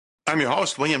I'm your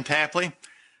host, William Tapley,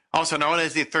 also known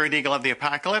as the Third Eagle of the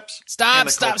Apocalypse.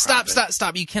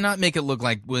 Stop. You cannot make it look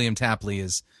like William Tapley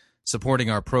is supporting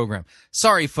our program.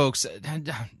 Sorry, folks.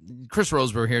 Chris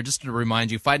Roseberg here, just to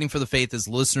remind you, Fighting for the Faith is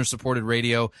listener-supported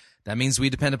radio. That means we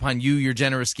depend upon you, your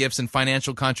generous gifts, and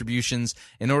financial contributions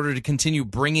in order to continue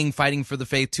bringing Fighting for the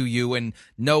Faith to you. And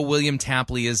no, William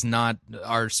Tapley is not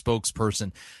our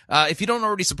spokesperson. If you don't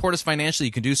already support us financially,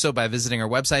 you can do so by visiting our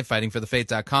website,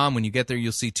 fightingforthefaith.com. When you get there,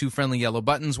 you'll see two friendly yellow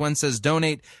buttons. One says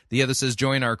donate, the other says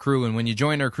join our crew. And when you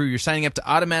join our crew, you're signing up to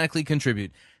automatically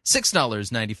contribute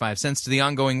 $6.95 to the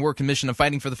ongoing work and mission of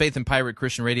Fighting for the Faith and Pirate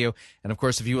Christian Radio. And, of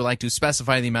course, if you would like to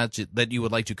specify the amount that you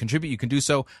would like to contribute, you can do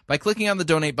so by clicking on the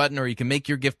donate button, or you can make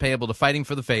your gift payable to Fighting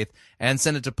for the Faith and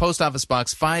send it to Post Office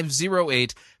Box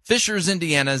 508, Fishers,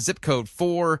 Indiana, zip code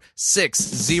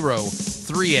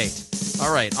 46038.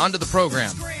 All right, on to the program.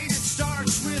 It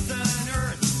starts with an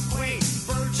earthquake,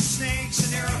 birds and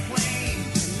snakes, an airplane.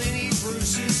 Lenny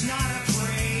Bruce is not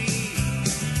afraid.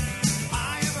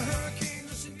 I have a hurricane,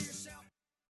 listen to yourself.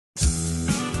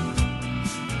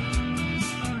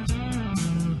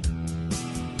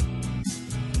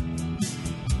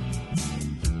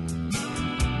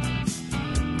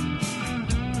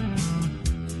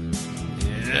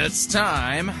 It's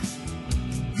time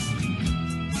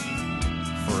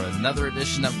for another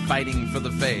edition of Fighting for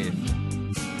the Faith.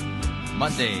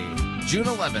 Monday, June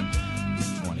 11th,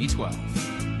 2012.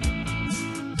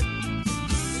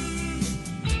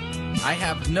 I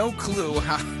have no clue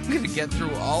how I'm going to get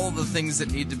through all of the things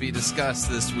that need to be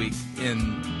discussed this week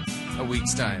in a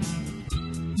week's time.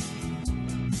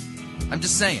 I'm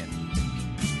just saying.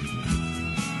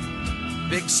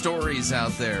 Big stories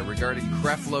out there regarding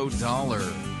Creflo Dollar,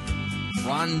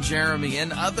 Ron Jeremy,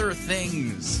 and other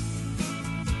things.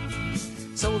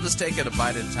 So we'll just take it a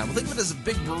bite at a time. We'll think of it as a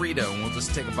big burrito, and we'll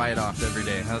just take a bite off every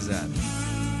day. How's that?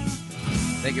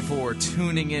 Thank you for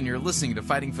tuning in. You're listening to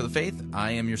Fighting for the Faith.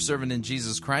 I am your servant in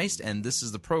Jesus Christ, and this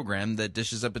is the program that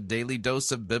dishes up a daily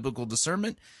dose of biblical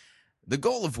discernment, the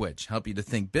goal of which help you to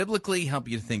think biblically, help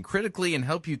you to think critically, and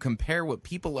help you compare what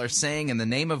people are saying in the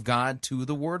name of God to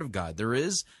the Word of God. There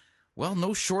is, well,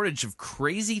 no shortage of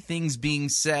crazy things being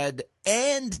said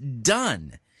and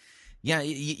done. Yeah,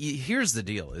 here's the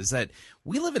deal, is that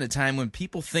we live in a time when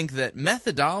people think that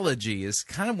methodology is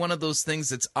kind of one of those things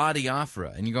that's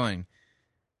adiaphora, and you're going,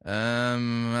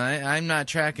 I'm not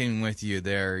tracking with you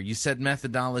there. You said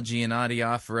methodology and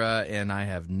adiaphora, and I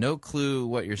have no clue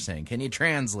what you're saying. Can you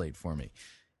translate for me?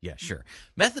 Yeah, sure.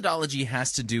 Methodology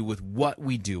has to do with what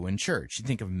we do in church. You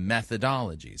think of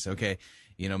methodologies, okay?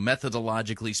 You know,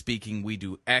 methodologically speaking, we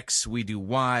do X, we do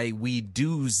Y, we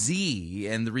do Z,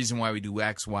 and the reason why we do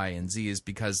X, Y, and Z is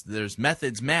because there's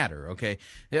methods matter, okay?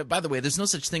 Yeah, by the way, there's no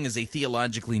such thing as a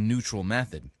theologically neutral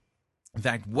method. In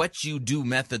fact, what you do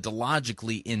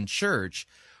methodologically in church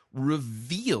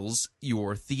reveals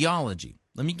your theology.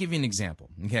 Let me give you an example,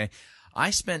 okay? I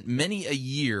spent many a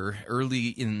year early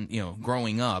in,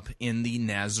 growing up in the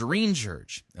Nazarene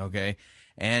church, okay?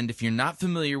 And if you're not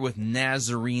familiar with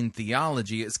Nazarene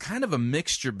theology, it's kind of a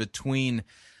mixture between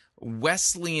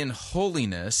Wesleyan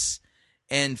holiness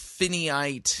and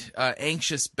Finneyite,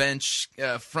 anxious bench,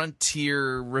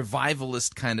 frontier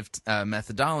revivalist kind of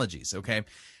methodologies, okay?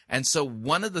 And so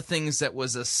one of the things that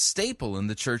was a staple in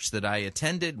the church that I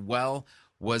attended,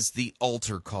 was the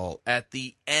altar call at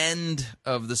the end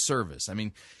of the service. I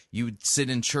mean, you would sit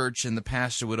in church and the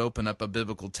pastor would open up a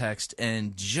biblical text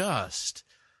and just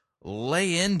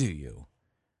lay into you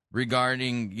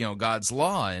regarding, God's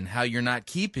law and how you're not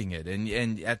keeping it.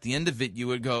 And at the end of it, you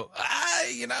would go,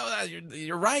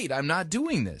 you're right, I'm not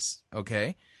doing this,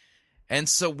 okay? And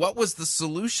so what was the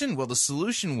solution? Well, the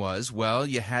solution was,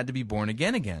 you had to be born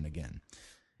again.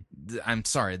 I'm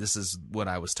sorry, this is what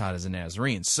I was taught as a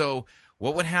Nazarene. So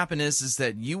what would happen is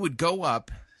that you would go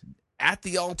up at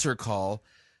the altar call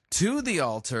to the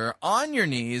altar on your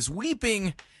knees,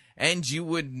 weeping, and you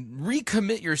would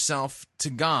recommit yourself to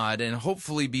God and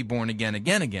hopefully be born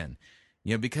again.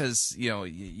 Because,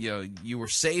 you were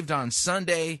saved on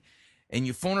Sunday, and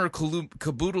you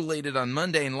caboodle-lated on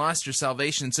Monday and lost your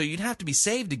salvation, so you'd have to be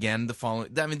saved again the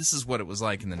following. I mean, this is what it was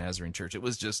like in the Nazarene church. It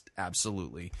was just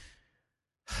absolutely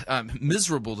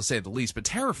miserable, to say the least, but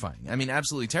terrifying. I mean,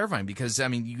 absolutely terrifying, because,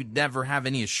 you'd never have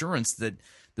any assurance that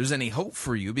there's any hope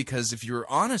for you, because if you're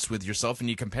honest with yourself and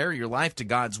you compare your life to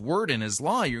God's Word and His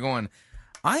law, you're going,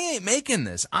 I ain't making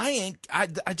this. I'm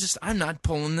not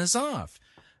pulling this off.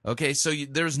 Okay, so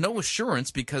there's no assurance,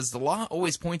 because the law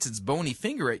always points its bony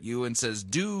finger at you and says,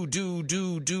 do, or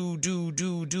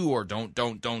don't.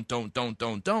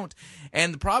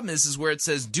 And the problem is where it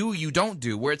says do, you don't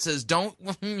do. Where it says don't,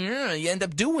 you end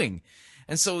up doing.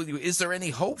 And so is there any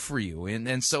hope for you?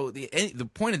 And so the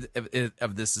point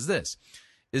of this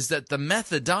is that the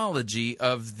methodology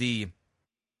of the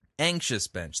anxious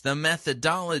bench, the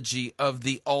methodology of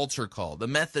the altar call, the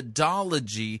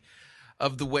methodology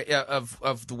of the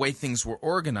way things were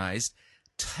organized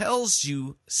tells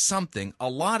you something, a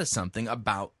lot of something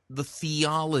about the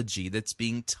theology that's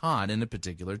being taught in a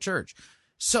particular church.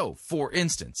 So, for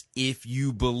instance, if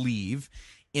you believe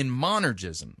in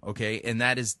monergism, okay, and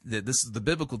this is the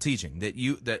biblical teaching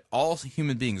that all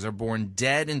human beings are born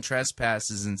dead in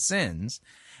trespasses and sins,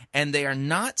 and they are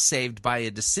not saved by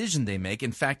a decision they make.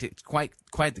 In fact, it's quite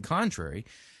the contrary.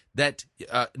 That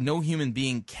no human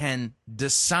being can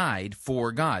decide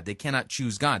for God. They cannot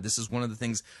choose God. This is one of the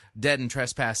things dead in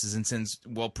trespasses and sins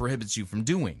prohibits you from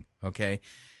doing. Okay,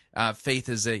 faith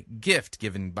is a gift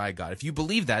given by God. If you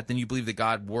believe that, then you believe that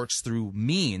God works through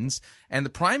means, and the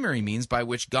primary means by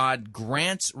which God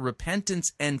grants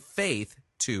repentance and faith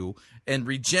to and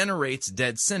regenerates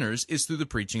dead sinners is through the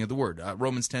preaching of the word.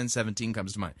 Romans 10:17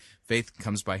 comes to mind. Faith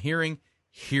comes by hearing,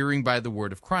 hearing by the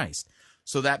word of Christ.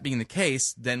 So that being the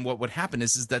case, then what would happen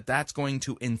is that that's going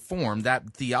to inform,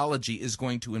 that theology is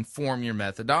going to inform your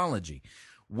methodology.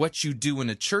 What you do in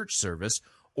a church service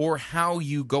or how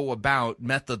you go about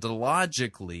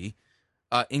methodologically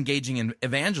engaging in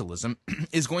evangelism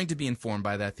is going to be informed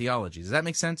by that theology. Does that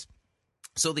make sense?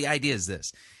 So the idea is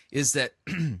this, is that,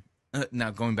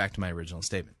 now going back to my original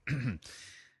statement,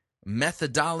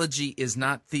 methodology is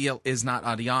not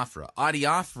adiaphora.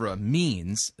 Adiaphora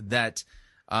means that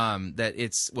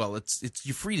it's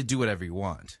you're free to do whatever you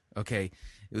want. Okay,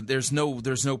 there's no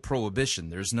prohibition.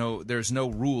 There's no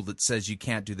rule that says you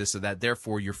can't do this or that.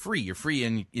 Therefore, you're free. You're free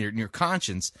in your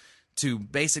conscience to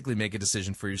basically make a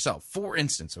decision for yourself. For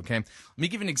instance, okay, let me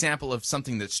give you an example of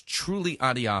something that's truly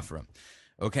adiaphora.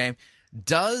 Okay,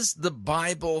 does the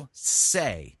Bible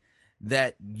say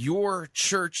that your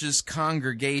church's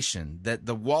congregation, that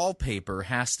the wallpaper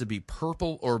has to be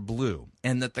purple or blue,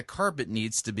 and that the carpet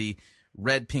needs to be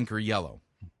red, pink, or yellow?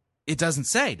 It doesn't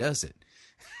say, does it?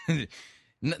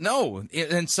 No.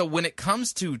 And so when it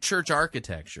comes to church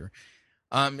architecture,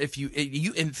 if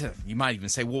you might even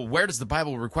say, well, where does the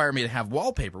Bible require me to have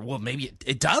wallpaper? Well, maybe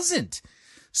it doesn't.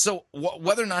 So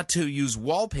whether or not to use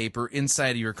wallpaper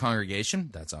inside of your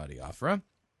congregation, that's adiaphora.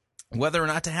 Whether or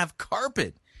not to have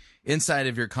carpet inside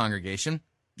of your congregation,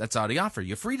 that's adiaphora.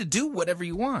 You're free to do whatever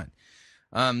you want.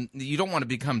 You don't want to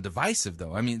become divisive,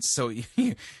 though. I mean, so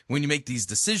when you make these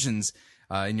decisions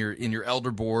in your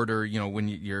elder board, or when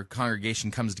your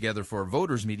congregation comes together for a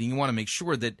voters meeting, you want to make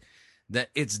sure that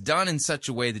it's done in such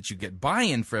a way that you get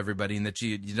buy-in for everybody, and that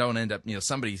you don't end up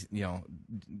somebody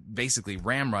basically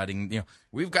ramrodding.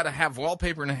 We've got to have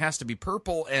wallpaper and it has to be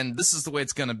purple, and this is the way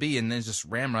it's going to be, and then just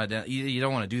ramrod. You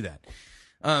don't want to do that.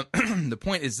 The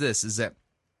point is this: is that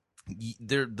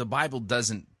the Bible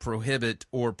doesn't prohibit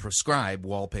or prescribe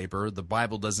wallpaper. The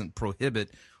Bible doesn't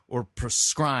prohibit or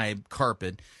prescribe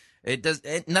carpet. It does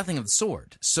nothing of the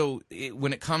sort. So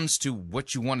when it comes to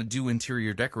what you want to do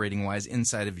interior decorating wise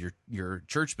inside of your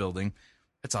church building,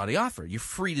 it's adiaphora. You're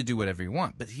free to do whatever you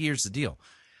want. But here's the deal.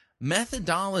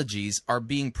 Methodologies are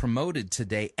being promoted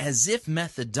today as if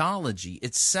methodology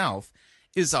itself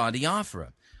is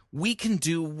adiaphora. We can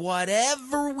do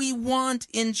whatever we want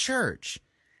in church.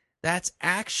 That's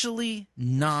actually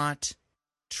not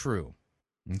true.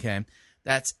 Okay?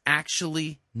 That's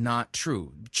actually not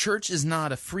true. Church is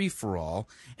not a free-for-all,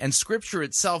 and Scripture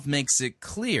itself makes it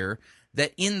clear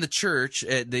that in the church,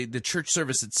 the church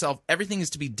service itself, everything is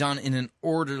to be done in an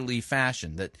orderly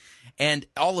fashion. And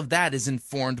all of that is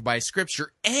informed by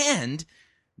Scripture, and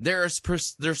there's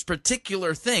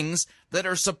particular things that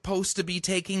are supposed to be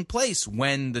taking place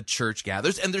when the church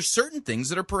gathers, and there's certain things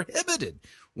that are prohibited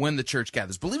when the church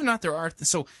gathers. Believe it or not, there are.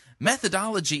 So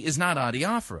methodology is not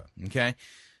adiaphora, okay?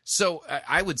 So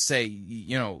I would say,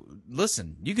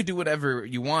 listen, you can do whatever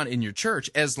you want in your church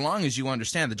as long as you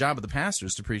understand the job of the pastor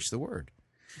is to preach the word.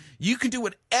 You can do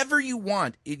whatever you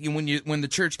want when the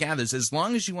church gathers, as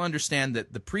long as you understand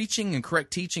that the preaching and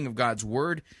correct teaching of God's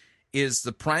word is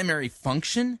the primary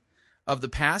function of the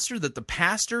pastor, that the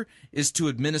pastor is to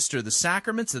administer the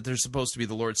sacraments, that they're supposed to be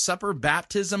the Lord's Supper,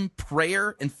 baptism,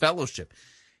 prayer, and fellowship.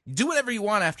 You do whatever you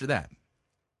want after that.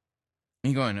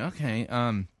 And you're going, okay,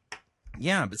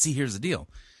 yeah, but see, here's the deal.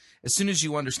 As soon as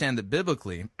you understand that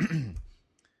biblically,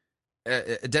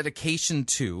 a dedication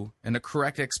to and a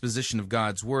correct exposition of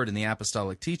God's word and the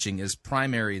apostolic teaching is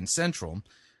primary and central,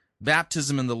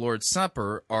 baptism and the Lord's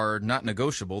Supper are not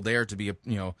negotiable. They are to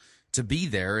be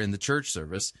there in the church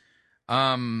service.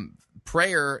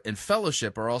 Prayer and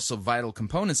fellowship are also vital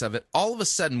components of it. All of a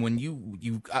sudden, when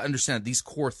you understand these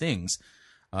core things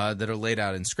that are laid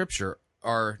out in Scripture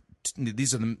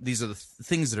these are the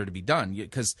things that are to be done.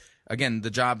 Because again,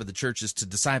 the job of the church is to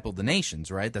disciple the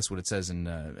nations, right? That's what it says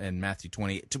in Matthew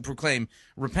 28, to proclaim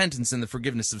repentance and the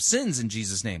forgiveness of sins in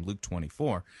Jesus' name, Luke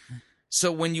 24.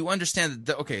 So when you understand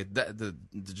that, the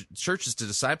church is to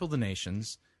disciple the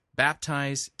nations,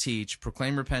 baptize, teach,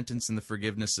 proclaim repentance and the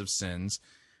forgiveness of sins,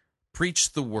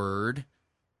 preach the word,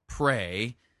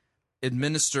 pray,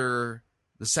 administer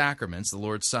the sacraments, the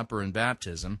Lord's Supper and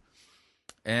baptism,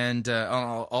 and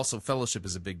also fellowship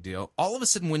is a big deal. All of a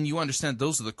sudden, when you understand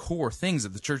those are the core things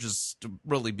that the church is to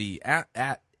really be at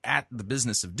the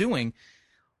business of doing,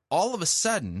 all of a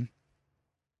sudden,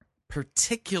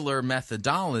 particular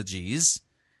methodologies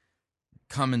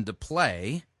come into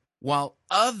play while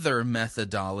other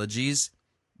methodologies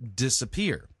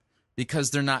disappear because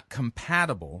they're not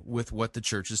compatible with what the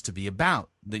church is to be about.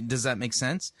 Does that make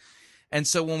sense? And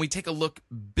so when we take a look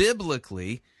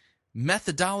biblically,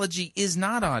 methodology is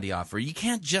not adiaphora. You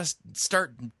can't just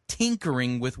start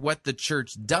tinkering with what the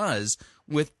church does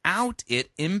without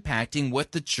it impacting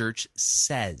what the church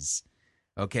says.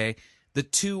 Okay? The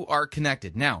two are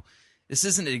connected. Now, this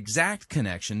isn't an exact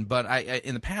connection, but I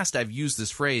in the past I've used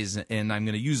this phrase, and I'm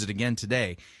going to use it again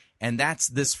today, and that's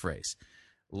this phrase: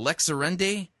 lex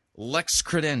orandi, lex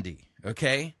credendi.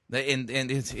 Okay, and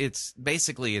it's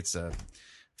basically it's a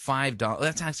 $5.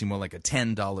 That's actually more like a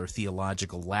 $10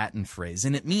 theological Latin phrase,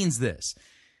 and it means this: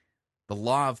 the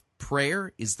law of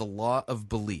prayer is the law of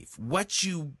belief. What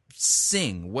you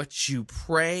sing, what you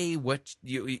pray,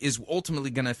 is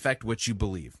ultimately going to affect what you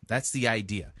believe. That's the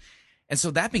idea. And so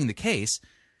that being the case,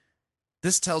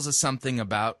 this tells us something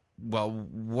about, well,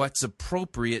 what's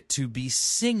appropriate to be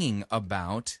singing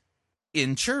about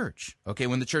in church, okay,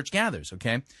 when the church gathers,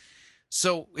 okay?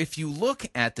 So if you look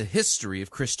at the history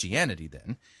of Christianity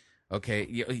then,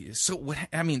 okay, so,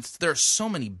 there are so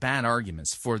many bad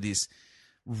arguments for these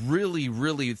really,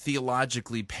 really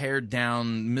theologically pared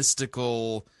down,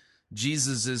 mystical,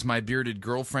 Jesus is my bearded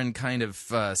girlfriend kind of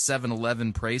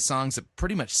 7-Eleven praise songs that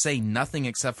pretty much say nothing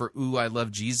except for, ooh, I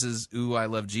love Jesus, ooh, I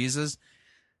love Jesus.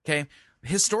 Okay?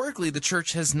 Historically, the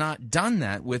church has not done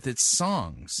that with its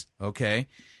songs, okay,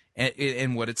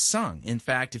 and what it's sung. In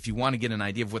fact, if you want to get an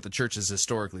idea of what the church has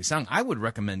historically sung, I would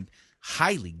recommend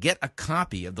highly get a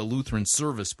copy of the Lutheran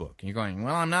Service Book. And you're going,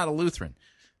 well, I'm not a Lutheran.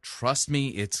 Trust me,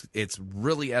 it's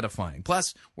really edifying.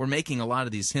 Plus, we're making a lot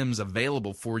of these hymns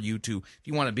available for you to, if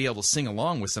you want to be able to sing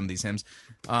along with some of these hymns,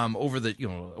 over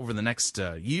the next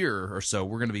year or so,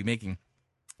 we're going to be making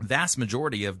vast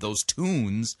majority of those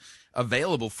tunes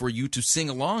available for you to sing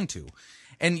along to.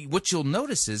 And what you'll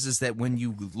notice is that when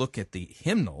you look at the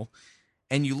hymnal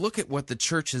and you look at what the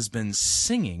church has been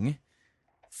singing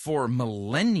for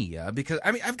millennia, because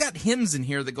I've got hymns in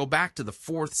here that go back to the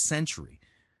 4th century.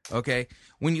 Okay,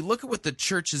 when you look at what the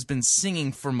church has been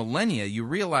singing for millennia, you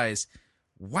realize,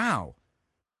 wow,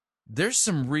 there's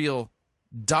some real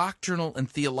doctrinal and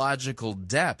theological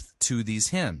depth to these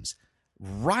hymns.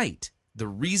 Right. The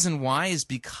reason why is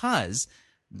because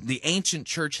the ancient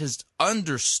church has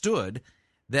understood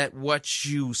that what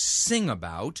you sing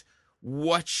about,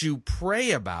 what you pray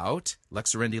about,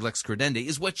 lex orandi, lex credendi,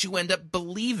 is what you end up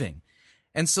believing.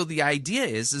 And so the idea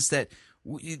is that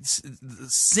it's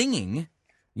singing,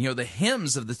 the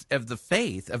hymns of the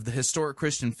faith, of the historic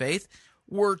Christian faith,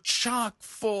 were chock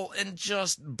full and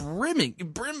just brim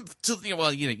to,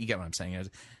 you get what I'm saying,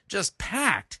 just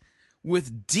packed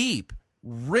with deep,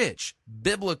 rich,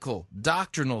 biblical,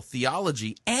 doctrinal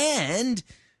theology. And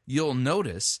you'll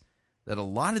notice that a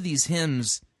lot of these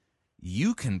hymns,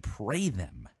 you can pray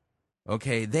them.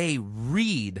 Okay, they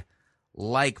read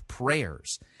like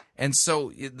prayers. And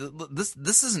so this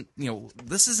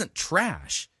isn't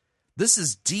trash. This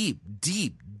is deep,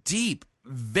 deep, deep,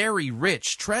 very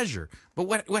rich treasure. But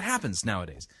what happens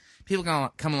nowadays?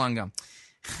 People come along and go,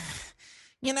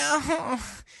 I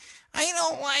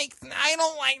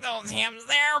don't like those hymns.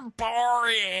 They're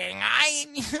boring.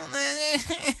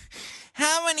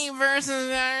 How many verses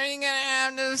are you gonna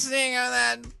have to sing of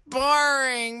that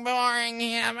boring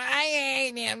hymn? I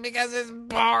hate him because it's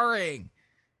boring.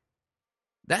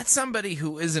 That's somebody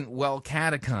who isn't well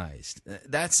catechized.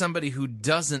 That's somebody who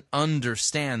doesn't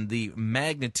understand the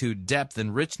magnitude, depth,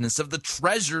 and richness of the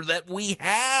treasure that we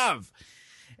have.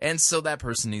 And so that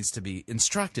person needs to be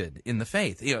instructed in the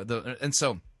faith. And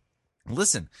so,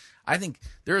 listen, I think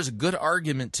there is a good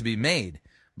argument to be made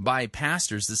by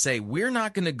pastors to say, we're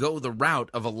not going to go the route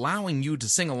of allowing you to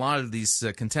sing a lot of these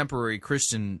contemporary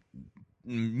Christian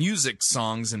music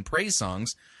songs and praise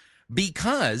songs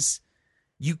because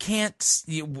you can't.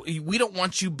 We don't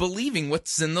want you believing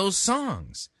what's in those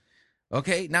songs.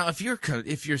 Okay, now if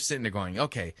you're sitting there going,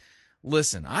 okay,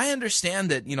 Listen, I understand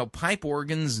that, pipe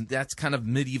organs, that's kind of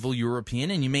medieval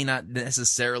European, and you may not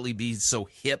necessarily be so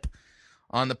hip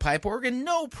on the pipe organ.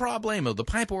 No problemo. The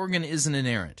pipe organ isn't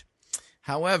inerrant.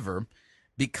 However,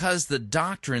 because the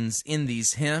doctrines in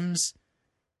these hymns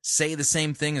say the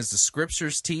same thing as the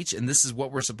scriptures teach, and this is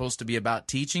what we're supposed to be about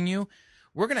teaching you,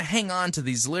 we're going to hang on to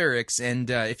these lyrics,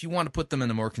 and if you want to put them in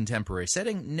a more contemporary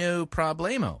setting, no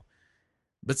problemo.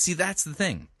 But see, that's the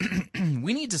thing.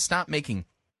 We need to stop making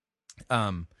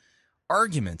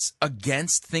arguments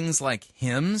against things like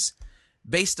hymns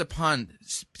based upon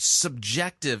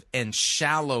subjective and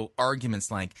shallow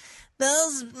arguments like,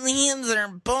 those hymns are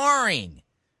boring.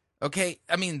 Okay,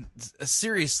 I mean,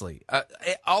 seriously,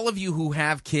 all of you who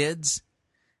have kids,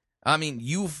 I mean,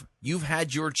 you've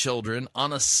had your children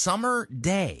on a summer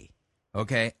day,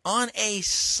 okay, on a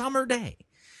summer day,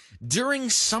 during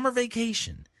summer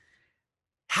vacation,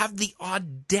 have the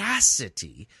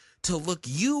audacity to look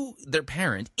you, their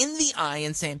parent, in the eye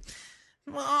and say,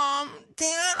 Mom,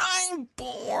 Dad, I'm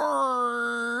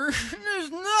bored. There's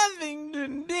nothing to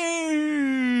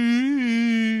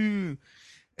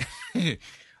do.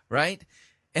 Right?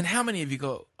 And how many of you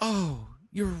go, oh,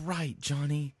 you're right,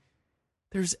 Johnny.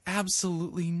 There's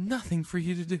absolutely nothing for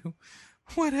you to do.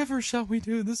 Whatever shall we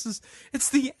do? It's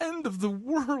the end of the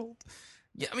world.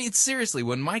 Yeah, I mean, seriously,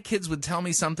 when my kids would tell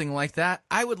me something like that,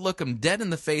 I would look them dead in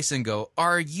the face and go,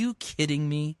 are you kidding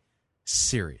me?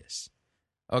 Serious.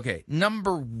 Okay,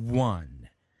 number one.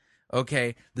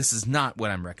 Okay, this is not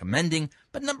what I'm recommending,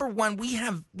 but number one, we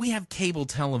have cable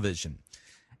television.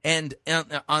 And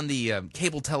on the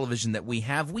cable television that we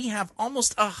have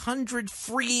almost 100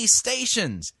 free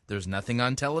stations. There's nothing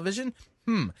on television?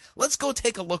 Let's go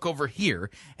take a look over here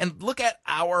and look at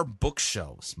our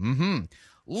bookshelves.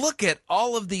 Look at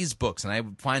all of these books, and I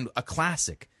would find a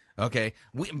classic. Okay,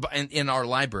 in our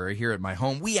library here at my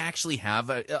home, we actually have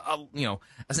an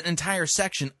entire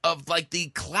section of like the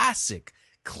classic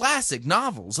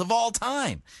novels of all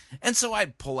time. And so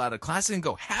I'd pull out a classic and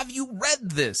go, "Have you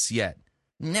read this yet?"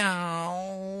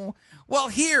 No. Well,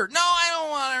 here. No, I don't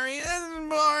want to read. This is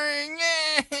boring.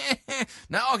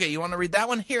 No, okay, you want to read that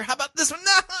one? Here, how about this one?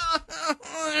 No.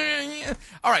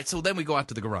 All right, so then we go out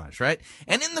to the garage, right?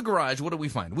 And in the garage, what do we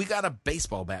find? We got a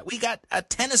baseball bat. We got a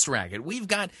tennis racket. We've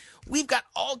got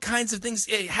all kinds of things.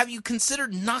 Have you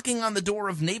considered knocking on the door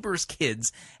of neighbors'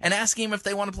 kids and asking them if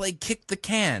they want to play kick the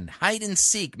can, hide and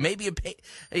seek, maybe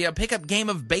a pickup game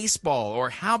of baseball, or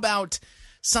how about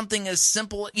something as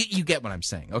simple, you get what I'm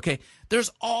saying, okay? There's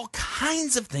all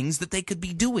kinds of things that they could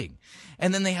be doing.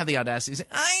 And then they have the audacity to say,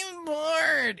 I'm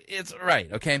bored. It's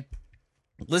right, okay?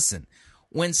 Listen,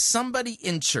 when somebody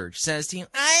in church says to you,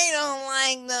 I don't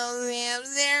like those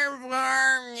hymns, they're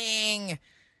boring,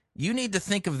 you need to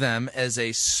think of them as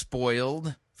a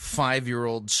spoiled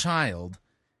 5-year-old child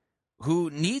who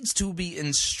needs to be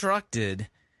instructed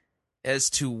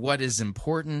as to what is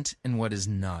important and what is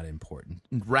not important,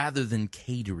 rather than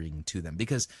catering to them.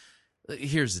 Because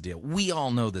here's the deal. We all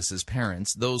know this as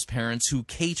parents, those parents who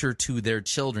cater to their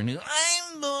children, who,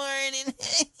 I'm bored,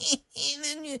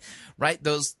 and right?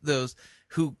 Those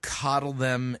who coddle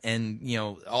them and,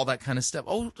 all that kind of stuff.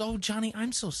 Oh, Johnny,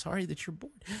 I'm so sorry that you're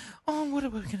bored. Oh, what are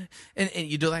we going to... And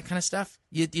you do that kind of stuff.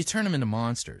 You turn them into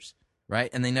monsters, right?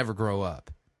 And they never grow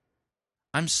up.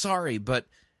 I'm sorry, but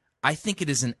I think it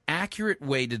is an accurate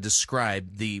way to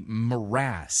describe the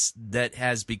morass that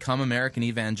has become American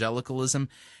evangelicalism.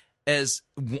 As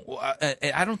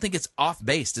I don't think it's off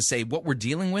base to say what we're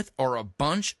dealing with are a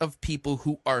bunch of people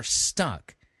who are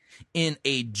stuck in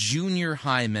a junior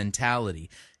high mentality,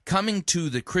 coming to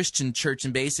the Christian church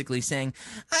and basically saying,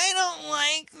 I don't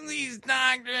like these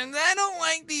doctrines, I don't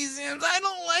like these hymns, I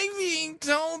don't like being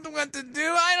told what to do,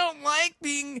 I don't like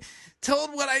being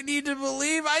told what I need to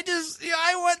believe, I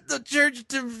want the church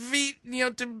to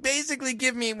basically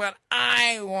give me what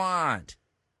I want.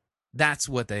 That's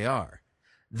what they are.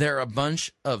 They're a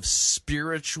bunch of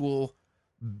spiritual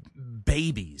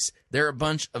babies. They're a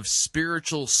bunch of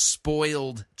spiritual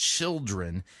spoiled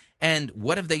children. And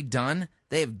what have they done?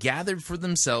 They have gathered for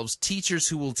themselves teachers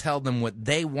who will tell them what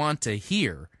they want to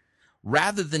hear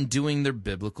rather than doing their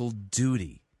biblical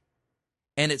duty.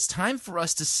 And it's time for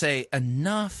us to say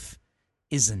enough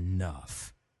is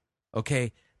enough.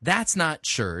 Okay? That's not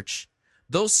church.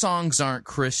 Those songs aren't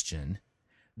Christian.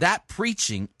 That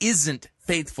preaching isn't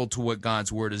faithful to what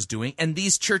God's word is doing. And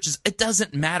these churches, it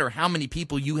doesn't matter how many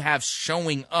people you have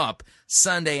showing up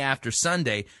Sunday after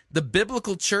Sunday. The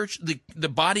biblical church, the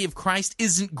body of Christ,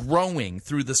 isn't growing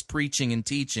through this preaching and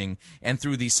teaching and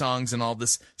through these songs and all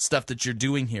this stuff that you're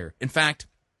doing here. In fact,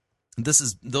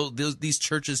 these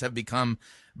churches have become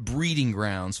breeding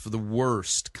grounds for the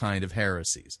worst kind of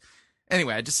heresies.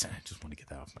 Anyway, I just want to get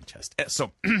that off my chest.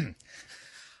 So,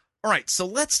 all right, so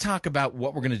let's talk about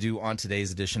what we're going to do on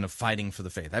today's edition of Fighting for the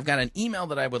Faith. I've got an email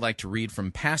that I would like to read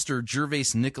from Pastor Gervais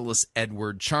Nicholas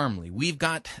Edward Charmley. We've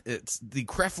got it's the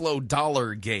Creflo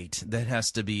Dollar Gate that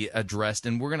has to be addressed,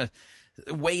 and we're going to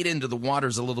wade into the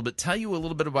waters a little bit, tell you a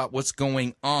little bit about what's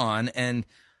going on, and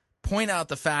point out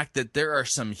the fact that there are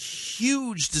some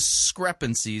huge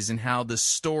discrepancies in how this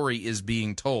story is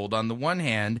being told. On the one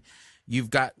hand,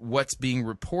 you've got what's being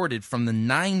reported from the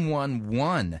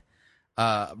 911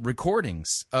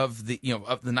 recordings of the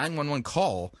 911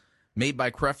 call made by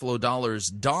Creflo Dollar's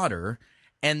daughter,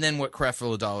 and then what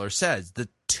Creflo Dollar says. The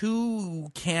two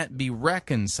can't be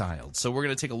reconciled. So we're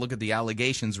going to take a look at the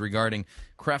allegations regarding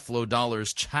Creflo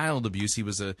Dollar's child abuse. He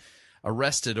was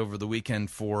arrested over the weekend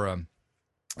for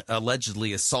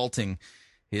allegedly assaulting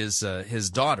his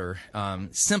daughter.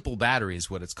 Simple battery is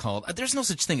what it's called. There's no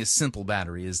such thing as simple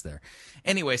battery, is there?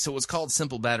 Anyway, so it was called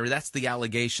simple battery. That's the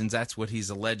allegations. That's what he's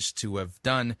alleged to have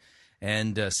done.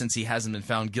 And since he hasn't been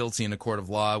found guilty in a court of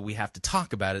law, we have to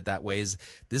talk about it that way.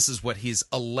 This is what he's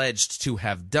alleged to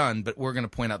have done. But we're going to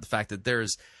point out the fact that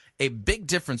there's a big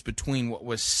difference between what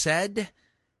was said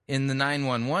in the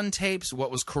 911 tapes,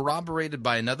 what was corroborated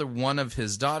by another one of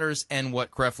his daughters, and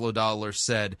what Creflo Dollar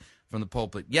said from the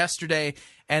pulpit yesterday.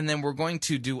 And then we're going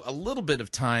to do a little bit of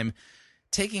time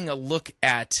taking a look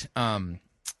at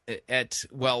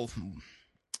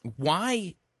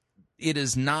why it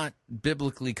is not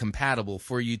biblically compatible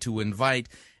for you to invite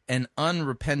an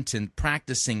unrepentant,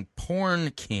 practicing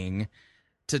porn king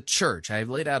to church. I've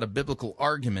laid out a biblical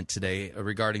argument today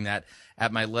regarding that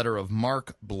at my Letter of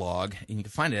Mark blog, and you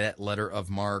can find it at Letter of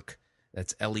Mark.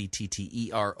 That's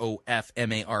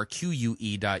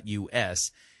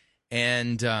letterofmarque.us.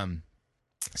 And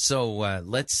so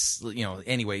let's,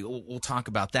 anyway, we'll talk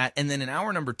about that. And then in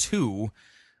hour number 2,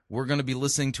 we're going to be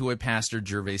listening to a Pastor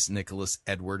Gervais Nicholas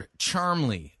Edward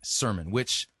Charmley sermon,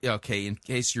 which, okay, in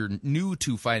case you're new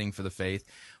to Fighting for the Faith,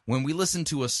 when we listen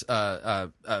to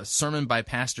a sermon by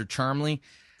Pastor Charmley,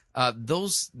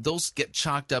 those get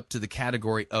chalked up to the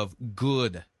category of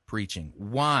good preaching.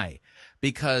 Why?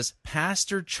 Because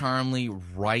Pastor Charmley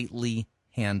rightly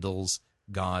handles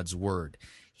God's word.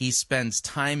 He spends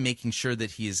time making sure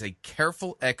that he is a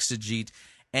careful exegete,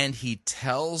 and he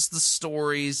tells the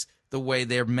stories the way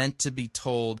they're meant to be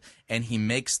told, and he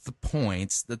makes the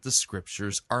points that the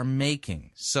scriptures are making.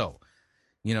 So,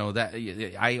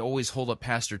 that I always hold up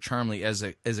Pastor Charmley as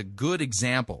a good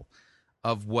example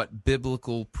of what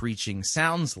biblical preaching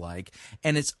sounds like,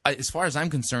 and it's, as far as I'm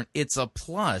concerned, it's a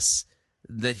plus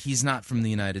that he's not from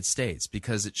the United States,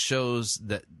 because it shows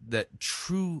that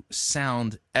true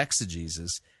sound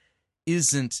exegesis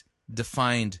isn't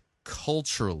defined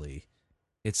culturally,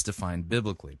 it's defined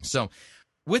biblically. So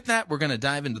with that, we're going to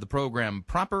dive into the program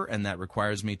proper, and that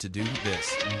requires me to do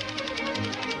this.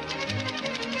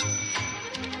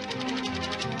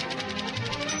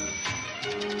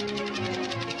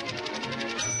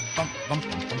 Bum, bum,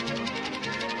 bum, bum, bum.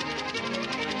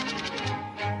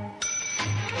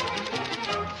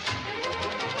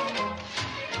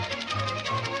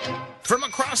 From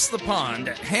across the pond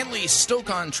at Hanley,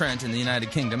 Stoke-on-Trent in the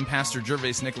United Kingdom, Pastor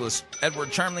Gervais Nicholas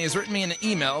Edward Charmley has written me an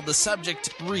email. The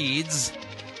subject reads,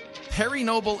 Perry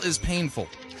Noble is painful.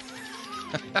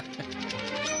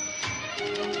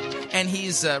 And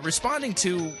he's responding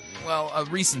to, a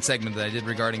recent segment that I did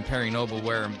regarding Perry Noble,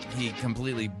 where he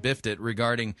completely biffed it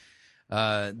regarding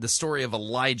the story of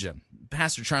Elijah.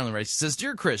 Pastor Charmley writes, he says,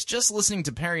 Dear Chris, just listening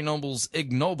to Perry Noble's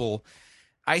ignoble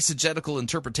eisegetical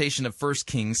interpretation of 1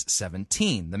 Kings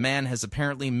 17. The man has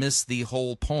apparently missed the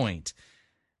whole point,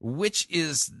 which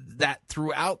is that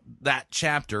throughout that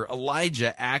chapter,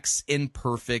 Elijah acts in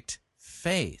perfect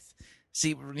faith.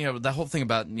 See, the whole thing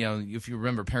about, if you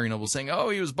remember Perry Noble saying,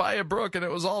 he was by a brook and it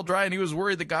was all dry and he was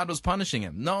worried that God was punishing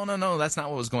him. No, that's not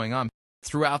what was going on.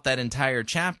 Throughout that entire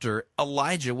chapter,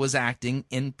 Elijah was acting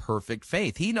in perfect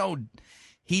faith. He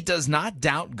does not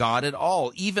doubt God at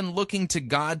all, even looking to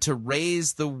God to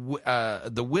raise the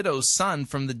widow's son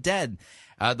from the dead,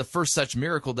 the first such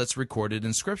miracle that's recorded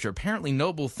in Scripture. Apparently,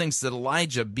 Noble thinks that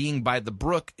Elijah being by the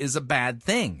brook is a bad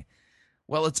thing.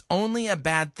 Well, it's only a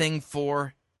bad thing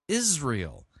for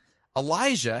Israel.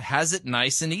 Elijah has it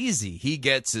nice and easy. He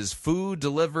gets his food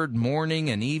delivered morning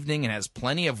and evening and has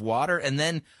plenty of water, and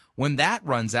then when that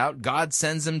runs out, God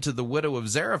sends him to the widow of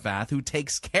Zarephath, who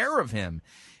takes care of him.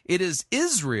 It is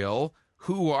Israel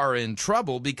who are in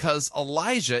trouble because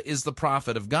Elijah is the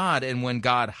prophet of God, and when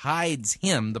God hides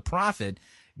him, the prophet,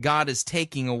 God is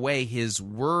taking away his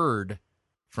word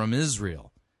from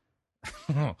Israel.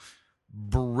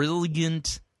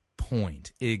 Brilliant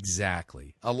point.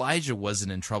 Exactly. Elijah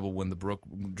wasn't in trouble when the brook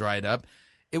dried up.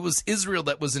 It was Israel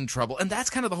that was in trouble. And that's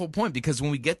kind of the whole point, because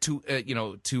when we get to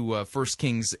 1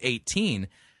 Kings 18,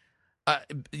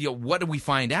 what do we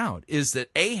find out is that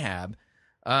Ahab,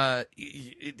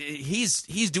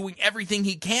 he's doing everything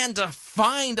he can to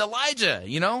find Elijah,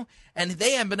 and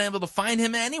they haven't been able to find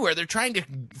him anywhere. They're trying to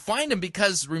find him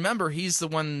because, remember, he's the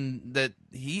one that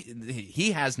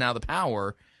he has now the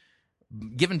power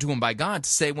given to him by God to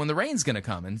say when the rain's going to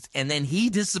come. And then he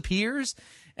disappears,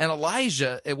 and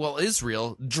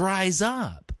Israel dries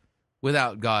up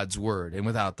without God's word and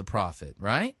without the prophet,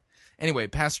 right? Anyway,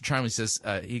 Pastor Charlie says,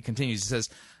 he says,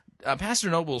 Pastor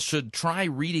Noble should try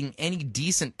reading any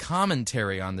decent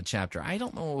commentary on the chapter. I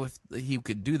don't know if he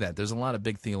could do that. There's a lot of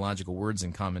big theological words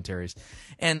in commentaries.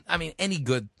 And, I mean, any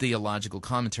good theological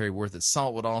commentary worth its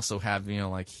salt would also have,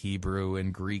 like Hebrew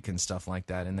and Greek and stuff like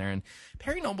that in there. And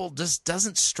Perry Noble just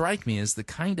doesn't strike me as the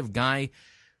kind of guy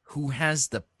who has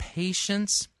the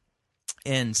patience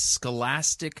and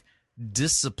scholastic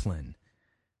discipline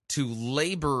to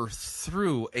labor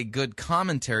through a good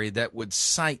commentary that would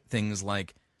cite things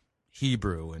like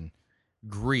Hebrew and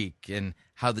Greek and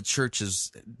how the church has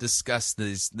discussed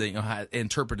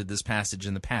interpreted this passage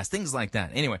in the past, things like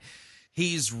that. Anyway,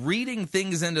 he's reading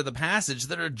things into the passage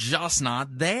that are just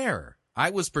not there. I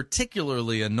was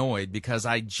particularly annoyed because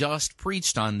I just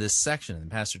preached on this section,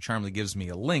 and Pastor Charmley gives me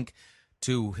a link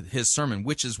to his sermon,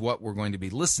 which is what we're going to be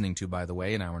listening to, by the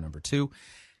way, in hour number 2.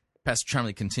 Pastor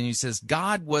Charmley continues, says,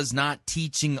 God was not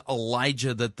teaching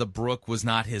Elijah that the brook was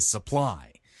not his supply.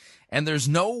 And there's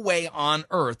no way on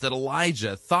earth that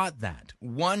Elijah thought that.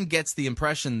 One gets the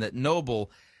impression that Noble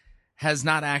has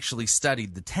not actually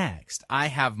studied the text. I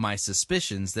have my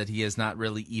suspicions that he has not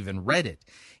really even read it.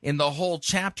 In the whole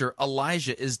chapter,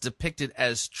 Elijah is depicted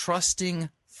as trusting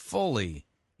fully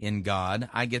in God.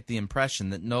 I get the impression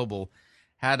that Noble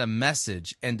had a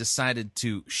message and decided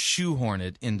to shoehorn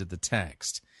it into the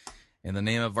text. In the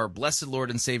name of our blessed Lord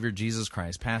and Savior Jesus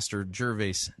Christ, Pastor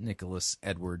Gervase Nicholas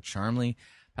Edward Charmley.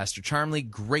 Pastor Charmley,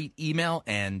 great email,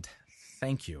 and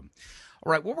thank you.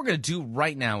 All right, what we're going to do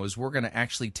right now is we're going to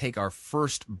actually take our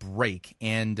first break,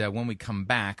 and when we come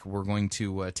back, we're going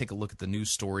to take a look at the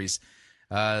news stories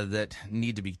that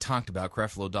need to be talked about,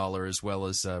 Creflo Dollar, as well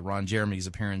as Ron Jeremy's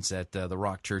appearance at the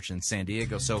Rock Church in San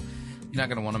Diego. So you're not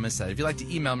going to want to miss that. If you'd like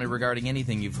to email me regarding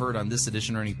anything you've heard on this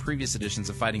edition or any previous editions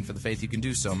of Fighting for the Faith, you can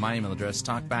do so. My email address,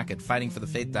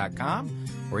 talkback@fightingforthefaith.com,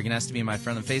 or you can ask to be my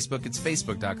friend on Facebook. It's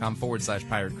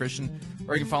facebook.com/Pirate Christian,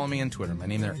 or you can follow me on Twitter. My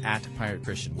name there, @Pirate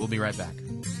Christian. We'll be right back.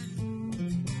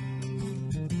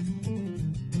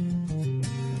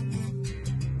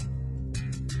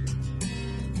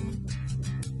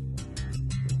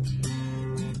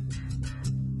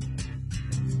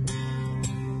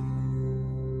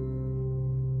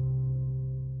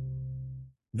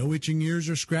 No itching ears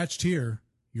are scratched here.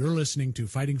 You're listening to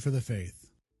Fighting for the Faith.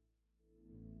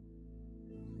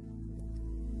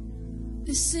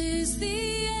 This is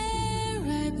the air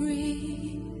I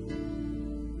breathe.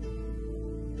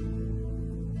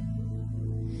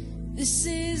 This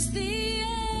is the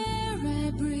air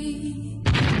I breathe.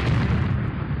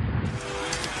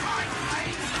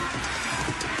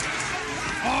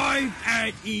 I've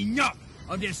had enough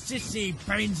of the sissy,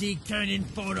 pansy, turning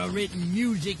photo-written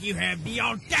music you have the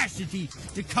audacity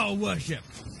to call worship.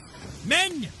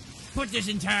 Men, put this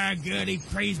entire girly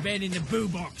praise band in the boo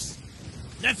box.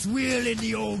 Let's wheel in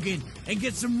the organ and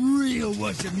get some real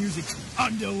worship music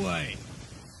underway.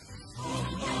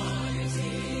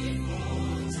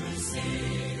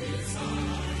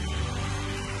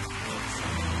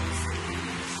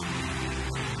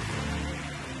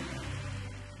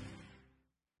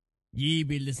 Ye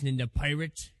be listening to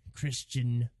Pirate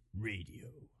Christian Radio.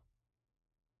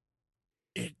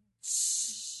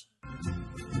 It's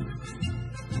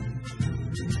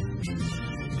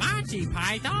Monty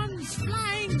Python's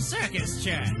Flying Circus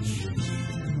Church.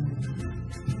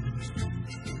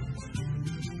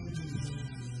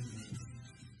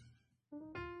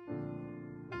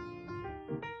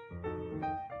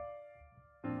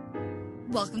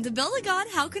 Welcome to Build-A-God.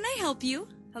 How can I help you?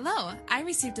 Hello, I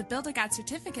received a Build-A-God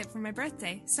certificate for my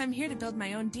birthday, so I'm here to build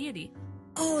my own deity.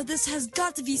 Oh, this has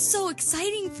got to be so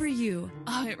exciting for you.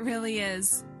 Oh, it really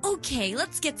is. Okay,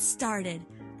 let's get started.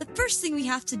 The first thing we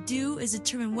have to do is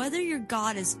determine whether your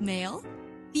god is male,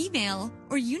 female,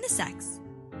 or unisex.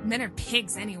 Men are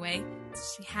pigs anyway.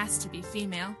 She has to be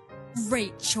female.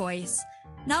 Great choice.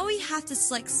 Now we have to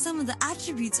select some of the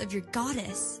attributes of your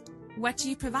goddess. What do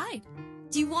you provide?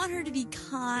 Do you want her to be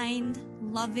kind,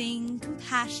 loving,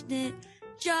 compassionate,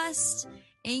 just,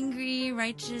 Angry,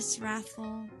 righteous,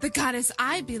 wrathful. The goddess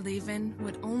I believe in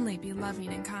would only be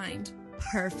loving and kind.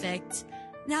 Perfect.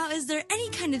 Now, is there any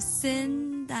kind of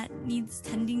sin that needs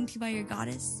tending to by your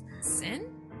goddess? Sin?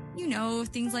 You know,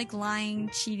 things like lying,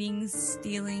 cheating,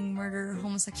 stealing, murder,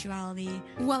 homosexuality.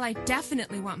 Well, I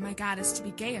definitely want my goddess to be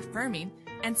gay affirming,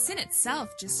 and sin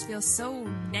itself just feels so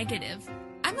negative.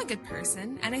 I'm a good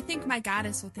person, and I think my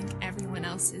goddess will think everyone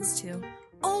else is too.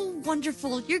 Oh,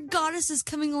 wonderful. Your goddess is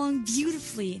coming along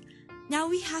beautifully. Now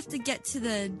we have to get to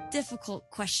the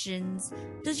difficult questions.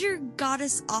 Does your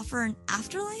goddess offer an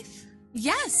afterlife?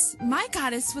 Yes, my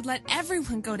goddess would let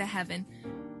everyone go to heaven.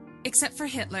 Except for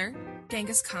Hitler,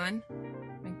 Genghis Khan,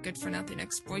 my good-for-nothing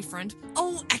ex-boyfriend.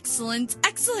 Oh, excellent,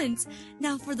 excellent.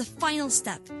 Now for the final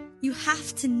step. You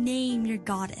have to name your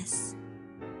goddess.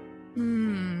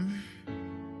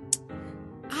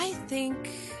 I think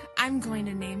I'm going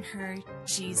to name her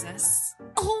Jesus.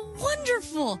 Oh,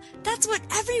 wonderful. That's what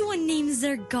everyone names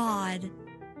their god.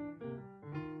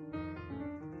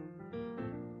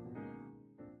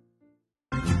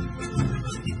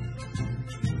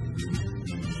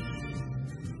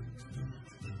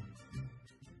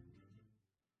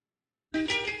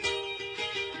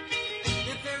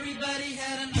 If everybody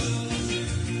had an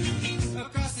ocean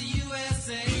across the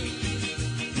USA,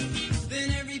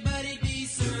 then everybody'd be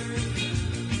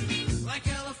served like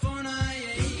California.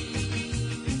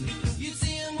 You'd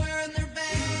see them wearing their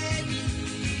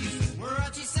baggies,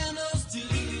 Warachi sandals too,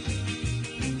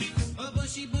 a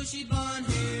bushy blonde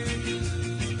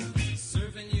hairdo,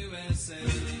 serving USA.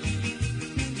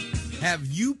 Have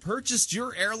you purchased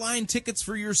your airline tickets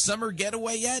for your summer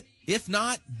getaway yet? If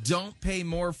not, don't pay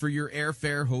more for your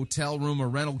airfare, hotel room, or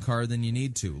rental car than you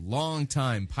need to.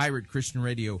 Longtime Pirate Christian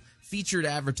Radio featured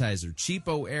advertiser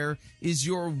Cheapo Air is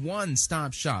your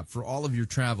one-stop shop for all of your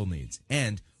travel needs.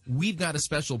 And we've got a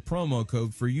special promo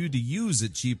code for you to use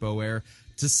at Cheapo Air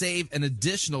to save an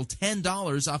additional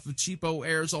 $10 off of Cheapo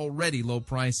Air's already low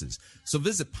prices. So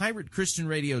visit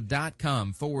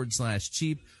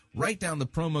piratechristianradio.com/cheap. Write down the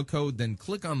promo code, then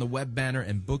click on the web banner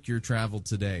and book your travel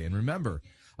today. And remember,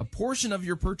 a portion of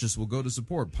your purchase will go to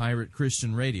support Pirate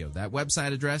Christian Radio. That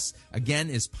website address, again,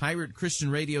 is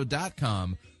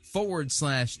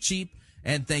piratechristianradio.com/cheap.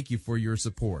 And thank you for your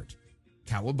support.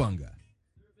 Cowabunga.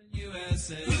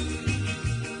 USA.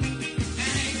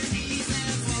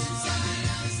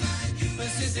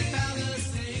 Pacific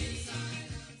Palisades.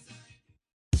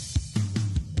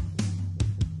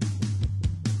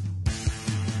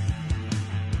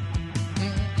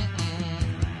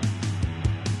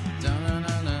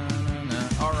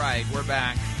 All right, we're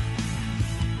back.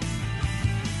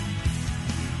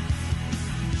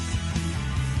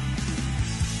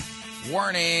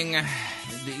 Warning.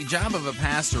 The job of a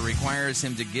pastor requires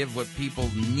him to give what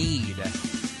people need,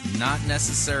 not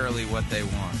necessarily what they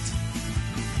want.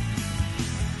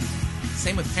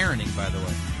 Same with parenting, by the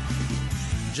way.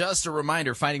 Just a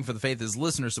reminder, Fighting for the Faith is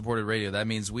listener-supported radio. That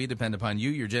means we depend upon you,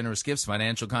 your generous gifts,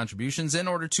 financial contributions, in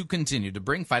order to continue to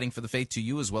bring Fighting for the Faith to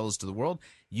you as well as to the world.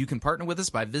 You can partner with us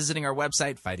by visiting our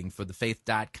website,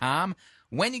 fightingforthefaith.com.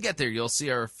 When you get there, you'll see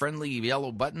our friendly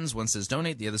yellow buttons. One says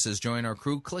donate, the other says join our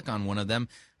crew. Click on one of them.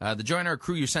 The join our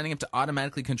crew, you're signing up to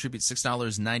automatically contribute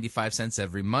 $6.95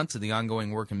 every month to the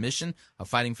ongoing work and mission of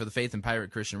Fighting for the Faith and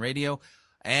Pirate Christian Radio.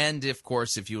 And, of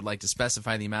course, if you would like to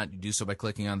specify the amount, you do so by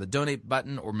clicking on the donate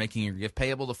button or making your gift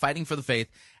payable to Fighting for the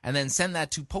Faith, and then send that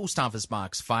to Post Office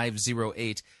Box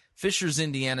 508, Fishers,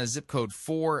 Indiana, zip code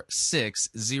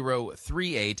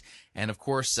 46038. And, of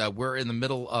course, we're in the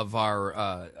middle of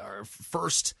the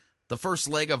first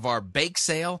leg of our bake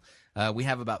sale. We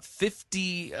have about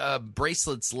 50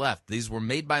 bracelets left. These were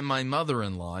made by my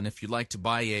mother-in-law, and if you'd like to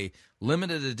buy a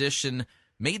limited edition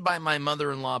made by my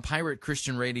mother-in-law Pirate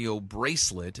Christian Radio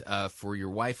bracelet for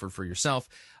your wife or for yourself,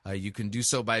 you can do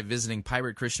so by visiting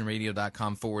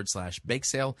piratechristianradio.com/bake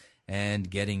sale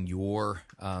and getting your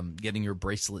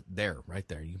bracelet there, right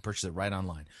there. You can purchase it right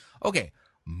online. Okay,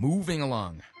 moving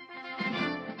along.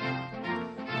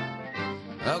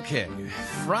 Okay,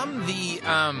 from the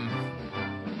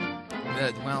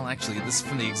well, actually, this is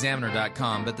from the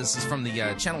Examiner.com, but this is from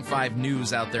the Channel 5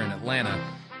 News out there in Atlanta.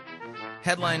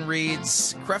 Headline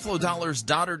reads, Creflo Dollar's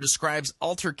daughter describes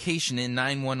altercation in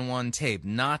 911 tape.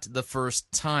 Not the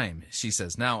first time, she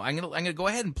says. Now, I'm gonna go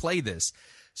ahead and play this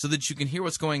so that you can hear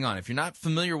what's going on. If you're not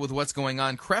familiar with what's going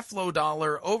on, Creflo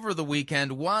Dollar over the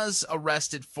weekend was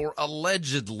arrested for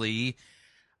allegedly,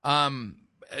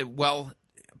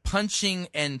 punching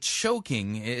and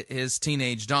choking his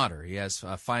teenage daughter. He has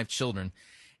 5 children.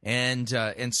 And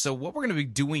so what we're going to be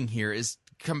doing here is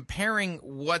comparing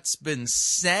what's been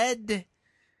said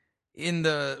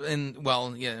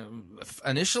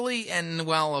initially, and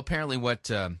well, apparently what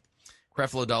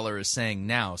Creflo Dollar is saying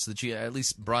now, so that you at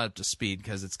least brought up to speed,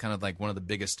 because it's kind of like one of the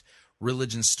biggest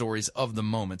religion stories of the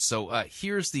moment. So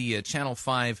here's the Channel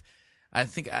 5, I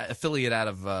think, affiliate out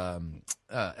of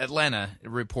Atlanta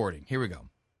reporting. Here we go.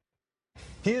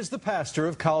 He is the pastor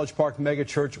of College Park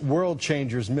Megachurch World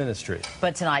Changers Ministry.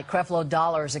 But tonight, Creflo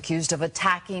Dollar is accused of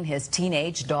attacking his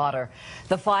teenage daughter.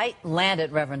 The fight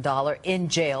landed Reverend Dollar in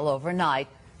jail overnight.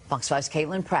 Fox 5's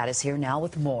Caitlin Pratt is here now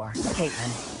with more.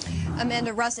 Caitlin.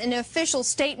 Amanda Russ, in an official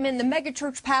statement, the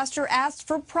megachurch pastor asked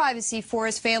for privacy for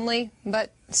his family,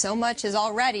 but so much has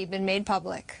already been made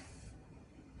public.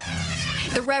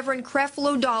 The Reverend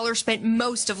Creflo Dollar spent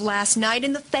most of last night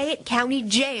in the Fayette County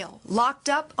Jail, locked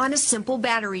up on a simple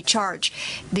battery charge.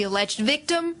 The alleged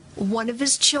victim, one of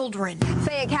his children.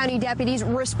 Fayette County deputies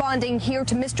responding here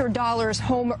to Mr. Dollar's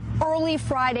home early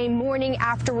Friday morning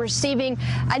after receiving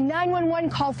a 911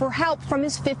 call for help from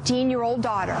his 15-year-old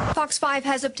daughter. Fox 5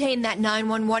 has obtained that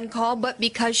 911 call, but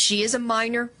because she is a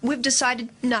minor, we've decided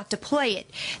not to play it.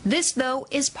 This, though,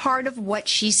 is part of what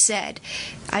she said.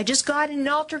 I just got in an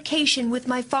altercation with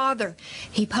my father.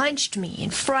 He punched me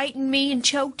and frightened me and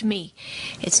choked me.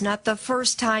 It's not the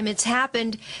first time it's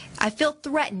happened. I feel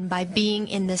threatened by being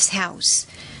in this house.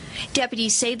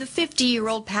 Deputies say the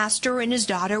 50-year-old pastor and his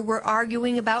daughter were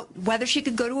arguing about whether she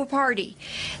could go to a party.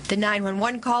 The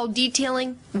 911 call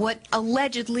detailing what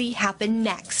allegedly happened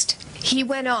next. He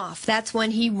went off. That's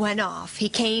when he went off. He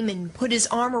came and put his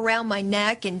arm around my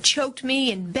neck and choked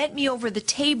me and bent me over the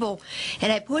table.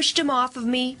 And I pushed him off of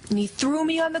me, and he threw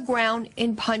me on the ground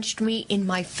and punched me in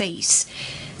my face.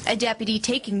 A deputy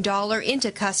taking Dollar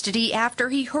into custody after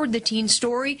he heard the teen's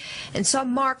story and saw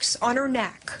marks on her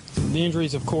neck. The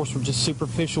injuries, of course, were just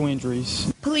superficial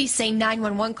injuries. Police say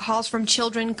 911 calls from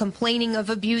children complaining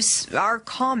of abuse are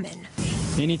common.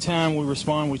 Anytime we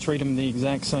respond, we treat them the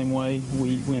exact same way.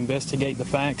 We investigate the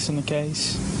facts in the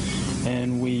case,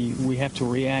 and we have to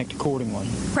react accordingly.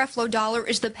 Creflo Dollar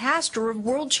is the pastor of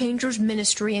World Changers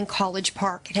Ministry in College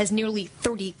Park. It has nearly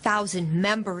 30,000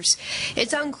 members.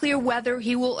 It's unclear whether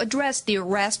he will address the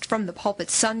arrest from the pulpit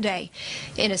Sunday.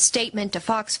 In a statement to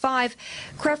Fox 5,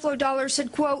 Creflo Dollar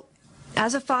said, quote,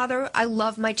 "As a father, I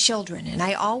love my children, and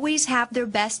I always have their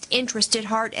best interest at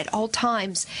heart at all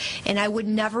times, and I would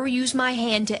never use my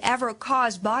hand to ever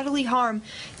cause bodily harm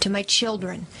to my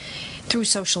children." Through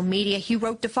social media, he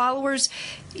wrote to followers,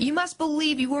 "You must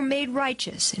believe you were made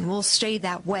righteous and will stay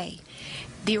that way."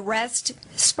 The arrest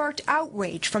sparked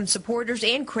outrage from supporters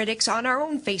and critics on our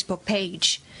own Facebook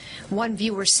page. One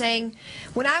viewer saying,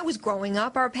 "When I was growing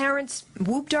up, our parents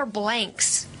whooped our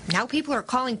blanks. Now people are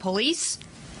calling police?"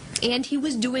 And he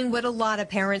was doing what a lot of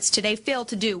parents today fail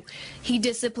to do. He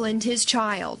disciplined his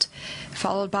child.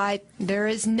 Followed by, "There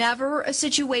is never a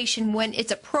situation when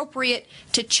it's appropriate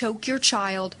to choke your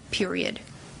child, period."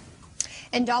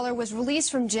 And Dollar was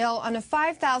released from jail on a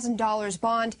 $5,000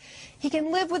 bond. He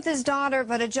can live with his daughter,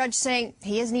 but a judge saying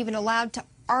he isn't even allowed to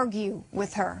argue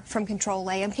with her. From Control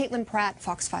A, I'm Caitlin Pratt,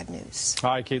 Fox 5 News.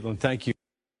 All right, Caitlin, thank you.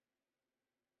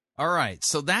 All right,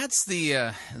 so that's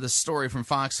the story from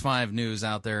Fox 5 News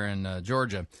out there in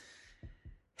Georgia.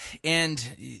 And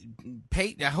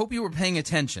I hope you were paying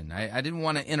attention. I didn't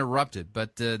want to interrupt it,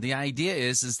 but the idea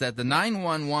is that the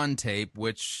 911 tape,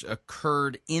 which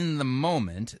occurred in the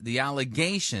moment, the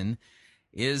allegation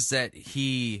is that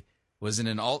he was in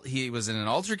an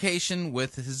altercation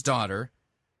with his daughter.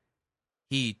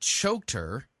 He choked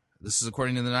her. This is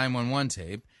according to the 911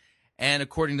 tape, and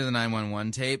according to the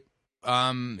 911 tape,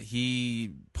 he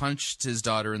punched his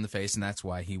daughter in the face, and that's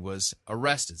why he was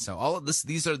arrested. So all of this,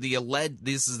 this is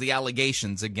the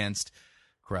allegations against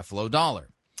Creflo Dollar.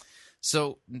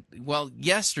 So, well,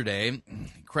 yesterday,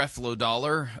 Creflo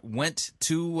Dollar went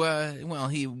to,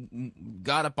 he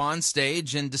got up on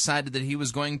stage and decided that he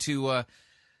was going to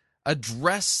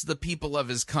address the people of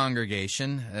his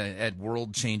congregation at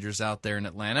World Changers out there in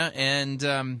Atlanta,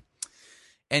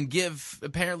 and give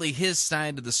apparently his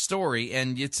side of the story.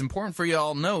 And it's important for you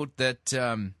all to note that,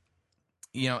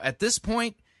 at this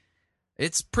point,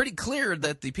 it's pretty clear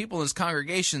that the people in his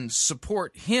congregation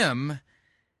support him.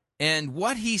 And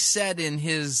what he said in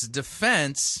his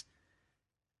defense,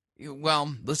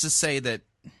 well, let's just say that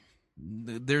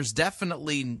there's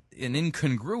definitely an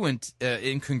incongruency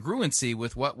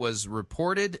with what was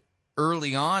reported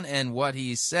early on and what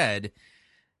he said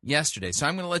yesterday. So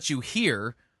I'm going to let you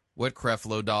hear what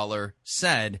Creflo Dollar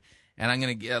said, and I'm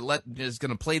going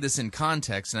to play this in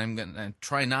context, and I'm going to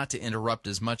try not to interrupt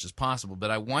as much as possible.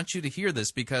 But I want you to hear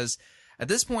this because at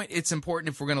this point, it's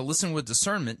important, if we're going to listen with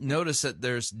discernment, notice that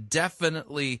there's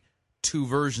definitely two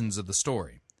versions of the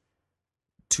story.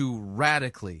 two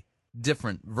radically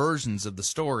different versions of the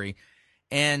story.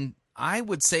 And I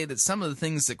would say that some of the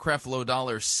things that Creflo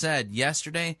Dollar said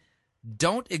yesterday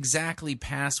don't exactly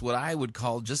pass what I would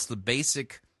call just the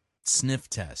basic sniff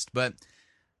test. But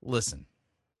listen.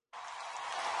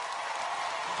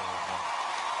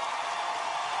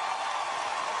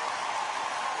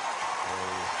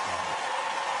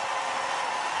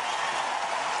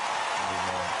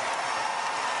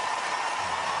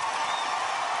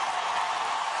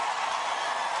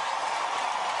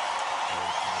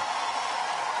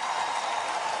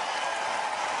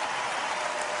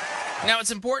 Now,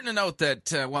 it's important to note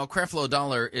that while Creflo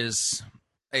Dollar is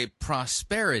a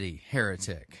prosperity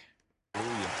heretic,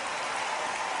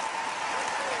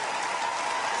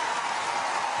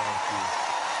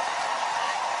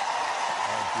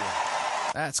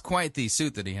 that's quite the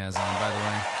suit that he has on, by the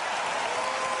way.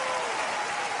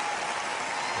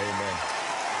 Amen.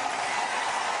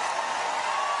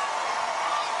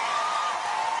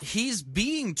 He's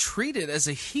being treated as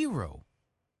a hero,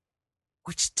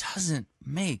 which doesn't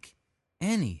make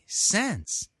any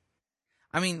sense.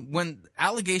 I mean, when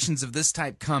allegations of this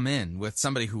type come in with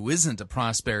somebody who isn't a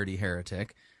prosperity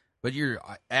heretic, but your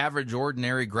average,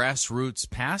 ordinary, grassroots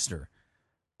pastor,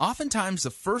 oftentimes the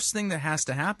first thing that has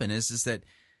to happen is that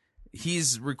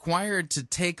he's required to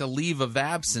take a leave of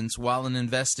absence while an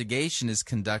investigation is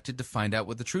conducted to find out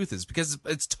what the truth is, because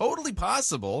it's totally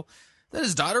possible that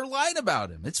his daughter lied about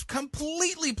him. It's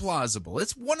completely plausible.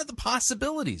 It's one of the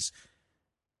possibilities.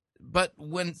 But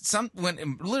when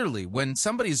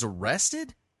somebody's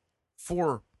arrested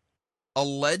for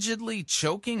allegedly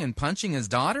choking and punching his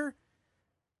daughter,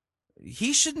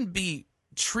 he shouldn't be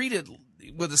treated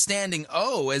with a standing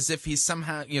O as if he's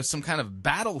somehow, some kind of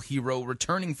battle hero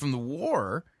returning from the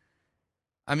war.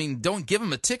 I mean, don't give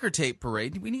him a ticker tape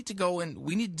parade. We need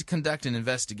to conduct an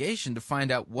investigation to find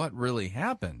out what really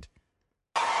happened.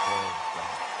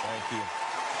 Thank you.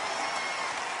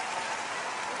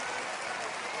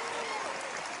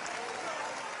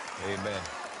 Amen.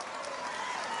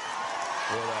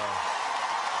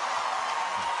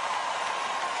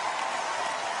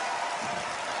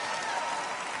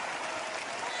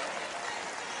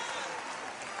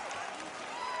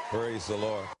 Praise the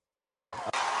Lord. Amen.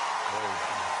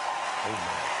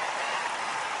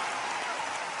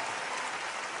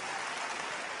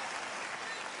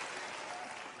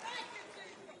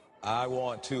 I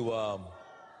want to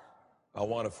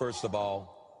first of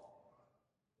all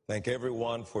thank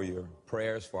everyone for your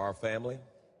prayers for our family.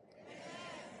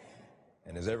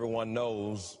 And as everyone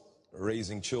knows,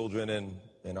 raising children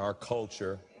in our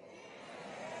culture,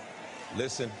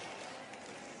 listen,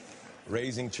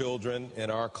 raising children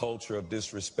in our culture of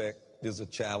disrespect is a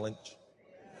challenge,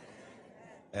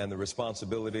 and the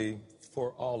responsibility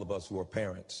for all of us who are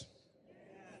parents.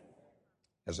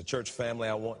 As a church family,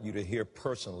 I want you to hear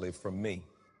personally from me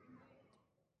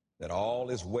that all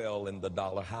is well in the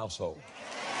Dollar household.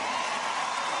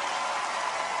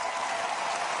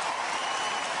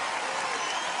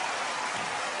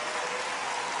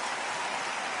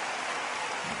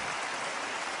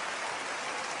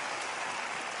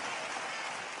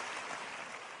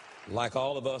 Like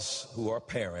all of us who are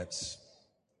parents,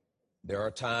 there are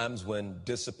times when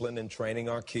discipline and training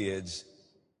our kids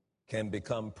can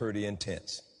become pretty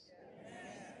intense.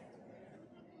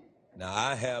 Now,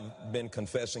 I have been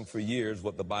confessing for years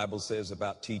what the Bible says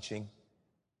about teaching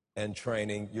and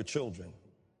training your children,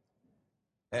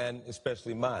 and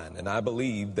especially mine. And I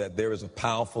believe that there is a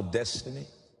powerful destiny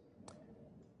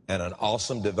and an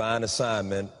awesome divine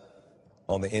assignment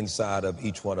on the inside of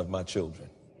each one of my children.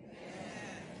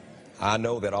 I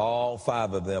know that all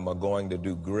 5 of them are going to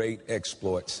do great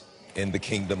exploits in the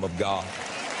kingdom of God.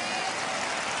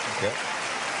 Okay?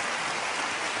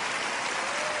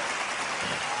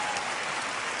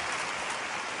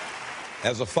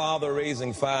 As a father,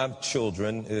 raising 5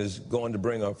 children is going to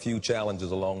bring a few challenges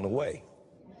along the way.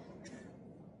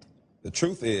 The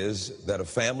truth is that a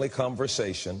family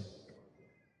conversation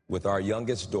with our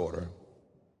youngest daughter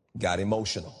got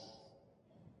emotional.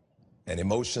 And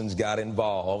emotions got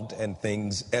involved and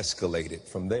things escalated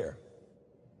from there.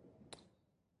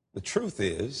 The truth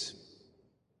is,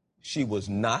 she was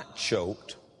not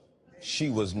choked.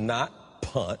 She was not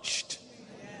punched.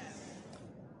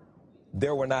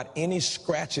 There were not any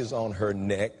scratches on her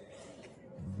neck,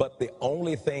 but the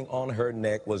only thing on her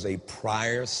neck was a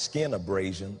prior skin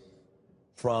abrasion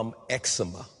from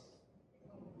eczema.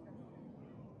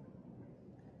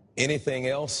 Anything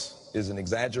else is an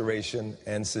exaggeration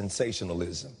and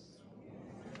sensationalism.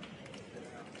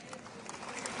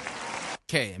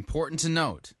 Okay, important to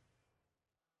note.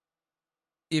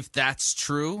 If that's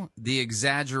true, the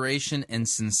exaggeration and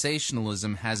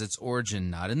sensationalism has its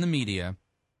origin not in the media,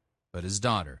 but his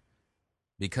daughter.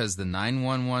 Because the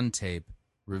 911 tape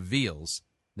reveals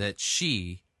that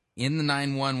she, in the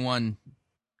 911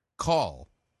 call,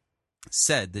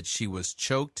 said that she was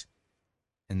choked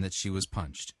and that she was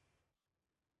punched.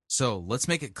 So let's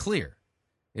make it clear.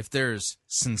 If there's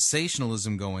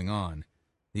sensationalism going on,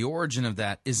 the origin of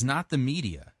that is not the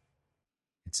media.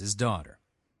 It's his daughter.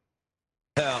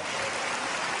 Now,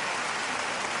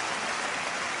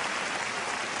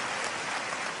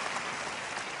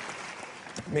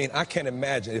 I mean, I can't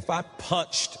imagine. If I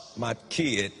punched my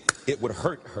kid, it would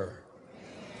hurt her.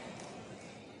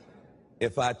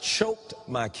 If I choked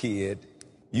my kid,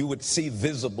 you would see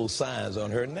visible signs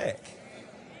on her neck.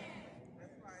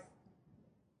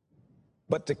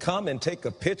 But to come and take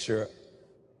a picture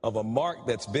of a mark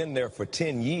that's been there for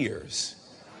 10 years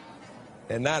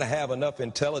and not have enough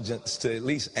intelligence to at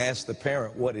least ask the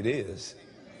parent what it is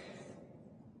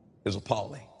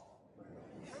appalling.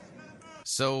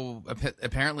 So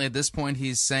apparently at this point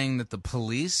he's saying that the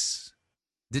police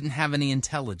didn't have any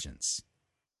intelligence.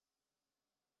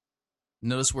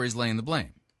 Notice where he's laying the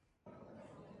blame.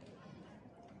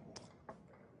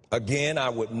 Again, I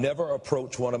would never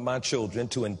approach one of my children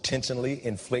to intentionally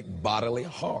inflict bodily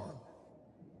harm.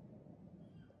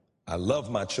 I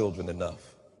love my children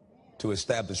enough to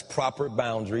establish proper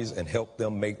boundaries and help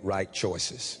them make right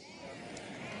choices.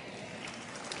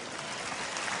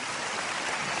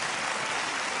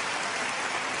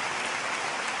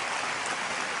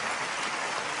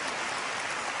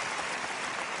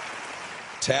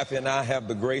 Taffy and I have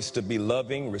the grace to be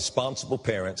loving, responsible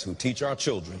parents who teach our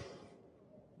children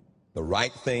the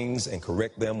right things and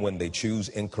correct them when they choose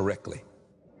incorrectly.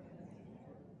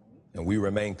 And we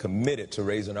remain committed to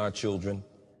raising our children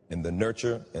in the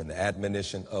nurture and the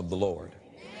admonition of the Lord.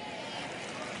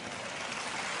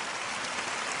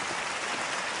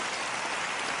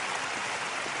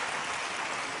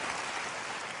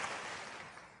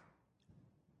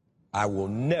 I will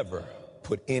never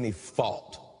put any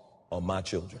fault on my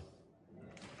children,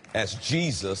 as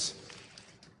Jesus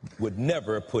would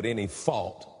never put any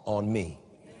fault on me.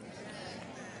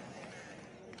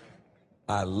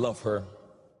 I love her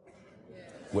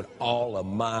with all of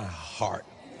my heart.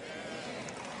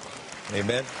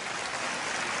 Amen.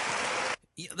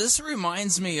 Yeah, this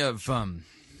reminds me of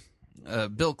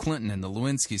Bill Clinton and the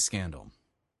Lewinsky scandal.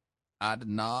 I did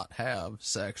not have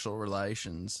sexual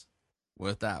relations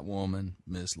with that woman,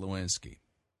 Miss Lewinsky.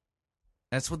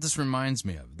 That's what this reminds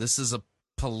me of. This is a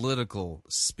political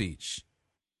speech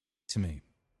to me.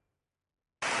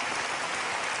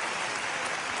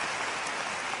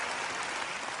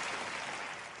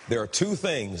 There are two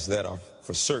things that are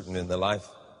for certain in the life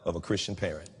of a Christian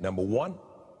parent. Number one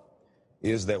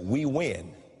is that we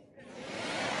win.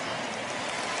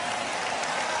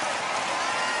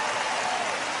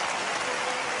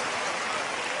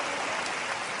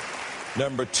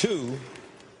 Number two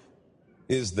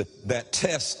is that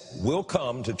test will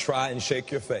come to try and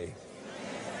shake your faith.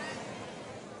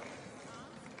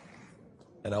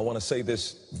 And I want to say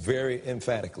this very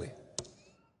emphatically.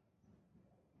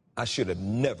 I should have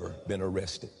never been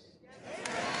arrested.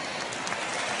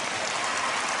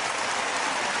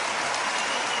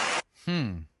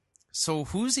 So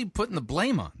who's he putting the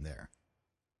blame on there?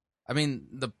 I mean,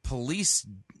 the police,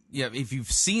 yeah, if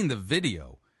you've seen the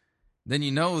video, then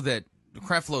you know that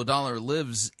Creflo Dollar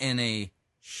lives in a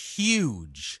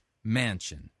huge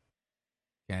mansion.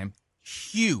 Okay?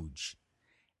 Huge.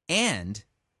 And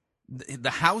the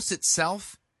house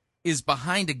itself is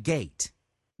behind a gate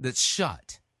that's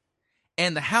shut.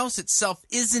 And the house itself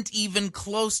isn't even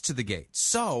close to the gate.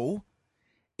 So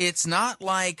it's not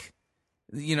like,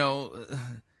 you know,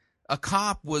 a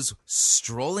cop was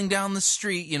strolling down the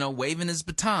street, you know, waving his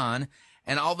baton,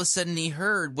 and all of a sudden he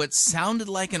heard what sounded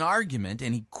like an argument,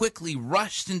 and he quickly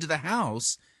rushed into the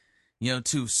house, you know,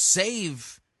 to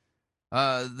save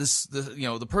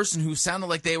the person who sounded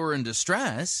like they were in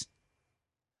distress.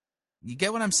 You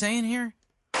get what I'm saying here?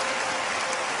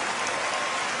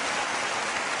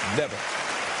 Never.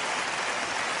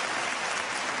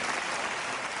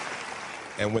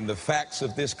 And when the facts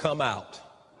of this come out,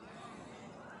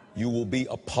 you will be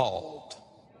appalled.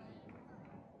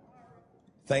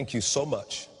 Thank you so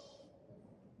much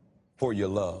for your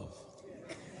love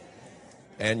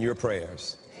and your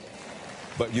prayers.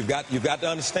 But you've got to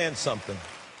understand something.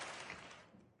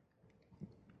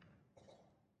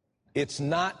 It's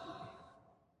not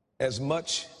as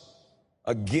much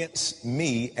against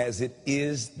me as it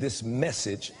is this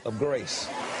message of grace.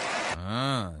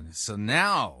 So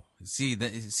now, see,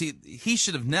 he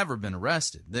should have never been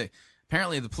arrested.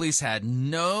 Apparently, the police had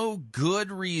no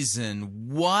good reason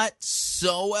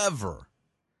whatsoever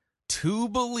to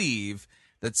believe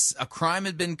that a crime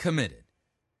had been committed.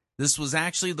 This was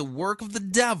actually the work of the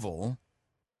devil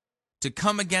to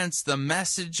come against the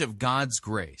message of God's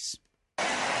grace.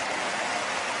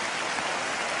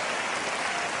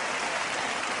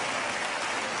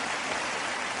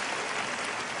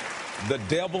 The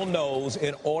devil knows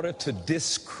in order to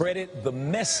discredit the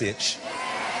message,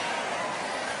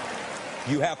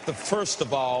 you have to first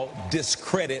of all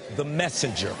discredit the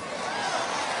messenger.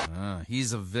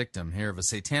 He's a victim here of a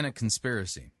satanic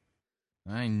conspiracy.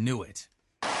 I knew it.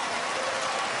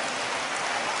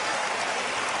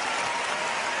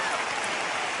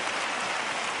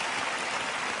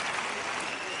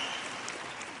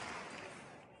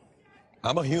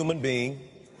 I'm a human being,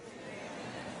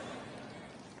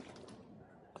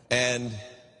 and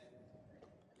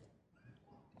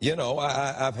you know,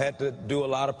 I've had to do a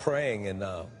lot of praying, and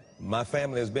my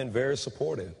family has been very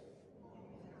supportive.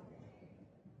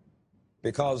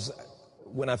 Because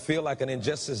when I feel like an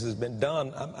injustice has been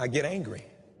done, I get angry.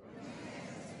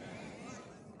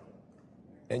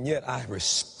 And yet I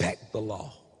respect the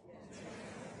law.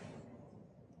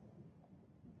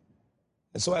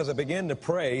 And so as I began to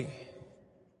pray,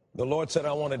 the Lord said,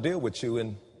 I want to deal with you.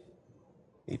 And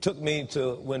he took me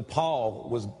to when Paul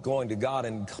was going to God.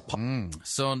 And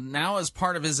So now as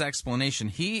part of his explanation,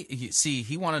 he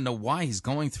wanted to know why he's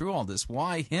going through all this.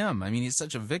 Why him? I mean, he's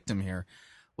such a victim here.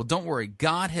 Well, don't worry.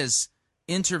 God has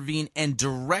intervened and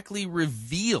directly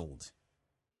revealed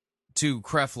to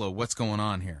Creflo what's going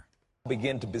on here. I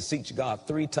began to beseech God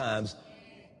 3 times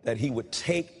that he would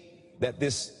take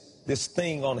this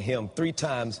thing on him 3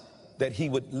 times, that he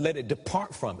would let it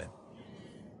depart from him.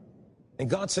 And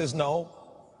God says, no,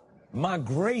 my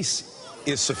grace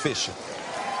is sufficient.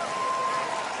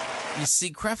 You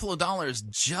see, Creflo Dollar is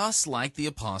just like the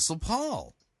Apostle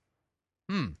Paul.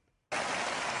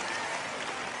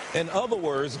 In other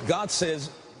words, God says,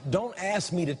 don't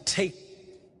ask me to take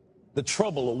the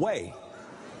trouble away.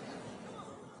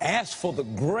 Ask for the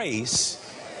grace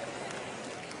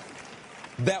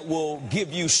that will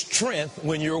give you strength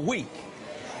when you're weak.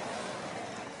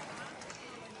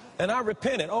 And I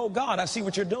repented. Oh, God, I see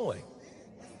what you're doing.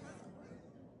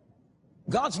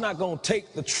 God's not going to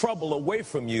take the trouble away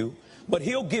from you, but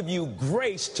he'll give you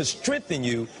grace to strengthen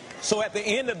you. So at the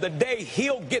end of the day,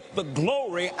 he'll get the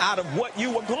glory out of what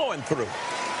you were going through.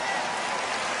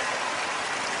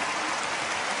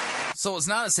 So it's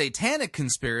not a satanic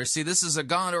conspiracy. This is a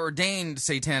God-ordained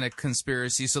satanic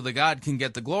conspiracy so that God can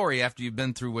get the glory after you've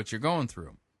been through what you're going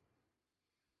through.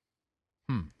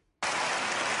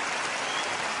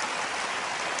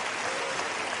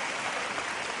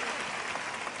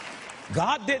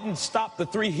 God didn't stop the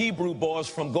 3 Hebrew boys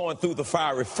from going through the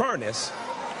fiery furnace,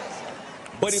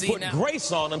 but he put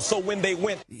grace on them so when they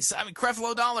went... I mean,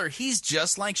 Creflo Dollar, he's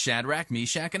just like Shadrach,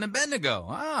 Meshach, and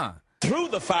Abednego. Through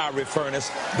the fiery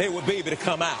furnace, they would be able to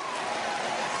come out.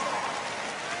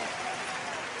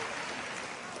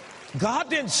 God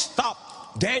didn't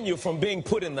stop Daniel from being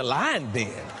put in the lion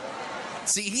den.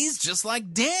 See, he's just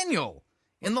like Daniel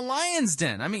in the lion's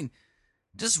den. I mean,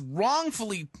 just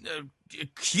wrongfully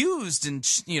accused, and,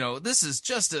 this is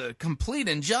just a complete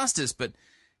injustice, but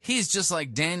he's just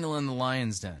like Daniel in the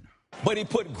lion's den. But he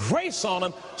put grace on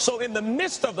him, so in the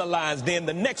midst of the lion's den,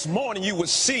 the next morning you would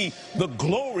see the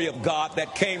glory of God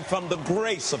that came from the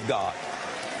grace of God.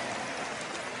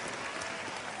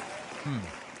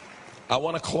 I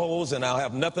want to close, and I'll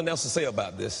have nothing else to say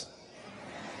about this.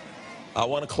 I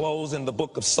want to close in the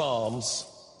book of Psalms.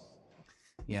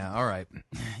 Yeah, all right.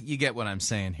 You get what I'm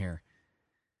saying here.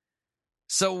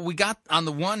 So we got, on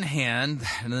the one hand,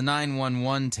 the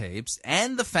 911 tapes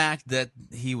and the fact that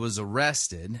he was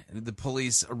arrested, the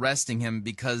police arresting him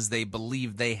because they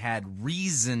believed they had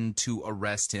reason to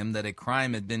arrest him, that a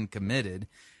crime had been committed,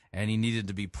 and he needed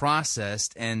to be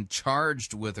processed and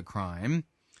charged with a crime.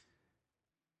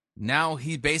 Now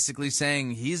he's basically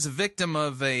saying he's a victim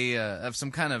of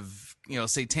some kind of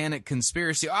satanic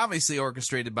conspiracy, obviously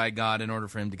orchestrated by God in order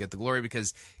for him to get the glory,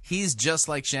 because he's just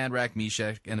like Shadrach,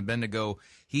 Meshach, and Abednego.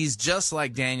 He's just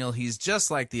like Daniel. He's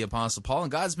just like the Apostle Paul,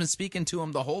 and God's been speaking to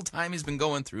him the whole time he's been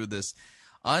going through this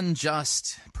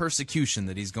unjust persecution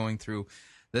that he's going through,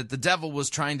 that the devil was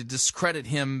trying to discredit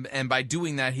him, and by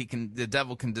doing that, the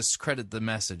devil can discredit the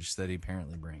message that he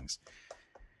apparently brings.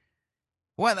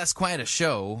 Well, that's quite a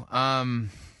show.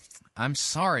 I'm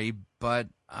sorry, but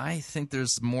I think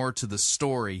there's more to the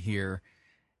story here,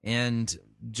 and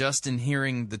just in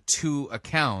hearing the 2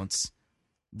 accounts,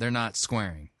 they're not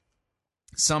squaring.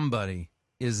 Somebody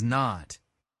is not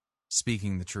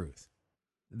speaking the truth.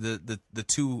 the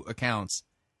two accounts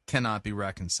cannot be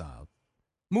reconciled.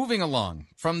 Moving along,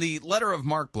 from the Letter of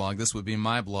Mark blog, this would be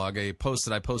my blog, a post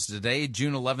that I posted today,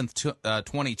 June 11th,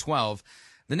 2012.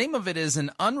 The name of it is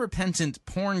An Unrepentant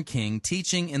Porn King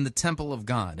Teaching in the Temple of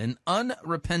God. An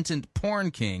Unrepentant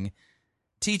Porn King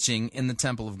Teaching in the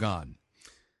Temple of God.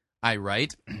 I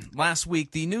write, last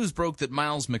week the news broke that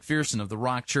Miles McPherson of the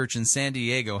Rock Church in San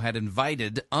Diego had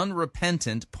invited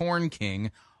unrepentant porn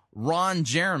king Ron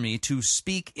Jeremy to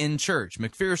speak in church.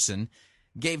 McPherson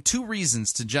gave two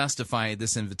reasons to justify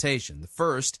this invitation. The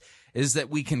first is that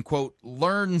we can, quote,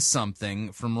 learn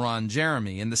something from Ron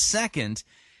Jeremy. And the second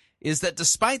is that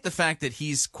despite the fact that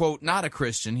he's, quote, not a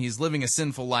Christian, he's living a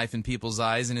sinful life in people's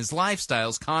eyes and his lifestyle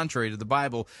is contrary to the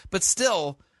Bible, but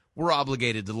still we're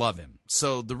obligated to love him.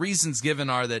 So the reasons given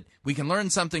are that we can learn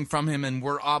something from him and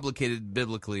we're obligated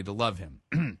biblically to love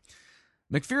him.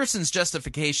 McPherson's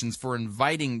justifications for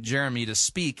inviting Jeremy to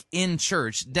speak in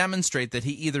church demonstrate that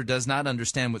he either does not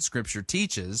understand what Scripture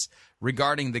teaches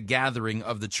regarding the gathering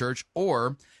of the church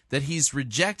or that he's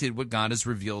rejected what God has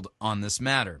revealed on this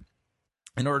matter.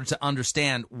 In order to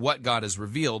understand what God has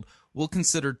revealed, we'll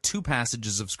consider two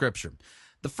passages of Scripture.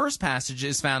 The first passage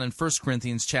is found in 1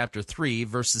 Corinthians chapter 3,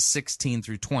 verses 16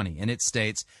 through 20, and it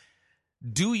states,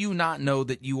 "Do you not know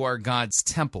that you are God's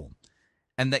temple,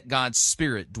 and that God's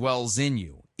Spirit dwells in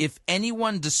you? If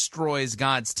anyone destroys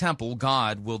God's temple,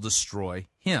 God will destroy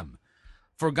him.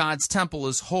 For God's temple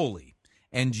is holy,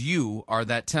 and you are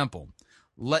that temple.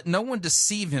 Let no one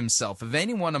deceive himself. If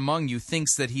anyone among you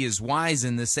thinks that he is wise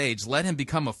in this age, let him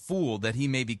become a fool, that he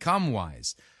may become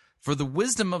wise. For the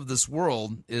wisdom of this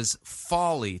world is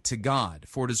folly to God.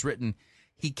 For it is written,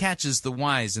 He catches the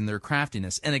wise in their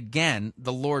craftiness. And again,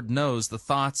 the Lord knows the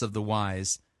thoughts of the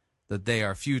wise, that they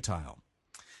are futile."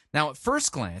 Now, at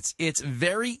first glance, it's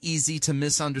very easy to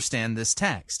misunderstand this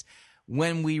text.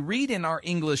 When we read in our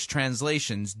English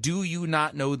translations, "Do you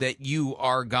not know that you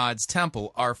are God's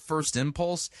temple?" our first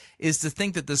impulse is to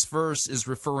think that this verse is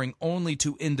referring only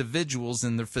to individuals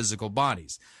in their physical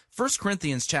bodies. 1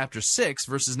 Corinthians chapter 6,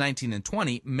 verses 19 and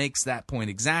 20 makes that point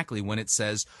exactly when it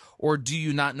says, "Or do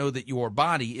you not know that your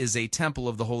body is a temple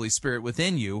of the Holy Spirit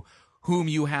within you, whom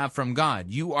you have from God?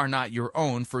 You are not your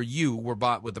own, for you were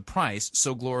bought with a price,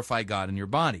 so glorify God in your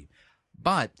body."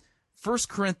 But 1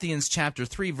 Corinthians chapter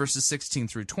 3, verses 16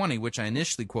 through 20, which I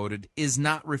initially quoted, is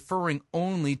not referring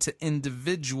only to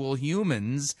individual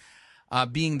humans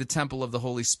being the temple of the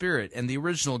Holy Spirit. And the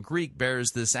original Greek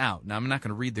bears this out. Now, I'm not going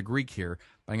to read the Greek here,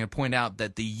 but I'm going to point out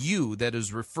that the you that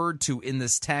is referred to in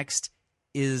this text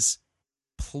is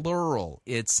plural.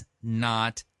 It's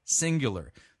not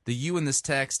singular. The you in this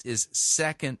text is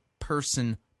second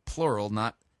person plural,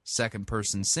 not second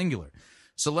person singular.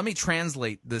 So let me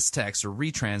translate this text, or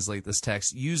retranslate this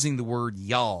text, using the word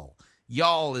y'all.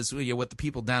 Y'all is what the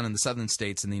people down in the southern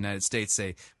states in the United States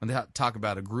say when they talk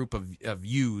about a group of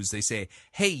yous. They say,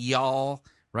 "Hey, y'all,"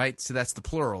 right? So that's the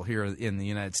plural here in the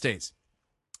United States.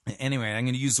 Anyway, I'm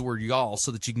going to use the word y'all so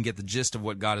that you can get the gist of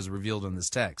what God has revealed in this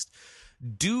text.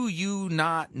 Do you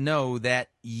not know that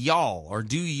y'all, or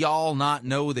do y'all not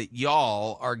know that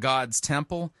y'all are God's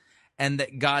temple and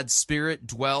that God's Spirit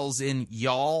dwells in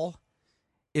y'all?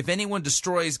 If anyone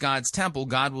destroys God's temple,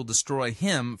 God will destroy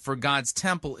him, for God's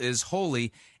temple is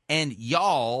holy, and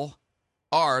y'all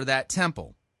are that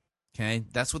temple. Okay,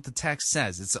 that's what the text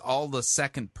says. It's all the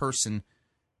second person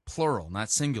plural,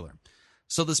 not singular.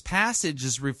 So this passage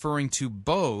is referring to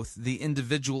both the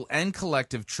individual and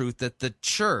collective truth that the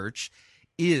church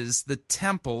is the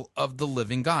temple of the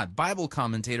living God. Bible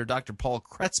commentator Dr. Paul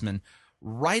Kretzmann,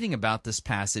 writing about this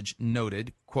passage,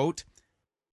 noted, quote,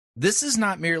 "This is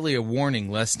not merely a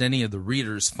warning lest any of the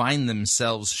readers find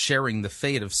themselves sharing the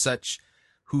fate of such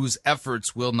whose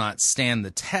efforts will not stand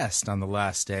the test on the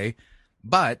last day,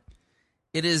 but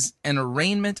it is an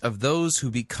arraignment of those who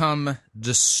become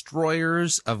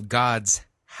destroyers of God's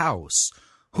house,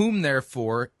 whom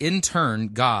therefore in turn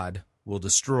God will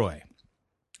destroy."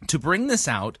 To bring this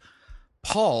out,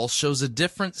 Paul shows a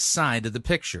different side of the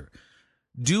picture.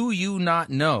 Do you not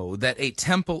know that a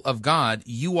temple of God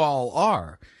you all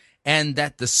are, and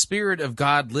that the Spirit of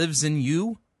God lives in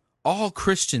you? All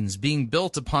Christians, being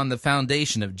built upon the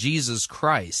foundation of Jesus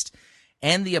Christ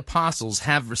and the apostles,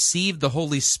 have received the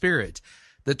Holy Spirit,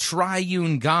 the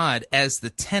triune God, as the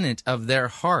tenant of their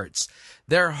hearts.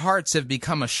 Their hearts have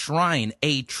become a shrine,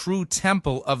 a true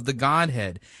temple of the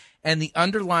Godhead. And the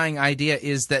underlying idea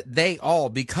is that they all,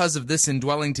 because of this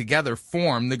indwelling together,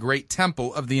 form the great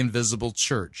temple of the invisible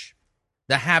church,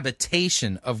 the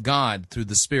habitation of God through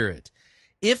the Spirit.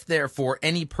 If, therefore,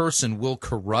 any person will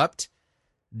corrupt,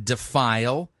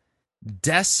 defile,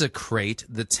 desecrate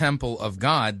the temple of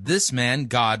God, this man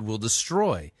God will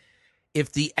destroy.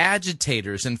 If the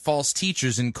agitators and false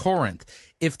teachers in Corinth,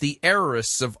 if the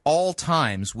errorists of all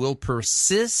times will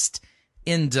persist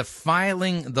in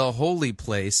defiling the holy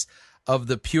place of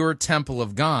the pure temple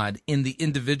of God in the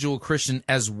individual Christian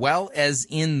as well as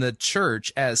in the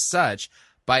church as such,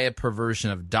 by a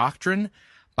perversion of doctrine,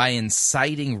 by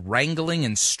inciting wrangling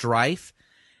and strife,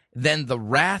 then the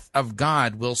wrath of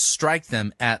God will strike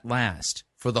them at last.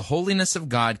 For the holiness of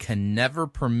God can never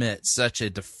permit such a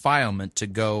defilement to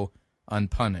go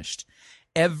unpunished.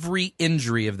 Every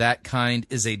injury of that kind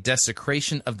is a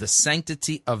desecration of the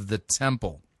sanctity of the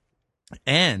temple.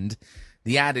 And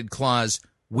the added clause,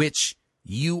 which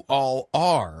you all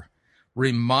are,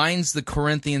 reminds the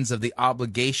Corinthians of the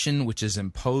obligation which is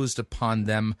imposed upon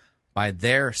them by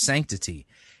their sanctity.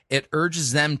 It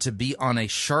urges them to be on a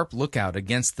sharp lookout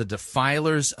against the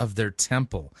defilers of their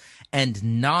temple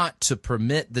and not to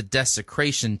permit the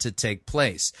desecration to take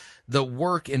place. The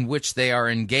work in which they are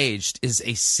engaged is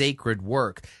a sacred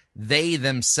work. They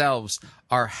themselves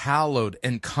are hallowed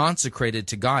and consecrated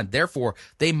to God. Therefore,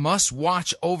 they must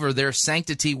watch over their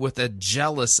sanctity with a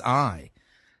jealous eye.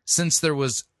 Since there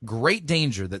was great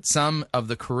danger that some of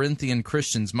the Corinthian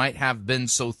Christians might have been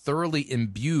so thoroughly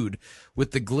imbued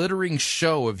with the glittering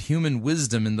show of human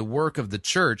wisdom in the work of the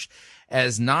church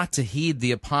as not to heed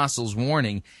the apostles'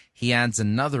 warning, he adds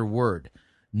another word.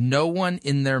 No one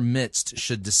in their midst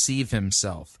should deceive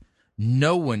himself.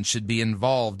 No one should be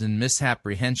involved in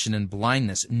misapprehension and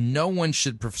blindness. No one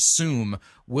should presume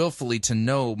willfully to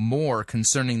know more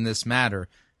concerning this matter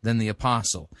than the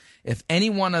apostle. If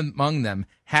anyone among them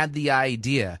had the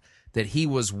idea that he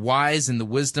was wise in the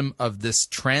wisdom of this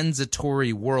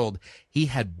transitory world, he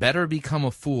had better become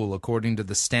a fool according to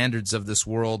the standards of this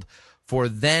world, for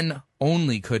then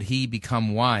only could he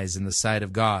become wise in the sight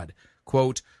of God.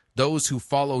 Quote, those who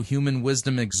follow human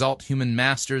wisdom exalt human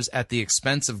masters at the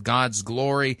expense of God's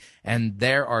glory, and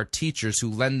there are teachers who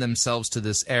lend themselves to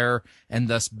this error and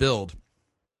thus build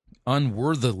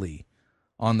unworthily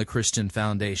on the Christian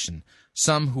foundation,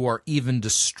 some who are even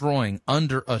destroying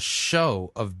under a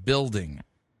show of building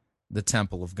the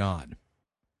temple of God.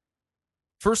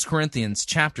 1 Corinthians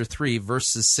chapter 3,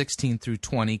 verses 16 through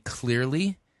 20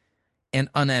 clearly and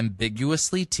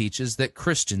unambiguously teaches that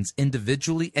Christians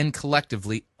individually and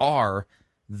collectively are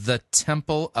the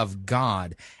temple of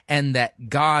God, and that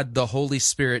God, the Holy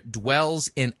Spirit, dwells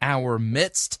in our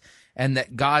midst, and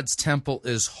that God's temple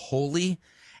is holy,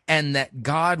 and that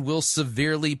God will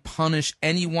severely punish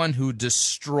anyone who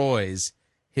destroys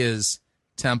his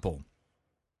temple.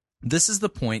 This is the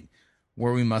point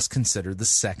where we must consider the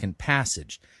second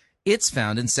passage. It's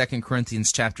found in 2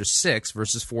 Corinthians chapter 6,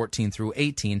 verses 14 through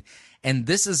 18, and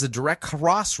this is a direct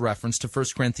cross-reference to 1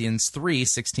 Corinthians 3,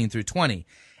 16 through 20,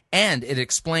 and it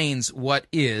explains what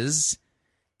is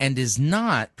and is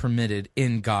not permitted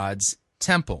in God's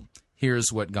temple.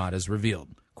 Here's what God has revealed.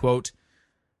 Quote,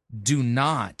 do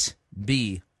not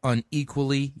be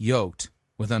unequally yoked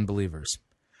with unbelievers.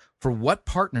 For what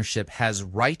partnership has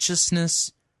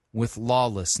righteousness with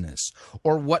lawlessness?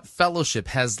 Or what fellowship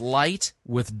has light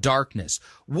with darkness?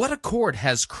 What accord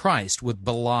has Christ with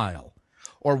Belial?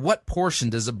 Or what portion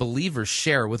does a believer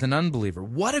share with an unbeliever?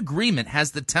 What agreement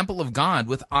has the temple of God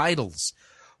with idols?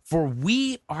 For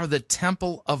we are the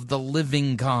temple of the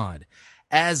living God.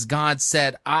 As God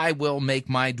said, I will make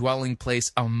my dwelling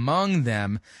place among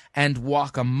them and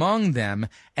walk among them,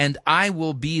 and I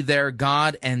will be their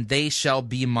God, and they shall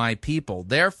be my people.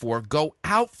 Therefore, go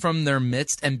out from their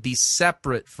midst and be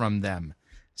separate from them,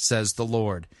 says the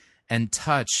Lord, and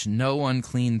touch no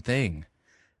unclean thing.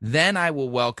 Then I will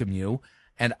welcome you,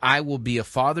 and I will be a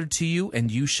father to you,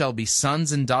 and you shall be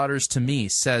sons and daughters to me,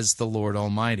 says the Lord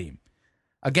Almighty.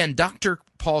 Again, Dr.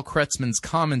 Paul Kretzmann's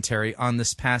commentary on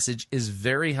this passage is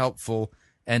very helpful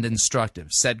and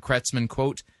instructive. Said Kretzmann,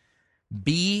 quote,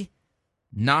 be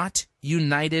not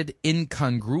united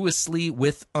incongruously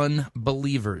with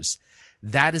unbelievers.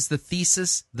 That is the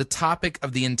thesis, the topic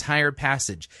of the entire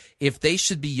passage. If they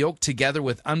should be yoked together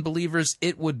with unbelievers,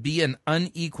 it would be an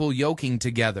unequal yoking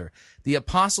together. The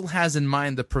apostle has in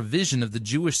mind the provision of the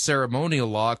Jewish ceremonial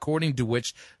law according to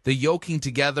which the yoking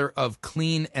together of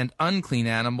clean and unclean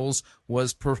animals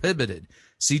was prohibited.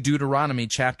 See Deuteronomy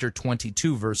chapter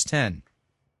 22, verse 10.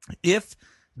 If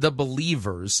the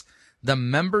believers, the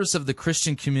members of the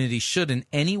Christian community, should in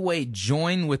any way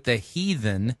join with the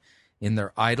heathen in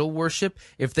their idol worship,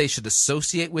 if they should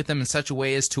associate with them in such a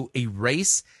way as to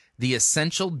erase the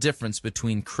essential difference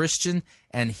between Christian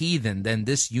and heathen, then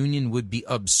this union would be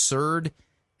absurd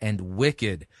and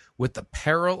wicked, with the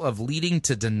peril of leading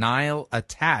to denial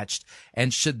attached,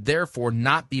 and should therefore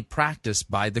not be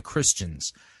practiced by the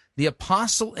Christians. The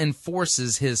apostle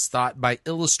enforces his thought by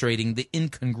illustrating the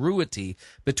incongruity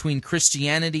between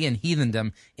Christianity and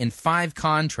heathendom in 5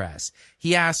 contrasts.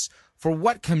 He asks, for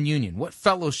what communion, what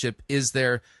fellowship is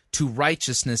there to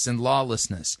righteousness and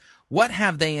lawlessness? What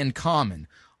have they in common?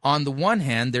 On the one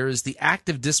hand, there is the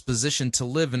active disposition to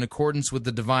live in accordance with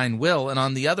the divine will, and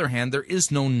on the other hand, there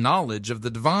is no knowledge of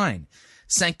the divine,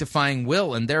 sanctifying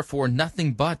will, and therefore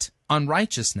nothing but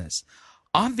unrighteousness.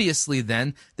 Obviously,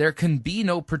 then, there can be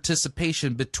no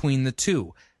participation between the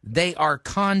two. They are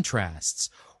contrasts.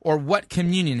 Or what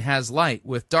communion has light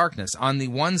with darkness? On the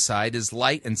one side is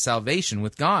light and salvation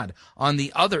with God. On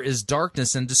the other is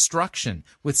darkness and destruction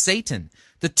with Satan.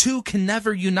 The two can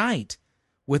never unite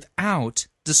without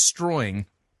destroying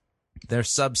their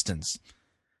substance.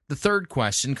 The third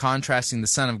question, contrasting the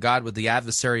Son of God with the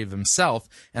adversary of himself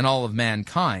and all of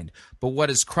mankind. But what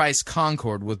is Christ's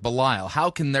concord with Belial?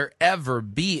 How can there ever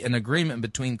be an agreement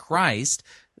between Christ,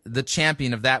 the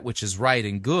champion of that which is right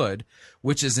and good,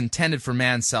 which is intended for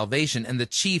man's salvation, and the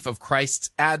chief of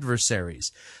Christ's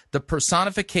adversaries? The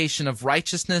personification of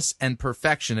righteousness and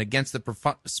perfection against the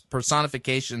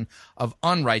personification of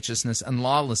unrighteousness and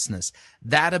lawlessness.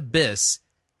 That abyss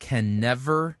can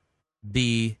never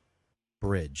be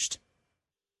bridged.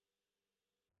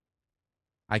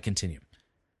 I continue.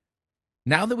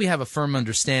 Now that we have a firm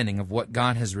understanding of what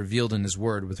God has revealed in his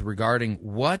word with regarding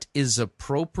what is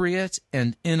appropriate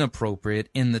and inappropriate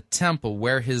in the temple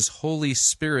where his Holy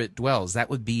Spirit dwells, that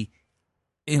would be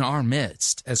in our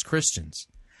midst as Christians,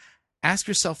 ask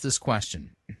yourself this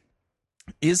question.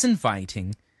 Is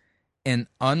inviting an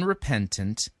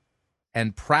unrepentant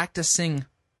and practicing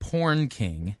porn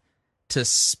king to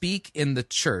speak in the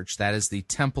church, that is the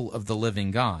temple of the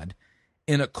living God,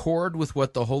 in accord with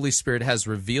what the Holy Spirit has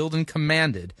revealed and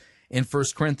commanded in 1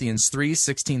 Corinthians 3,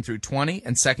 16 through 20,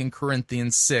 and 2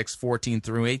 Corinthians 6, 14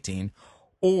 through 18?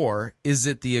 Or is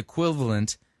it the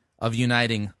equivalent of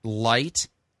uniting light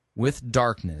with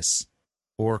darkness,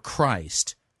 or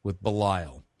Christ with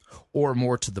Belial? Or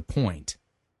more to the point,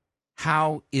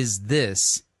 how is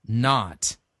this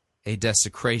not a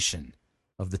desecration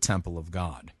of the temple of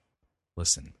God?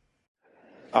 Listen.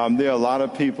 There are a lot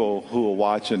of people who are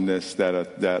watching this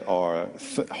that are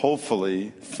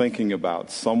hopefully thinking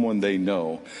about someone they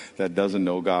know that doesn't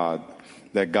know God,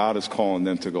 that God is calling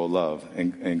them to go love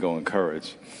and go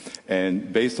encourage.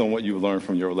 And based on what you learned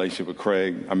from your relationship with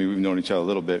Craig, I mean, we've known each other a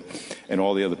little bit, and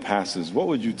all the other pastors, what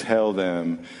would you tell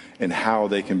them and how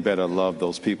they can better love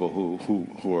those people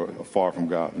who are far from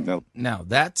God? Now,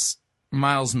 that's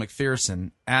Miles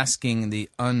McPherson asking the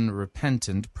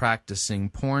unrepentant, practicing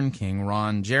porn king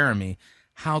Ron Jeremy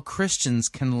how Christians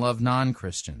can love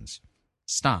non-Christians.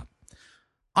 Stop.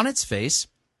 On its face,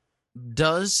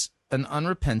 does an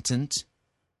unrepentant,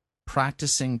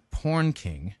 practicing porn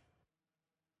king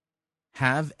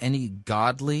have any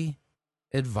godly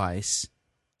advice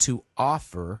to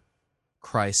offer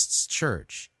Christ's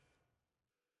church?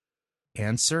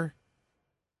 Answer,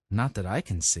 not that I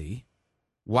can see.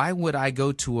 Why would I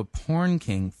go to a porn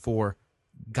king for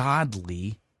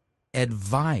godly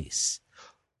advice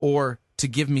or to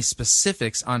give me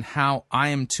specifics on how I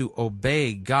am to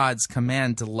obey God's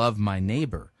command to love my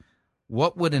neighbor?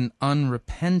 What would an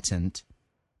unrepentant,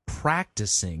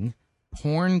 practicing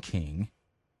porn king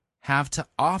have to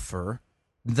offer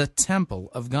the temple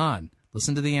of God?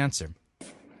 Listen to the answer.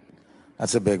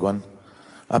 That's a big one.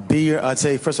 I'd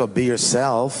say, first of all, be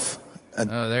yourself.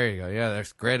 Oh, there you go. Yeah,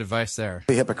 there's great advice there.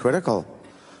 Be hypocritical,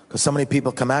 because so many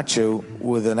people come at you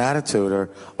with an attitude or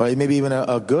maybe even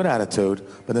a good attitude,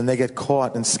 but then they get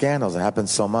caught in scandals. It happens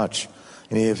so much.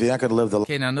 I mean, if you're not going to live the...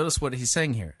 Okay, now notice what he's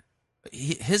saying here.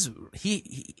 His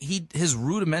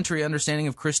rudimentary understanding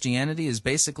of Christianity is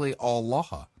basically all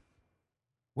law.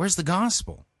 Where's the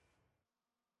gospel?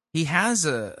 He has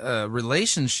a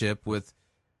relationship with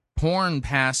porn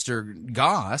pastor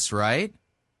Goss, right?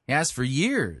 He has for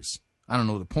years. I don't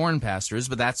know what a porn pastor is,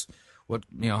 but that's what,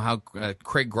 how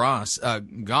Craig Goss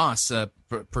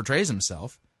portrays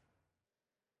himself.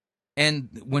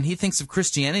 And when he thinks of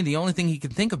Christianity, the only thing he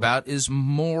can think about is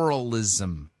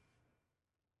moralism.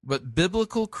 But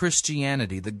biblical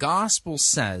Christianity, the gospel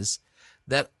says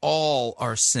that all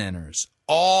are sinners.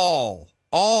 All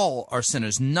are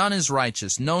sinners. None is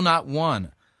righteous. No, not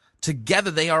one. Together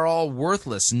they are all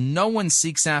worthless. No one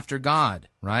seeks after God,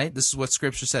 right? This is what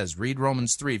Scripture says. Read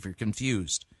Romans 3 if you're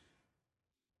confused.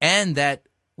 And that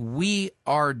we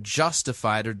are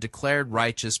justified or declared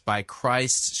righteous by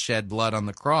Christ's shed blood on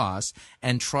the cross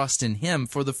and trust in him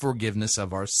for the forgiveness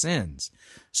of our sins.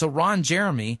 So, Ron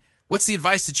Jeremy, what's the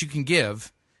advice that you can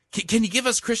give? Can you give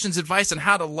us Christians advice on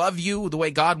how to love you the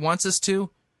way God wants us to?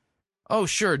 Oh,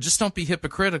 sure, just don't be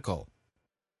hypocritical.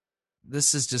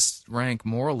 This is just rank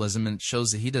moralism, and it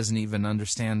shows that he doesn't even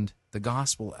understand the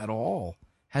gospel at all.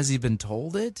 Has he been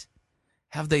told it?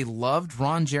 Have they loved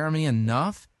Ron Jeremy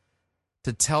enough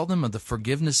to tell them of the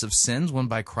forgiveness of sins won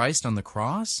by Christ on the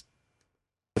cross?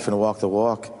 If you walk the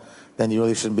walk, then you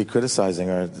really shouldn't be criticizing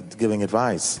or giving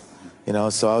advice.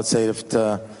 So I would say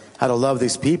how to love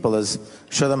these people is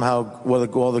show them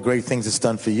all the great things it's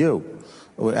done for you,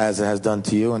 as it has done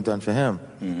to you and done for him.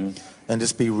 Mm-hmm. And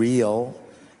just be real.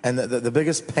 And the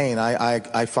biggest pain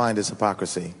I find is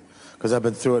hypocrisy, because I've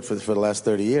been through it for the last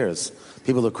 30 years.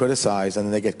 People who criticize and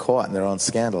then they get caught in their own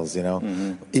scandals,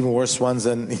 Mm-hmm. Even worse ones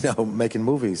than, making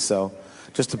movies. So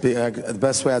just to be, the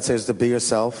best way I'd say is to be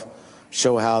yourself,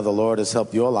 show how the Lord has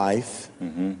helped your life,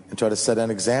 mm-hmm. and try to set an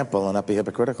example and not be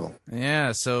hypocritical.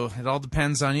 Yeah, so it all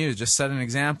depends on you. Just set an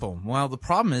example. Well, the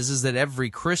problem is that every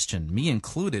Christian, me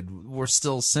included, we're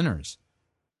still sinners.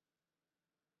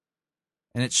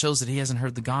 And it shows that he hasn't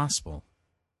heard the gospel.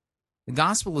 The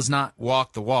gospel is not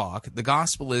walk the walk. The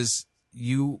gospel is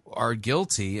you are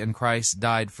guilty and Christ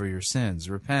died for your sins.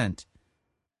 Repent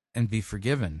and be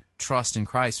forgiven. Trust in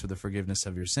Christ for the forgiveness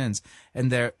of your sins,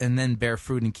 and then bear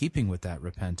fruit in keeping with that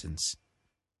repentance.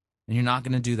 And you're not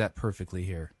going to do that perfectly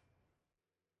here.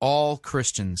 All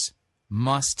Christians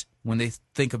must, when they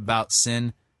think about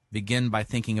sin, begin by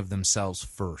thinking of themselves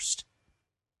first.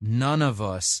 None of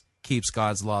us keeps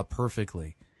God's law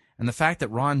perfectly. And the fact that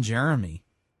Ron Jeremy,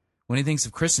 when he thinks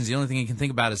of Christians, the only thing he can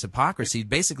think about is hypocrisy,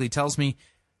 basically tells me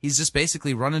he's just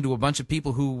basically run into a bunch of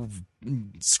people who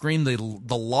scream the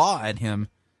law at him,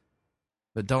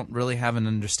 but don't really have an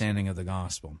understanding of the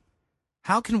gospel.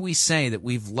 How can we say that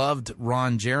we've loved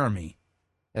Ron Jeremy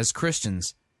as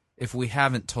Christians if we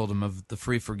haven't told him of the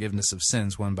free forgiveness of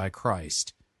sins won by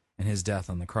Christ and his death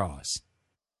on the cross?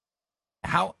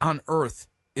 How on earth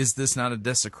is this not a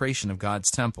desecration of God's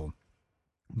temple?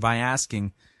 By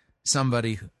asking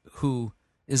somebody who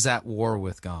is at war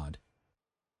with God,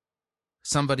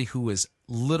 somebody who is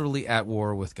literally at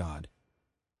war with God,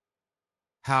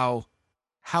 how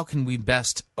can we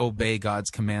best obey God's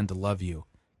command to love you?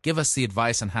 Give us the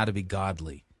advice on how to be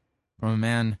godly from a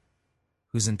man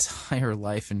whose entire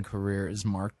life and career is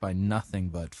marked by nothing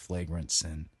but flagrant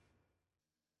sin.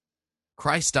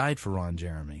 Christ died for Ron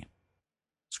Jeremy.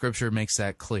 Scripture makes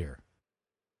that clear.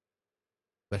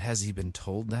 But has he been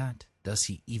told that? Does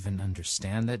he even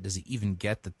understand that? Does he even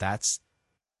get that that's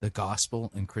the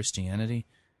gospel in Christianity?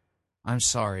 I'm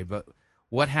sorry, but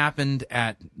what happened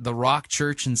at the Rock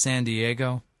Church in San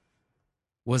Diego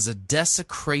was a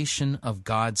desecration of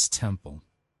God's temple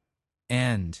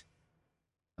and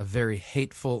a very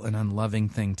hateful and unloving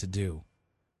thing to do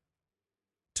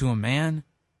to a man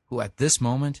who at this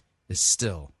moment is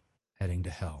still heading to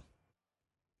hell.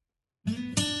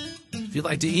 If you'd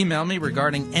like to email me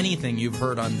regarding anything you've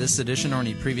heard on this edition or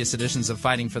any previous editions of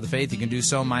Fighting for the Faith, you can do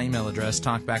so. My email address,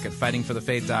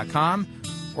 talkback@fightingforthefaith.com.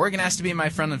 Or you can ask to be my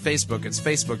friend on Facebook. It's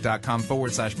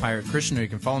facebook.com/Pirate Christian, or you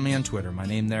can follow me on Twitter. My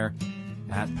name there,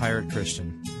 @Pirate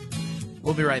Christian.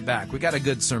 We'll be right back. We got a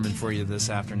good sermon for you this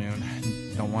afternoon.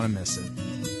 Don't want to miss it.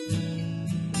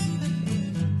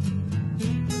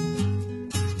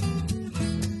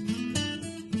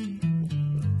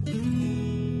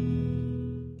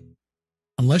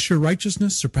 Unless your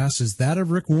righteousness surpasses that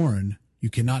of Rick Warren, you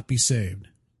cannot be saved.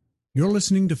 You're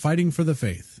listening to Fighting for the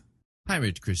Faith.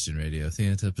 Pirate Christian Radio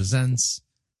Theater presents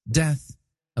Death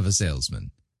of a Salesman.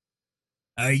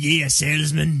 Are ye a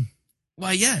salesman?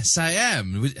 Why, yes, I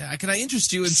am. Can I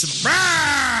interest you in some...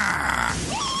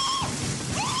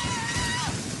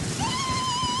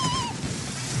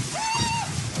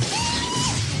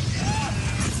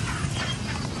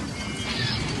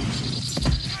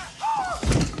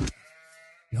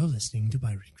 You're listening to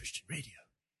Pirate Christian Radio.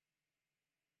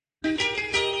 If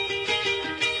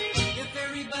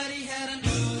everybody had a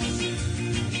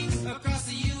nose across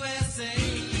the USA,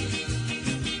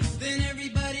 then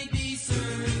everybody'd be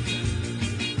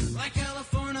served like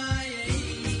California.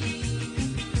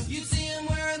 You'd see them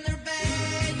wearing their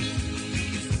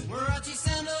baggies, Warachi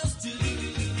sandals too,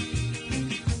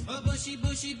 a bushy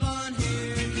blonde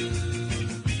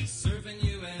hairdo, serving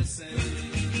USA.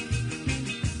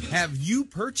 Have you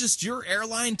purchased your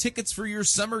airline tickets for your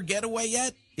summer getaway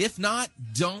yet? If not,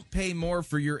 don't pay more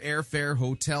for your airfare,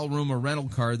 hotel room, or rental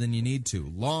car than you need to.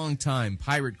 Long-time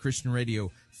Pirate Christian Radio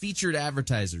featured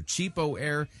advertiser, Cheapo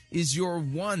Air is your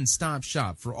one-stop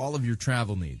shop for all of your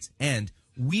travel needs. And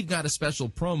we've got a special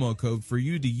promo code for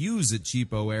you to use at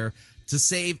Cheapo Air to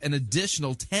save an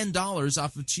additional $10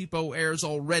 off of Cheapo Air's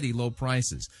already low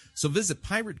prices. So visit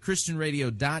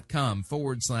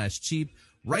piratechristianradio.com/cheap.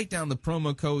 Write down the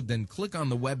promo code, then click on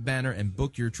the web banner and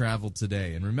book your travel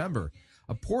today. And remember,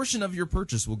 a portion of your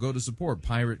purchase will go to support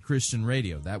Pirate Christian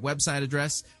Radio. That website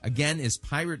address, again, is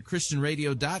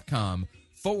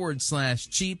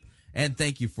piratechristianradio.com/cheap. And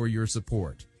thank you for your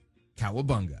support.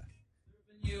 Cowabunga.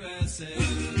 USA.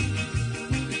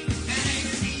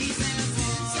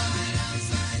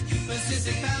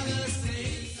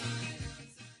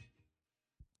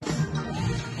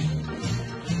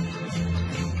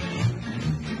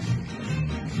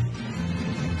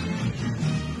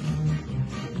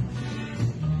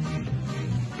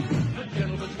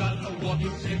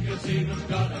 Caesar's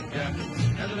got a cap,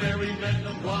 and the merry men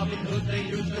of Robin Hood, they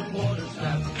use their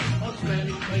quarterstaff. On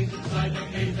smelly place inside the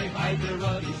cave, they hide their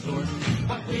ruddy swords.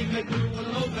 But we make do with a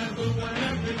low bamboo, and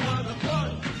everyone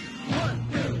applauds.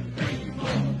 1, 2, 3,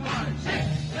 4, 5, 6,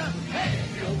 7,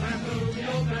 8. The old bamboo,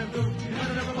 the old bamboo. You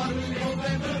better never bother with the old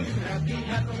bamboo. You can have the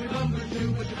hat from your lumber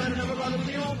shoe, but you better never bother with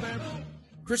the old bamboo.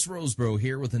 Chris Roseborough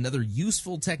here with another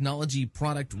useful technology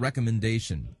product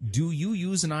recommendation. Do you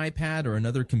use an iPad or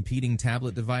another competing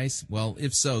tablet device? Well,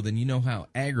 if so, then you know how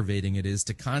aggravating it is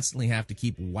to constantly have to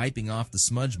keep wiping off the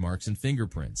smudge marks and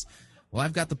fingerprints. Well,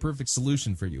 I've got the perfect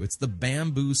solution for you. It's the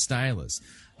Bamboo Stylus.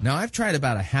 Now, I've tried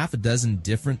about a half a dozen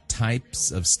different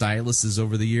types of styluses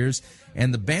over the years,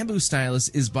 and the Bamboo Stylus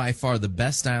is by far the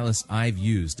best stylus I've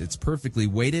used. It's perfectly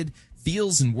weighted,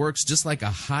 feels and works just like a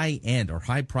high-end or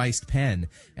high-priced pen,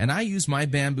 and I use my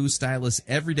Bamboo Stylus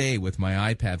every day with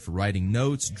my iPad for writing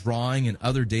notes, drawing, and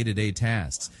other day-to-day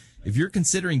tasks. If you're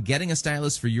considering getting a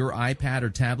stylus for your iPad or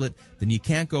tablet, then you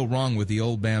can't go wrong with the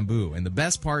old Bamboo. And the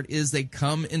best part is they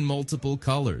come in multiple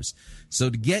colors. So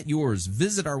to get yours,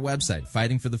 visit our website,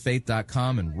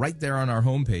 fightingforthefaith.com, and right there on our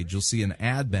homepage, you'll see an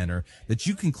ad banner that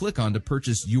you can click on to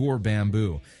purchase your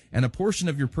Bamboo. And a portion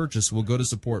of your purchase will go to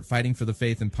support Fighting for the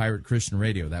Faith and Pirate Christian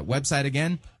Radio. That website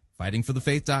again,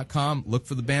 fightingforthefaith.com. Look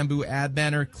for the Bamboo ad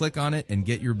banner, click on it, and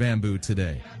get your Bamboo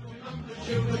today.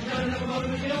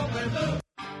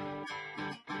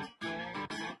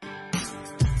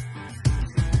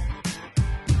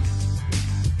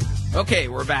 Okay,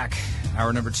 we're back.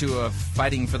 Hour number 2 of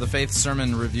Fighting for the Faith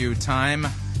sermon review time.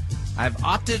 I've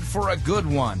opted for a good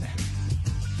one.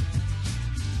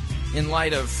 In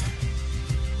light of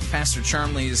Pastor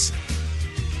Charmley's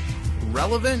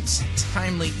relevant,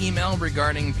 timely email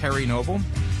regarding Perry Noble.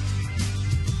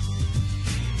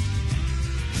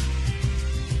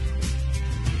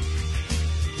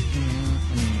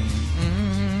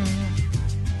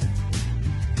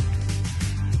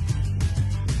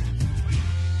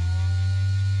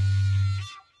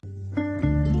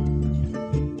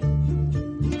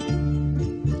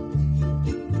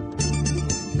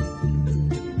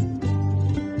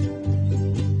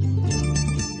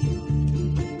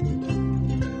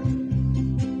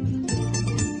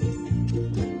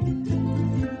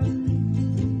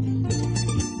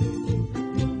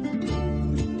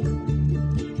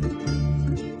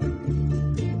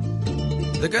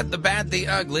 The good, the bad, the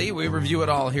ugly. We review it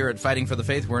all here at Fighting for the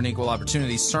Faith. We're an equal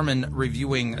opportunity sermon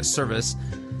reviewing service.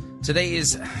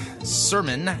 Today's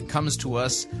sermon comes to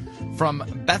us from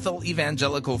Bethel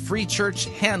Evangelical Free Church,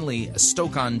 Hanley,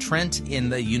 Stoke-on-Trent in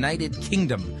the United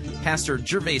Kingdom. Pastor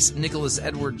Gervase Nicholas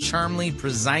Edward Charmley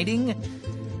presiding.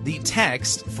 The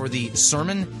text for the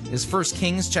sermon is 1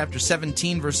 Kings chapter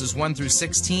 17, verses 1 through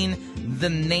 16. The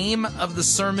name of the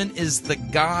sermon is The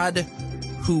God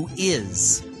Who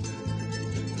Is.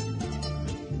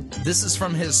 This is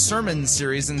from his sermon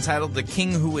series entitled The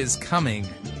King Who Is Coming.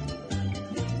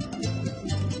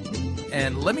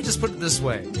 And let me just put it this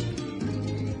way.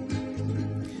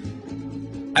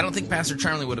 I don't think Pastor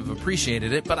Charmley would have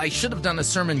appreciated it, but I should have done a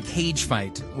sermon cage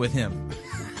fight with him.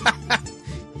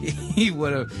 He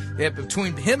would have,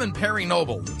 between him and Perry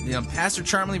Noble, Pastor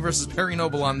Charmley versus Perry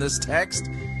Noble on this text,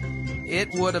 it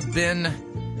would have been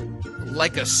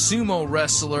like a sumo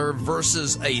wrestler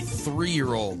versus a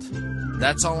 3-year-old.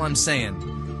 That's all I'm saying.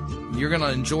 You're going to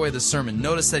enjoy the sermon.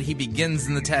 Notice that he begins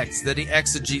in the text, that he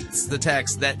exegetes the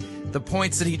text, that the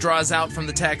points that he draws out from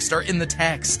the text are in the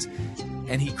text,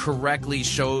 and he correctly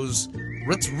shows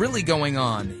what's really going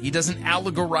on. He doesn't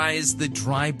allegorize the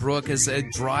dry brook as a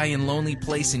dry and lonely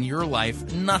place in your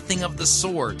life. Nothing of the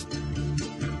sort.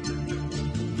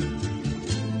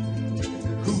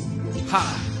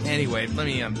 Ha! Anyway, let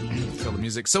me kill the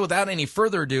music. So without any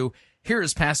further ado, here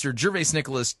is Pastor Gervase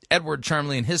Nicholas Edward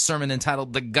Charmley and his sermon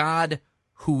entitled The God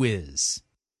who is.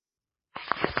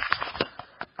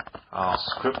 Our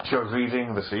scripture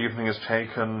reading this evening is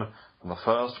taken from the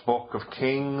first book of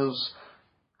Kings,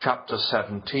 chapter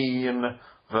 17,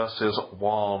 verses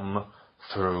 1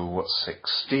 through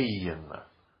 16.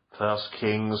 1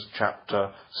 Kings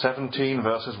chapter 17,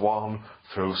 verses 1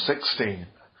 through 16.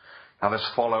 Now this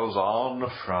follows on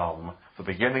from the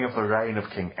beginning of the reign of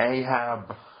King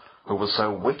Ahab, who was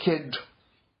so wicked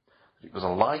it was a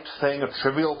light thing, a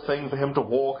trivial thing for him to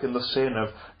walk in the sin of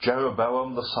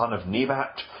Jeroboam, the son of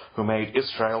Nebat, who made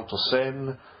Israel to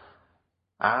sin.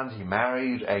 And he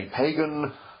married a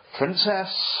pagan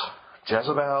princess,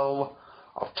 Jezebel,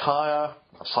 of Tyre,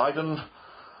 of Sidon,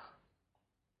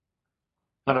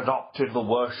 and adopted the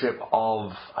worship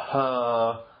of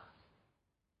her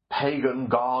pagan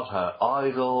god, her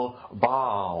idol,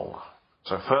 Baal.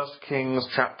 So 1 Kings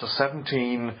chapter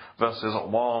 17, verses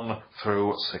 1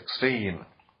 through 16.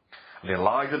 And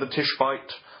Elijah the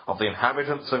Tishbite of the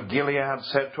inhabitants of Gilead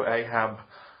said to Ahab,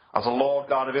 As the Lord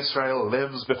God of Israel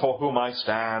lives before whom I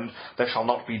stand, there shall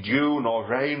not be dew nor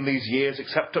rain these years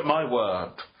except at my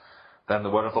word. Then the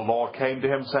word of the Lord came to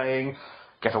him, saying,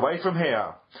 Get away from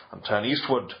here, and turn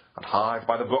eastward, and hide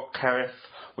by the brook Cherith,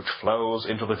 which flows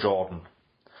into the Jordan.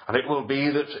 And it will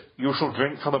be that you shall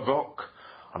drink from the brook,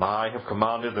 and I have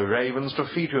commanded the ravens to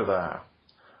feed you there.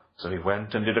 So he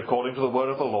went and did according to the word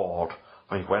of the Lord,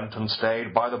 and he went and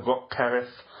stayed by the brook Cherith,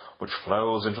 which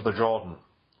flows into the Jordan.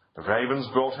 The ravens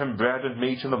brought him bread and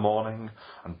meat in the morning,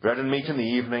 and bread and meat in the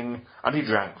evening, and he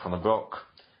drank from the brook.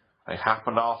 And it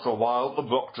happened after a while that the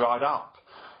brook dried up,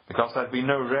 because there had been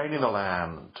no rain in the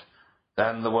land.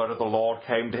 Then the word of the Lord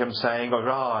came to him, saying,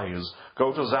 Arise,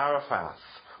 go to Zarephath,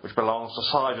 which belongs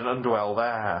to Sidon, and dwell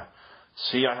there.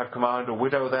 See, I have commanded a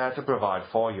widow there to provide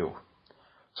for you.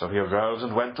 So he arose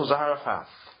and went to Zarephath.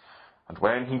 And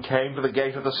when he came to the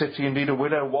gate of the city, indeed a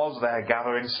widow was there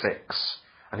gathering sticks.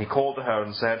 And he called to her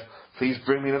and said, Please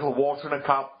bring me a little water in a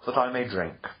cup, that I may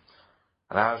drink.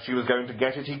 And as she was going to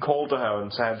get it, he called to her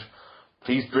and said,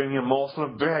 Please bring me a morsel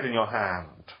of bread in your hand.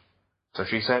 So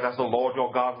she said, As the Lord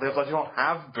your God lives, I do not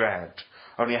have bread,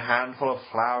 only a handful of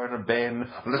flour in a bin,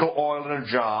 a little oil in a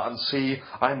jar, and see,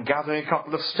 I am gathering a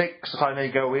couple of sticks, that I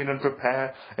may go in and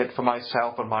prepare it for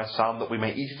myself and my son, that we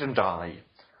may eat it and die.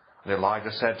 And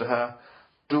Elijah said to her,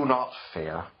 Do not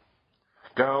fear.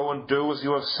 Go and do as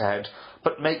you have said,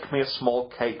 but make me a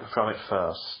small cake from it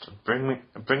first, and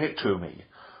bring it to me,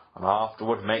 and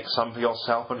afterward make some for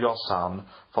yourself and your son,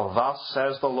 for thus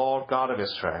says the Lord God of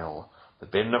Israel, The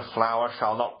bin of flour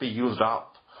shall not be used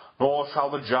up, nor shall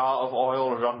the jar of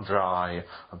oil run dry,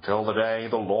 until the day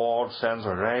the Lord sends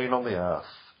rain on the earth.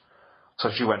 So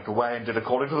she went away and did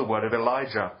according to the word of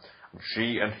Elijah, and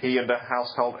she and he and her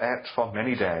household ate for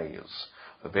many days.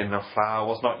 The bin of flour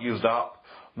was not used up,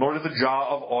 nor did the jar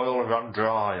of oil run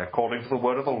dry, according to the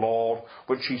word of the Lord,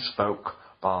 which he spoke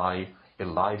by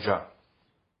Elijah.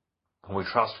 And we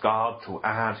trust God to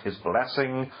add his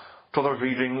blessing to the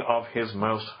reading of his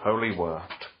most holy word.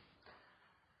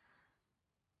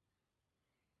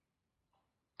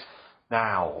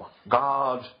 Now,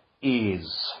 God is.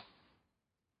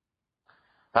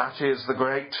 That is the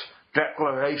great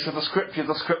declaration of the Scripture.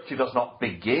 The Scripture does not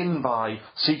begin by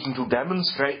seeking to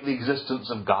demonstrate the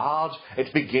existence of God.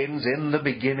 It begins in the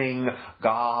beginning.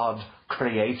 God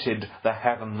created the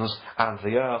heavens and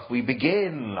the earth. We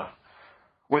begin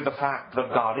with the fact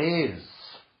that God is.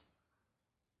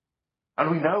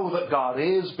 And we know that God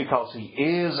is because he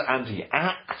is and he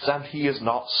acts and he is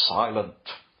not silent.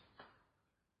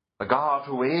 The God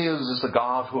who is the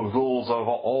God who rules over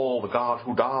all, the God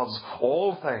who does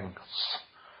all things,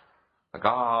 the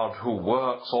God who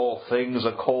works all things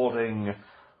according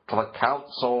to the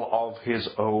counsel of his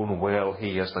own will.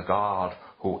 He is the God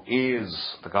who is,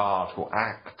 the God who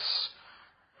acts.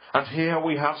 And here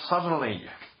we have suddenly,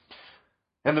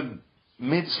 in the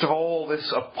midst of all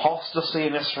this apostasy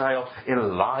in Israel,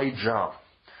 Elijah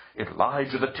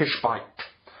the Tishbite,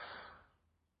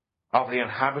 of the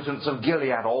inhabitants of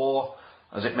Gilead, or,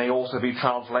 as it may also be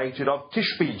translated, of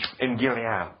Tishbe in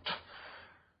Gilead.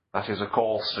 That is, of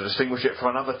course, to distinguish it from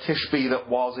another Tishbe that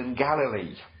was in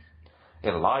Galilee.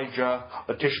 Elijah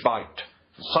the Tishbite.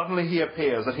 Suddenly he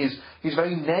appears, and his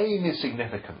very name is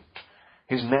significant.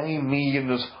 His name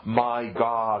means, My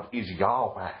God is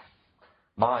Yahweh.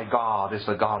 My God is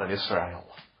the God of Israel.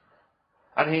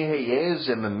 And here he is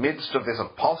in the midst of this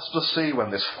apostasy,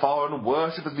 when this foreign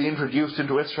worship has been introduced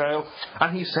into Israel,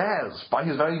 and he says, by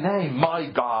his very name, My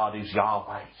God is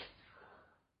Yahweh.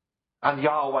 And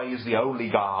Yahweh is the only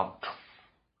God,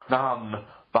 none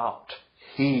but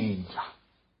he.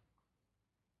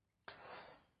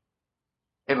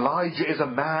 Elijah is a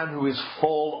man who is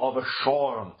full of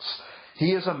assurance.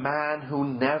 He is a man who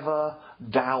never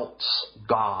doubts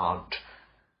God.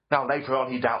 Now later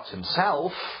on he doubts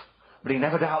himself, but he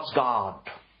never doubts God.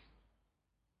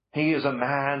 He is a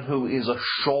man who is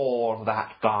assured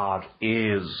that God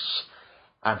is,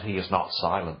 and he is not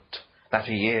silent. That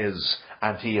he is,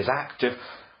 and he is active.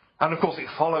 And of course it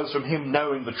follows from him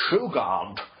knowing the true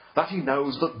God, that he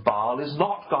knows that Baal is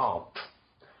not God.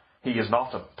 He is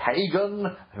not a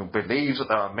pagan who believes that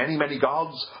there are many, many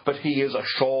gods, but he is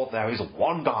assured there is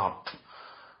one God,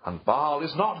 and Baal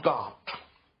is not God.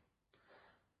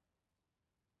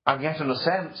 And yet, in a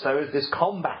sense, there is this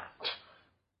combat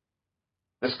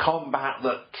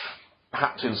that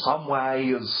perhaps in some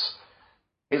way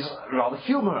is rather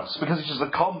humorous, because it is the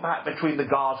combat between the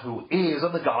God who is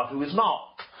and the God who is not.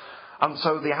 And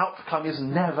so the outcome is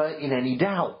never in any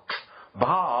doubt.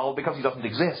 Baal, because he doesn't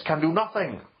exist, can do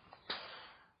nothing.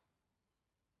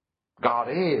 God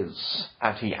is,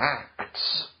 and he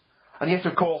acts. And yet,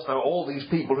 of course, there are all these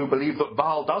people who believe that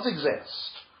Baal does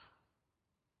exist.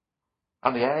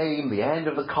 And the aim, the end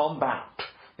of the combat,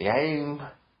 the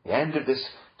end of this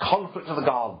conflict of the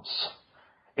gods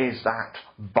is that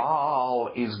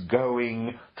Baal is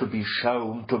going to be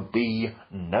shown to be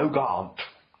no God,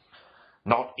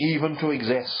 not even to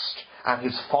exist, and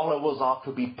his followers are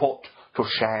to be put to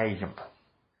shame.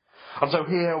 And so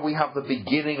here we have the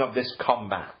beginning of this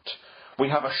combat. We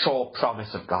have a sure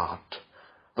promise of God,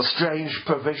 the strange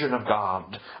provision of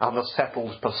God, and the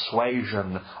settled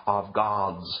persuasion of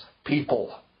God's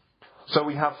people. So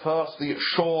we have first the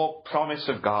sure promise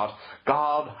of God.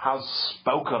 God has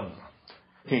spoken.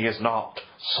 He is not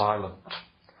silent.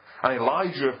 And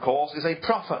Elijah, of course, is a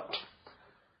prophet.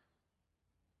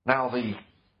 Now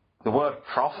the word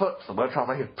prophet, the word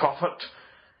translated prophet,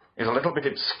 is a little bit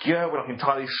obscure. We're not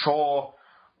entirely sure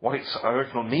what its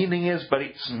original meaning is, but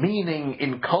its meaning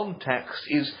in context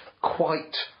is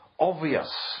quite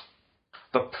obvious.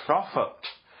 The prophet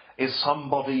is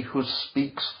somebody who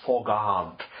speaks for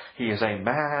God. He is a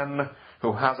man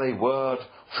who has a word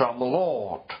from the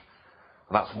Lord.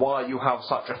 And that's why you have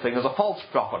such a thing as a false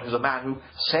prophet, who's a man who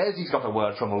says he's got a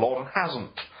word from the Lord and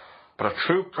hasn't. But a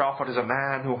true prophet is a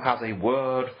man who has a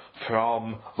word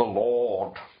from the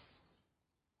Lord.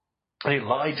 And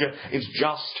Elijah is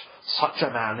just such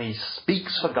a man. He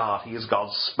speaks for God. He is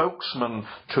God's spokesman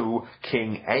to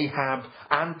King Ahab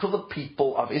and to the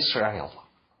people of Israel.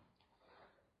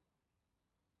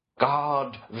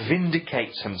 God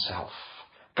vindicates himself.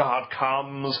 God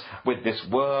comes with this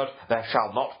word, there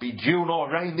shall not be dew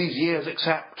nor rain these years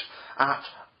except at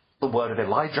the word of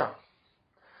Elijah,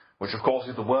 which of course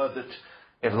is the word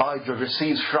that Elijah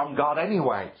receives from God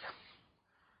anyway.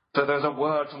 So there's a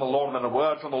word from the Lord, and then a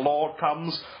word from the Lord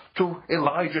comes to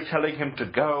Elijah telling him to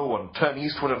go and turn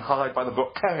eastward and hide by the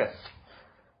brook Kerith.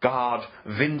 God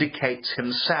vindicates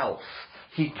himself.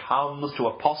 He comes to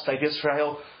apostate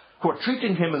Israel, who are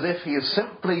treating him as if he is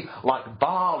simply like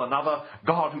Baal, another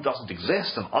god who doesn't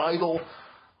exist, an idol.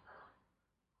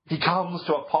 He comes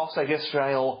to apostate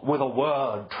Israel with a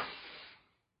word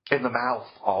in the mouth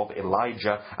of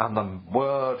Elijah, and the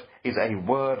word is a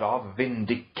word of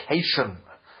vindication,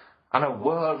 and a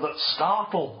word that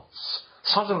startles.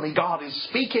 Suddenly God is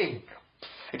speaking.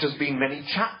 It has been many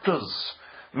chapters,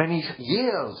 many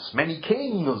years, many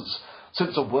kings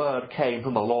since a word came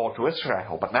from the Lord to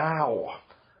Israel, but now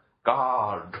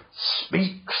God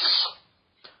speaks.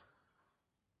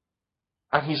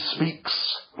 And he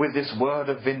speaks with this word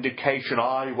of vindication,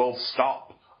 I will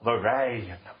stop the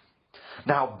rain.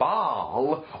 Now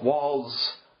Baal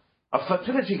was a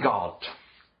fertility god,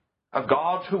 a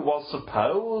god who was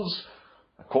supposed,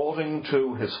 according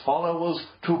to his followers,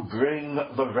 to bring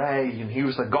the rain. He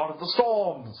was the god of the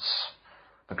storms,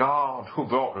 the god who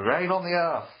brought rain on the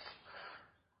earth.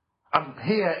 And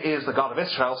here is the God of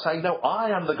Israel saying, no, I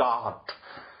am the God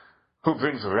who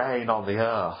brings rain on the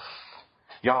earth.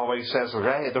 Yahweh says,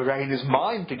 the rain is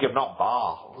mine to give, not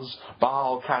Baal's.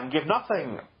 Baal can give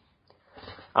nothing.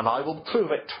 And I will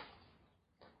prove it.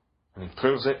 And he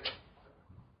proves it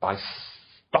by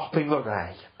stopping the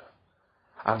rain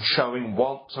and showing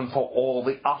once and for all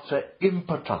the utter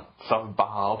impotence of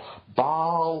Baal.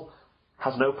 Baal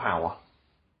has no power.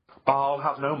 Baal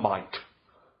has no might.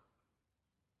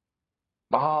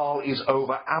 Baal is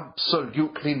over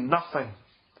absolutely nothing.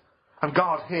 And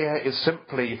God here is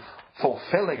simply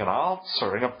fulfilling and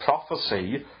answering a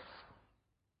prophecy,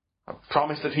 a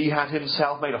promise that he had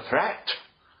himself made a threat,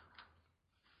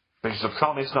 but it's a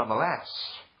promise nonetheless.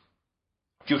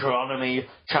 Deuteronomy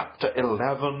chapter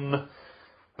 11,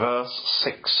 verse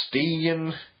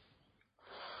 16,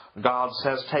 God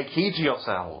says, take heed to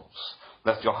yourselves,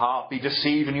 lest your heart be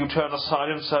deceived and you turn aside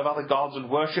and serve other gods and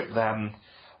worship them,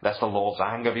 lest the Lord's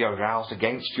anger be aroused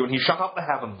against you, and he shut up the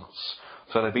heavens,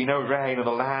 so there be no rain, and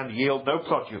the land yield no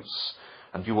produce,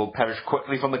 and you will perish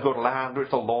quickly from the good land which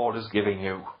the Lord is giving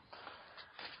you.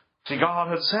 See, God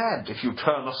had said, if you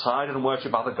turn aside and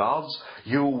worship other gods,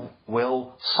 you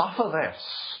will suffer this.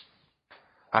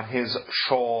 And his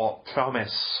sure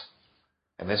promise,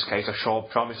 in this case a sure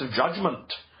promise of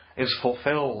judgment, is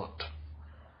fulfilled.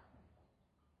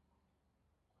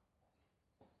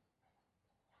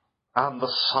 And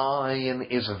the sign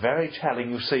is very telling.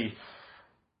 You see,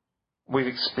 we've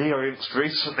experienced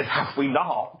recently, have we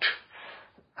not,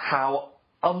 how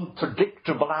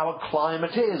unpredictable our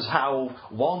climate is, how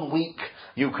 1 week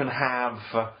you can have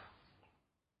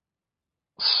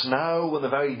snow and the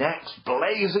very next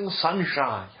blazing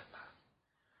sunshine.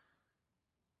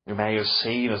 You may have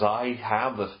seen, as I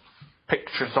have, the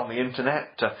pictures on the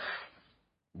internet,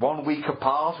 1 week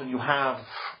apart, and you have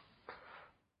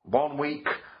 1 week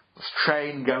this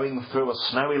train going through a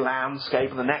snowy landscape,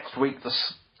 and the next week the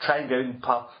train going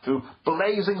through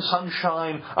blazing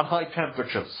sunshine and high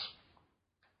temperatures.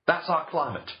 That's our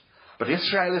climate. But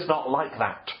Israel is not like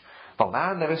that. The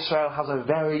land of Israel has a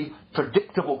very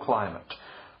predictable climate.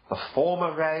 The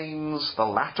former rains, the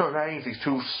latter rains, these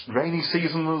two rainy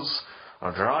seasons,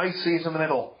 and a dry season in the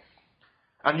middle.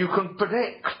 And you can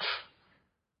predict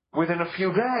within a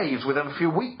few days, within a few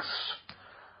weeks,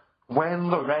 when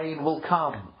the rain will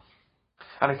come.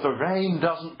 And if the rain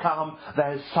doesn't come,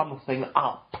 there's something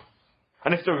up.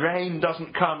 And if the rain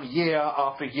doesn't come year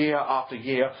after year after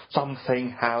year,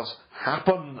 something has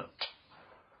happened.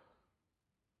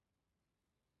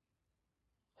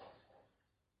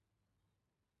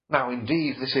 Now,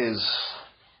 indeed,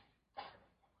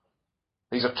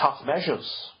 these are tough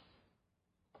measures.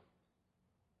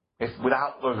 If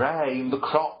without the rain, the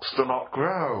crops do not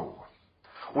grow.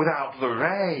 Without the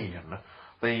rain,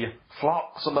 the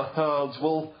flocks and the herds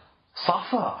will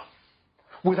suffer.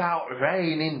 Without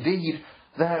rain, indeed,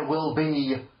 there will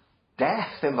be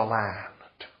death in the land.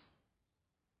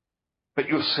 But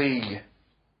you see,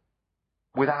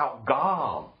 without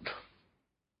God,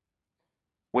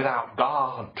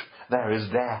 there is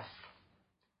death.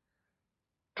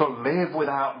 To live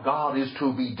without God is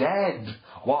to be dead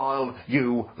while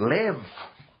you live.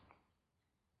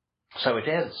 So it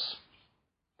is.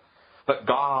 But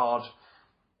God,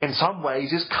 in some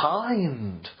ways, is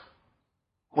kind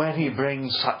when he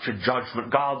brings such a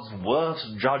judgment. God's worst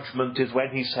judgment is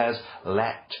when he says,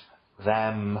 let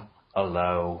them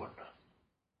alone.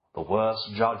 The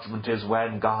worst judgment is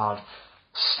when God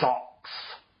stops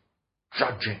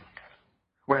judging,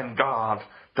 when God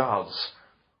does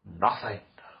nothing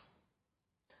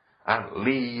and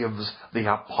leaves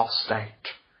the apostate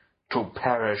to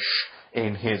perish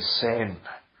in his sin.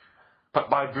 But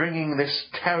by bringing this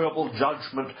terrible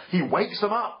judgment, he wakes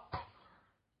them up.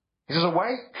 He says,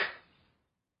 awake,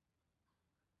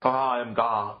 for I am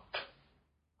God.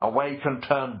 Awake and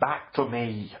turn back to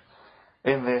me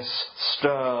in this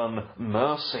stern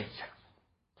mercy.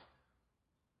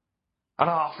 And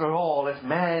after all, if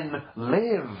men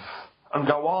live and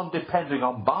go on depending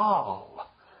on Baal,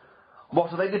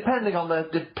 what are they depending on? They're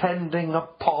depending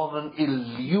upon an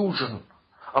illusion,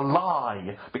 a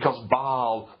lie, because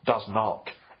Baal does not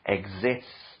exist.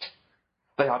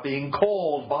 They are being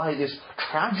called by this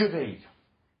tragedy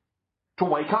to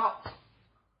wake up.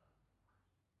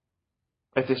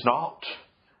 Is this not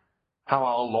how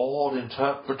our Lord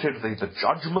interpreted the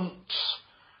judgments?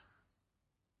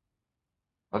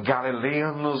 The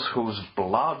Galileans whose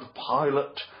blood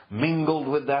Pilate mingled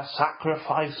with their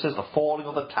sacrifices, the falling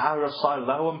of the Tower of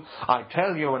Siloam. I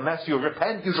tell you, unless you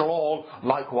repent, you shall all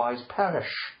likewise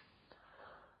perish.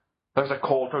 There's a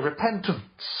call to repentance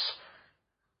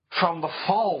from the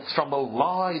false, from the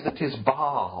lie that is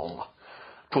Baal,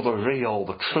 to the real,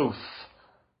 the truth,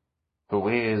 who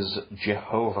is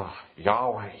Jehovah,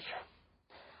 Yahweh.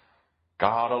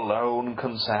 God alone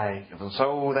can save. And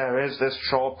so there is this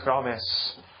sure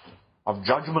promise of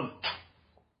judgment.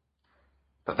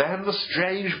 But then the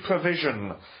strange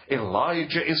provision.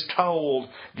 Elijah is told,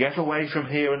 get away from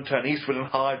here and turn eastward and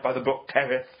hide by the brook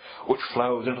Kerith, which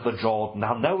flows into the Jordan.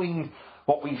 Now, knowing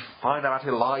what we find out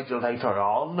Elijah later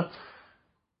on,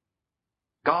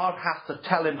 God has to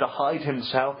tell him to hide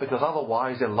himself, because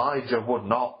otherwise Elijah would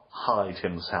not hide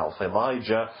himself.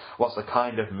 Elijah was the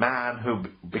kind of man who,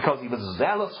 because he was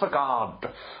zealous for God,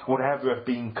 would ever have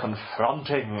been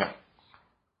confronting.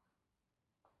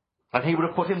 And he would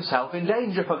have put himself in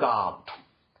danger for God.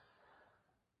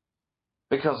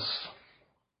 Because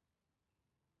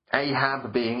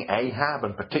Ahab being Ahab,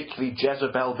 and particularly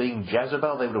Jezebel being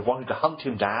Jezebel, they would have wanted to hunt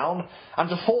him down and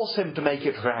to force him to make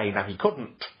it rain. Now, he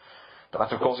couldn't. But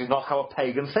that, of course, is not how a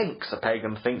pagan thinks. A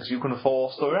pagan thinks you can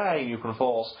force the rain, you can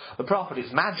force the prophet.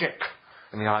 It's magic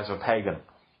in the eyes of a pagan.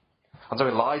 And so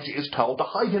Elijah is told to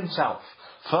hide himself.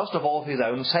 First of all, for his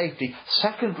own safety.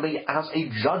 Secondly, as a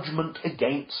judgment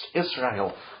against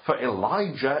Israel. For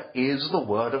Elijah is the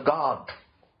word of God.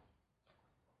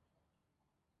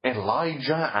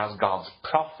 Elijah, as God's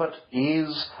prophet,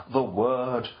 is the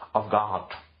word of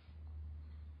God.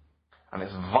 And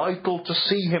it's vital to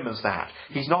see him as that.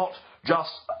 He's not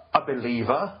just a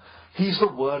believer. He's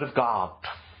the word of God.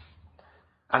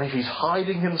 And if he's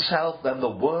hiding himself, then the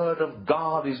word of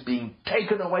God is being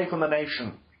taken away from the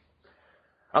nation.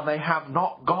 And they have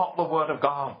not got the word of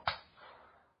God.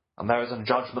 And there is a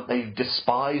judgment. They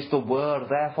despise the word.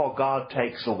 Therefore God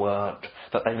takes the word,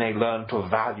 that they may learn to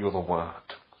value the word.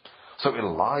 So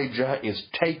Elijah is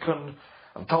taken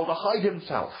and told to hide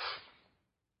himself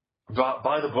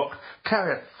by the brook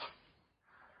Kerith.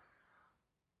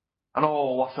 And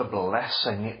oh, what a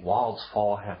blessing it was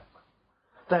for him.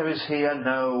 There is here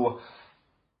no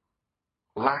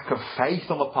lack of faith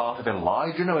on the part of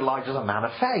Elijah. No, Elijah's a man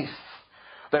of faith.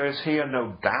 There is here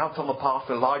no doubt on the part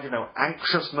of Elijah, no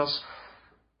anxiousness,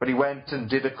 but he went and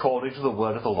did according to the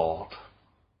word of the Lord.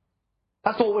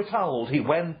 That's all we're told. He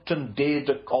went and did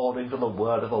according to the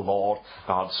word of the Lord.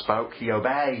 God spoke, he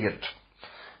obeyed.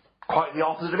 Quite the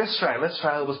opposite of Israel.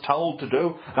 Israel was told to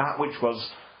do that which was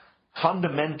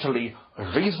fundamentally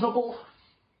reasonable,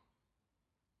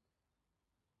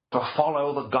 to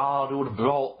follow the God who had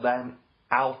brought them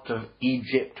out of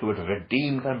Egypt, who had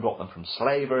redeemed them, brought them from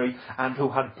slavery, and who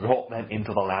had brought them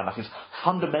into the land. That is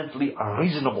fundamentally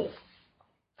reasonable.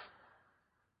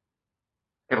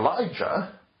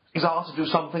 Elijah is asked to do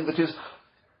something that is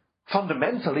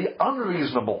fundamentally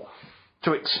unreasonable.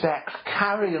 To expect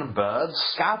carrion birds,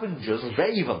 scavengers,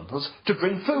 ravens, to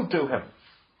bring food to him.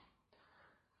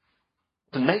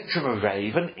 The nature of a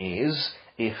raven is,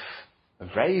 if a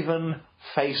raven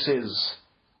has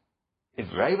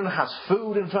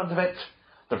food in front of it,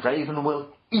 the raven will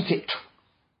eat it.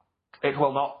 It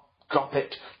will not drop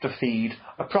it to feed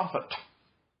a prophet.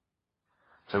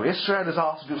 So Israel is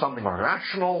asked to do something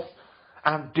rational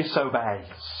and disobeys.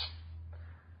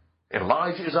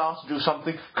 Elijah is asked to do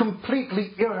something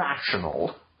completely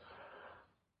irrational,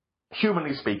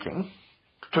 humanly speaking,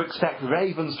 to expect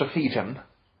ravens to feed him,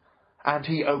 and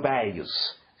he obeys.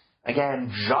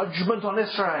 Again, judgment on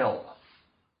Israel.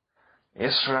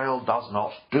 Israel does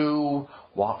not do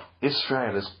what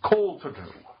Israel is called to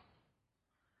do.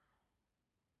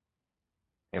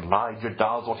 Elijah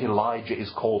does what Elijah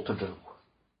is called to do.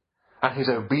 And his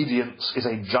obedience is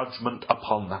a judgment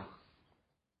upon them.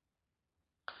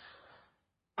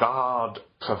 God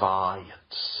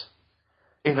provides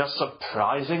in a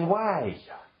surprising way.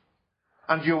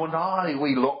 And you and I,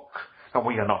 we look, and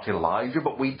we are not Elijah,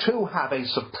 but we too have a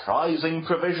surprising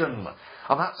provision.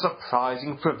 And that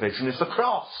surprising provision is the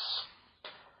cross.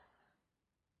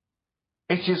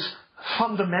 It is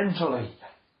fundamentally,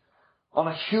 on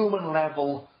a human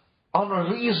level,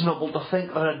 unreasonable to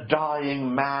think that a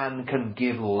dying man can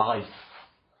give life.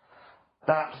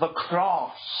 That the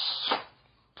cross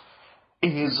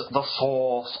is the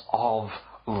source of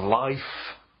life.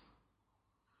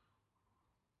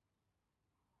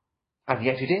 And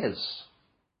yet it is.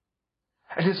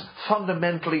 It is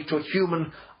fundamentally to a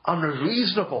human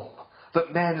unreasonable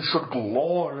that men should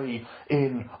glory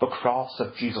in the cross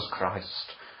of Jesus Christ.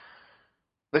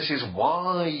 This is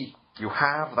why you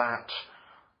have that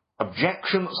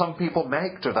objection that some people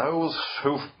make to those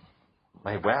who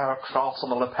may wear a cross on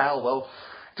the lapel. Well,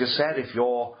 it is said if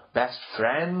your best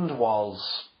friend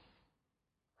was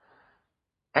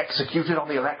executed on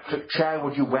the electric chair,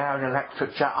 would you wear an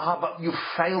electric chair? But you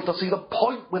fail to see the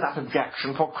point with that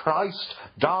objection, for Christ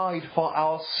died for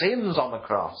our sins on the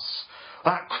cross.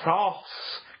 That cross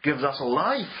gives us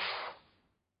life.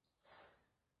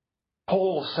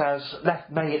 Paul says,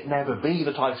 may it never be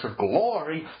that I should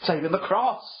glory save in the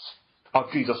cross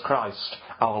of Jesus Christ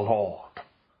our Lord.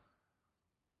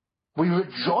 We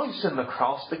rejoice in the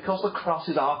cross because the cross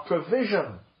is our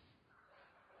provision.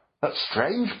 That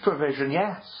strange provision,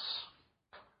 yes,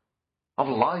 of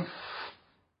life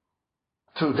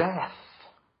through death.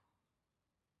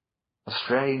 A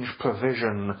strange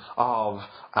provision of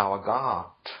our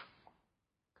God.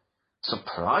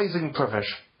 Surprising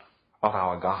provision of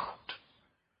our God.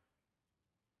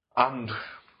 And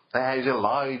there's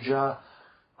Elijah,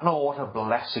 and oh, what a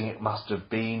blessing it must have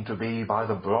been to be by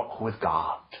the brook with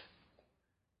God.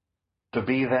 To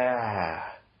be there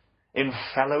in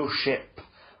fellowship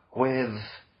with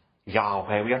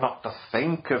Yahweh. We are not to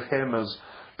think of him as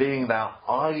being there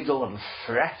idle and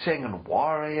fretting and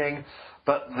worrying,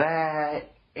 but there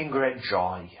in great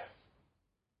joy.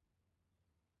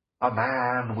 A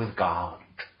man with God,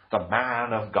 the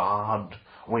man of God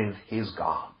with his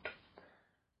God,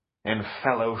 in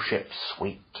fellowship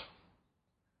sweet,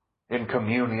 in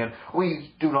communion.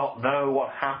 We do not know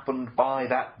what happened by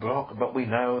that brook, but we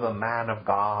know the man of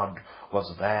God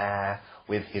was there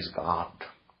with his God.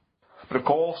 But of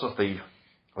course, as the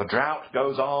drought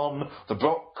goes on, the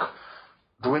brook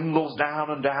dwindles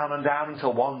down and down and down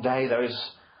until one day there is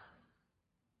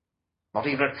not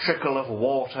even a trickle of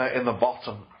water in the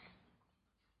bottom.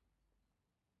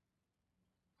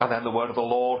 And then the word of the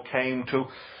Lord came to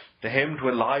him, to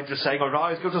Elijah, saying,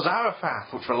 Arise, go to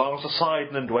Zarephath, which belongs to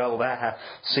Sidon, and dwell there.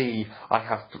 See, I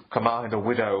have commanded a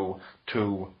widow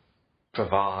to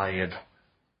provide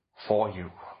for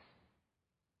you.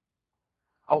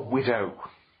 A widow.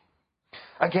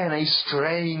 Again, a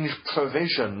strange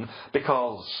provision,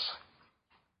 because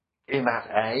in that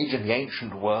age, in the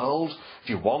ancient world, if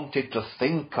you wanted to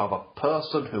think of a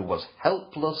person who was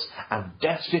helpless and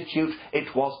destitute,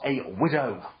 it was a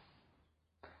widow.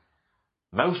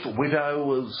 Most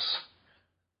widows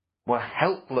were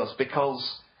helpless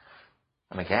because,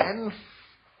 and again,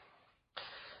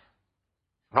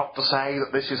 not to say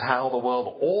that this is how the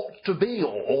world ought to be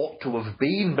or ought to have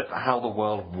been, but how the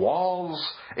world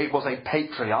was. It was a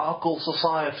patriarchal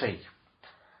society.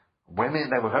 Women,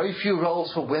 there were very few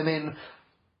roles for women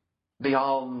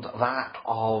beyond that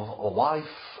of a wife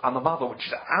and the mother, which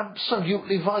is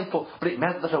absolutely vital. But it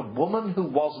meant that a woman who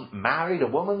wasn't married, a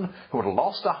woman who had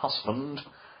lost her husband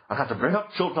and had to bring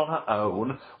up children on her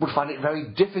own, would find it very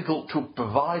difficult to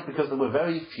provide, because there were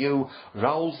very few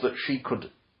roles that she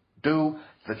could do,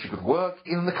 that she could work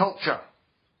in the culture.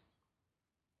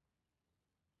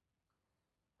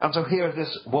 And so here is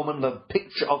this woman, the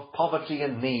picture of poverty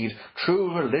and need.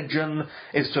 True religion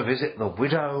is to visit the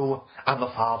widow and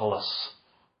the fatherless.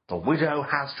 The widow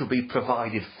has to be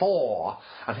provided for.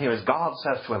 And here is God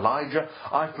says to Elijah,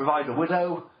 I provide a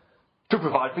widow to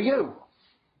provide for you.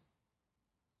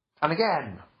 And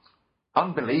again,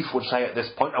 unbelief would say at this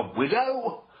point, a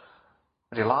widow?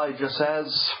 And Elijah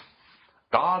says,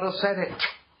 God has said it.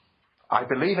 I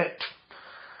believe it.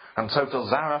 And so to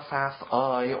Zarephath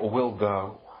I will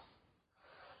go.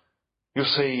 You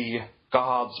see,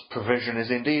 God's provision is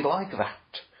indeed like that.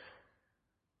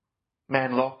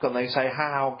 Men look and they say,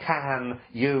 how can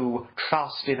you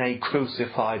trust in a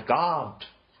crucified God?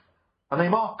 And they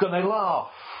mock and they laugh.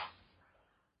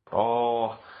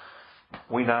 Oh,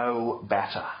 we know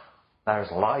better.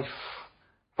 There's life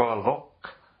for a look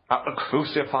at the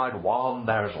crucified one.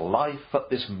 There's life at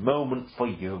this moment for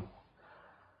you.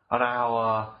 And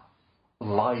our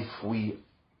life we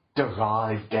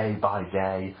derive day by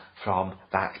day from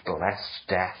that blessed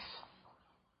death.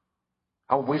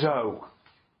 A widow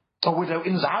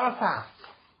in Zarephath.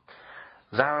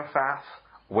 Zarephath,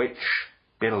 which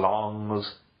belongs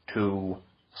to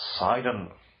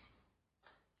Sidon.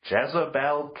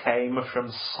 Jezebel came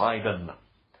from Sidon.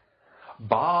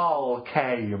 Baal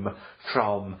came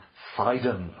from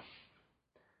Sidon.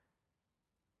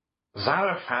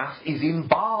 Zarephath is in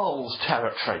Baal's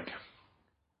territory.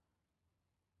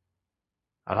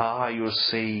 And you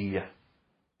see,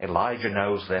 Elijah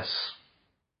knows this,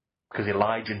 because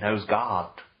Elijah knows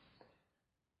God.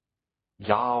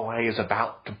 Yahweh is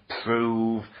about to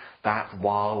prove that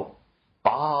while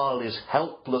Baal is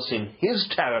helpless in his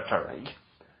territory,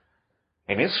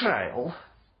 in Israel,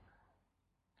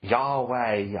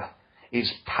 Yahweh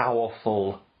is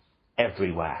powerful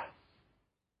everywhere.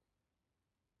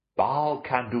 Baal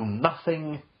can do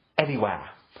nothing anywhere.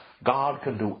 God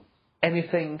can do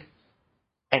anything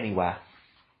anywhere.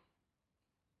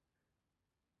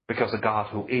 Because the God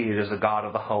who is the God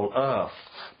of the whole earth.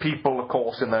 People, of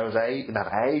course, in that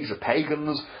age, the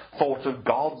pagans, thought of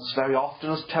gods very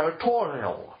often as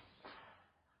territorial.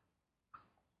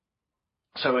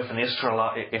 So if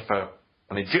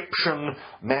an Egyptian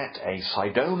met a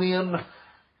Sidonian,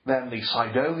 then the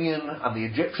Sidonian and the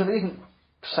Egyptian didn't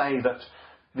say that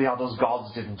the other's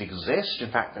gods didn't exist. In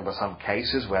fact, there were some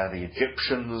cases where the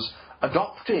Egyptians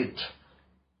adopted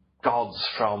gods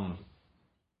from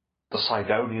the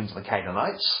Sidonians and the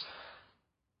Canaanites,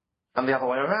 and the other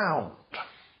way around.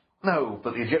 No,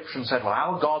 but the Egyptians said, well,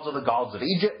 our gods are the gods of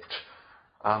Egypt,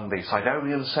 and the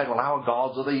Sidonians said, well, our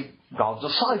gods are the gods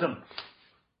of Sidon.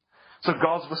 So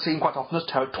gods were seen quite often as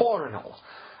territorial.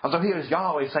 And so here is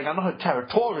Yahweh saying, I'm not a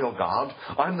territorial God,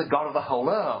 I'm the God of the whole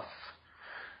earth.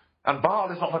 And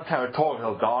Baal is not a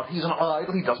territorial God, he's an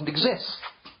idol, he doesn't exist.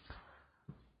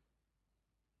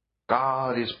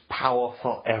 God is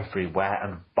powerful everywhere,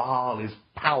 and Baal is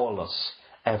powerless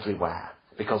everywhere,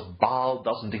 because Baal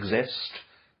doesn't exist,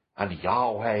 and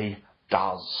Yahweh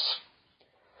does.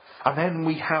 And then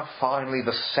we have finally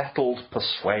the settled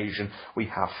persuasion. We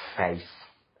have faith.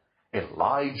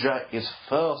 Elijah is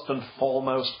first and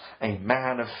foremost a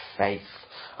man of faith,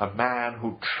 a man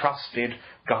who trusted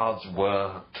God's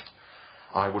word.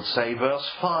 I would say verse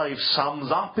 5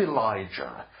 sums up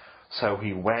Elijah. So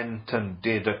he went and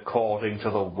did according to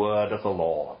the word of the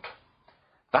Lord.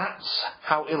 That's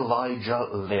how Elijah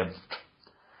lived.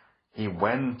 He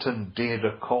went and did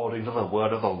according to the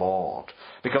word of the Lord.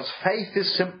 Because faith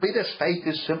is simply this. Faith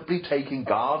is simply taking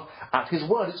God at his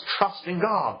word. It's trusting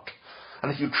God.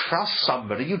 And if you trust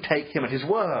somebody, you take him at his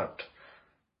word.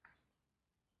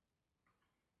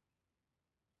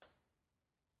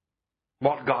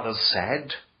 What God has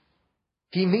said,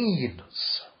 he means.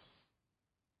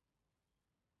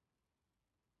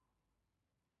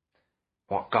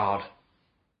 What God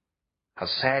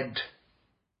has said,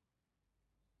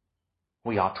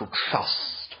 we are to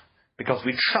trust. Because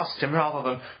we trust him rather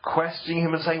than questioning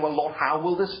him and saying, well, Lord, how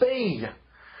will this be?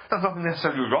 There's nothing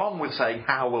necessarily wrong with saying,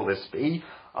 how will this be?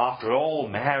 After all,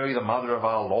 Mary, the mother of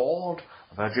our Lord,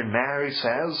 the Virgin Mary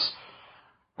says,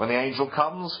 when the angel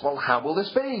comes, well, how will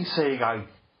this be, seeing I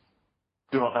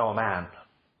do not know a man?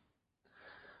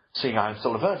 Seeing I am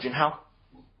still a virgin, how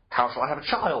shall I have a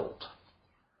child?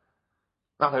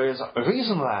 Now, there is a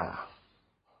reason there.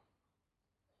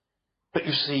 But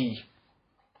you see,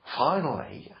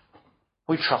 finally,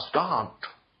 we trust God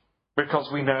because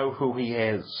we know who he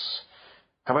is.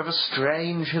 However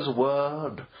strange his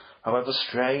word, however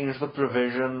strange the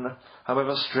provision,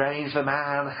 however strange the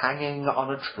man hanging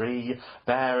on a tree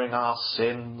bearing our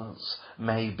sins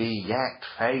may be, yet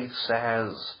faith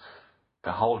says,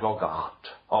 behold your God,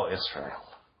 O Israel.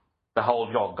 Behold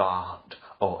your God,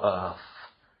 O earth.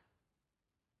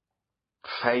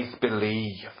 Faith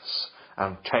believes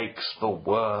and takes the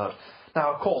word.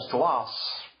 Now, of course, to us,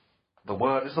 the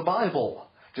word is the Bible.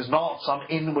 It is not some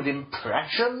inward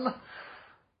impression.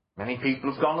 Many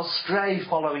people have gone astray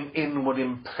following inward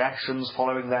impressions,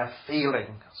 following their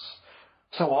feelings.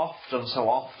 So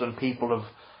often people have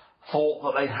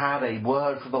thought that they had a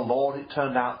word from the Lord. It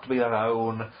turned out to be their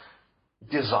own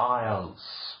desires.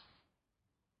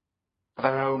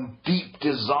 Their own deep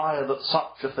desire that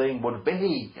such a thing would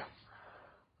be.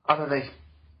 And then they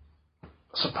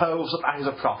suppose that is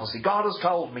a prophecy. God has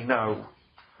told me, no.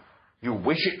 You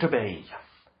wish it to be.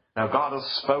 Now, God has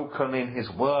spoken in his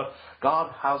word.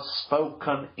 God has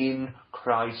spoken in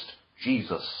Christ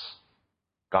Jesus.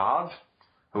 God,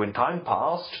 who in time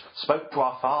past spoke to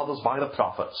our fathers by the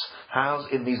prophets, has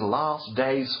in these last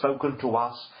days spoken to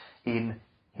us in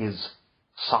his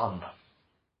Son.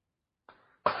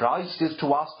 Christ is to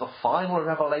us the final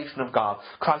revelation of God.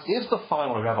 Christ is the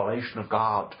final revelation of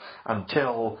God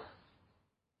until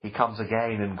he comes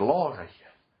again in glory.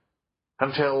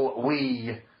 Until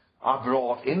we are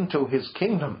brought into his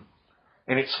kingdom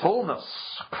in its fullness.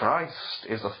 Christ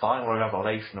is the final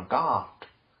revelation of God.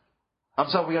 And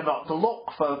so we are not to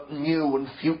look for new and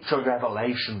future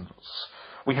revelations.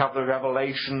 We have the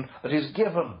revelation that is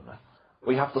given.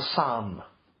 We have the Son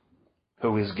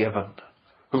who is given,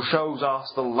 who shows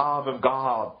us the love of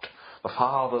God, the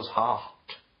Father's heart.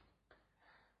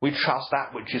 We trust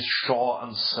that which is sure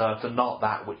and certain, not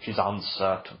that which is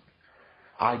uncertain.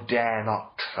 I dare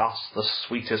not trust the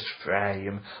sweetest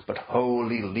frame, but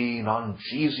wholly lean on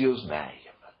Jesus' name.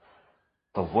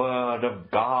 The word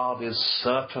of God is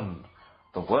certain.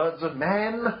 The words of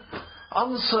men,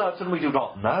 uncertain, we do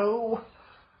not know.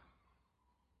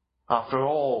 After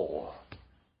all,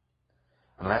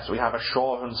 unless we have a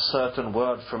sure and certain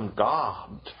word from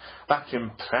God, that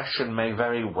impression may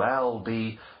very well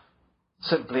be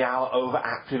simply our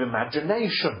overactive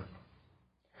imagination.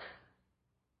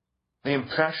 The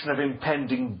impression of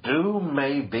impending doom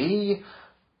may be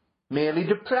merely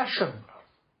depression.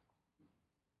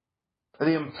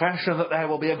 The impression that there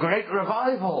will be a great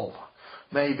revival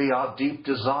may be our deep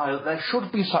desire that there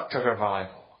should be such a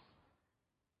revival.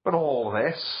 But all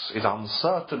this is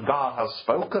uncertain. God has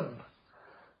spoken,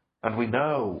 and we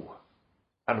know,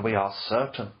 and we are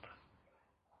certain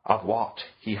of what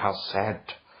he has said.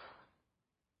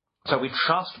 So we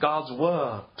trust God's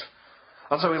word.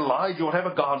 And so Elijah,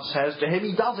 whatever God says to him,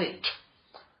 he does it.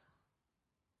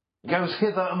 He goes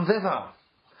hither and thither,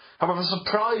 however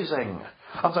surprising.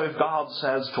 And so if God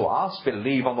says to us,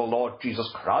 believe on the Lord Jesus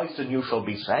Christ and you shall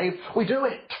be saved, we do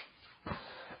it.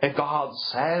 If God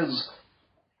says,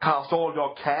 cast all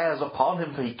your cares upon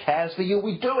him for he cares for you,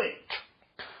 we do it.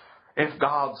 If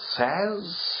God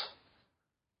says,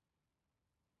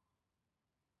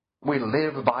 We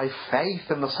live by faith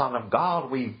in the Son of God.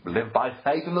 We live by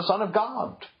faith in the Son of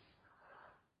God.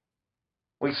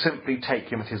 We simply take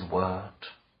him at his word.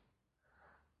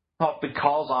 Not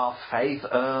because our faith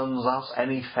earns us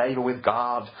any favour with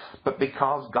God, but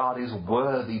because God is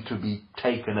worthy to be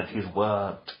taken at his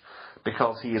word.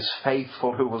 Because he is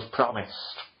faithful who was promised.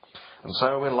 And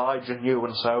so Elijah knew,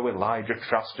 and so Elijah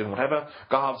trusted. Whatever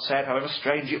God said, however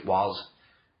strange it was,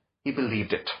 he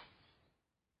believed it.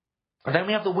 And then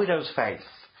we have the widow's faith.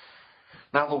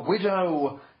 Now the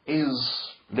widow is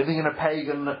living in a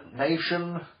pagan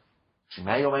nation. She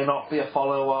may or may not be a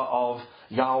follower of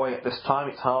Yahweh at this time.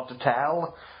 It's hard to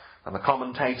tell. And the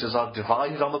commentators are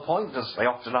divided on the point, as they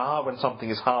often are when something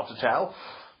is hard to tell.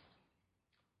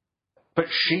 But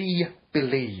she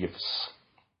believes.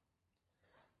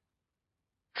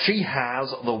 She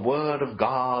has the word of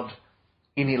God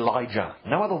in Elijah.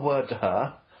 No other word to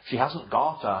her. She hasn't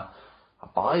got a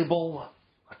Bible,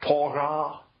 a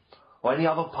Torah, or any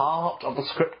other part of the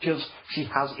scriptures. She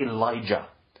has Elijah,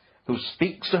 who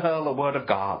speaks to her the word of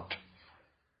God.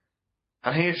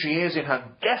 And here she is in her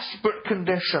desperate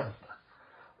condition,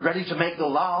 ready to make the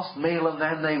last meal, and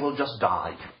then they will just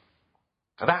die.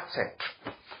 So that's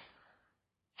it.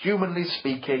 Humanly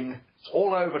speaking, it's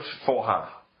all over for her.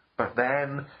 But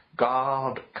then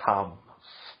God comes.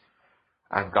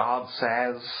 And God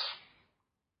says,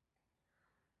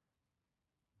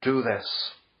 do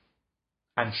this.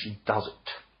 And she does it.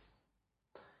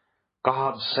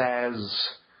 God says,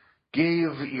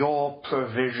 give your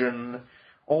provision,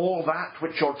 all that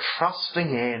which you're trusting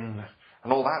in,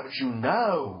 and all that which you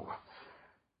know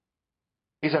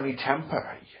is only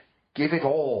temporary. Give it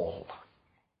all.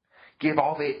 Give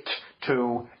of it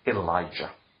to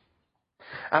Elijah.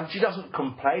 And she doesn't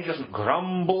complain, she doesn't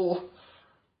grumble.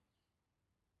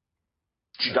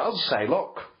 She does say,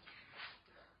 look,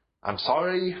 I'm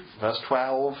sorry, verse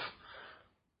 12,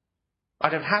 I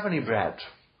don't have any bread.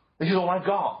 This is all I've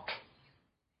got.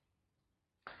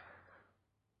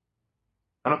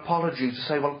 An apology to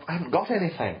say, well, I haven't got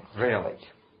anything, really.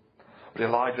 But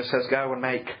Elijah says, go and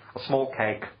make a small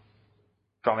cake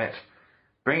from it.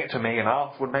 Bring it to me, and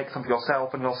afterward make some for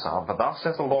yourself and your son. For thus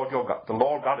says the Lord your God, the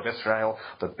Lord God of Israel,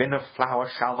 the bin of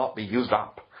flour shall not be used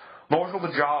up, nor shall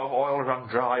the jar of oil run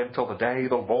dry until the day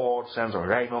the Lord sends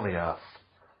rain on the earth.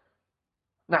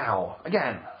 Now,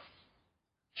 again,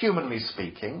 humanly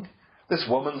speaking, this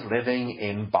woman's living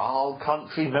in Baal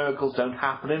country. Miracles don't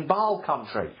happen in Baal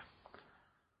country.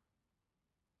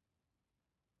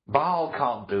 Baal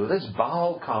can't do this.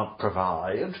 Baal can't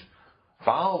provide.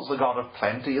 Baal's the God of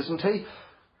plenty, isn't he?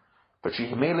 But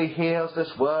she merely hears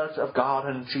this word of God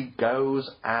and she goes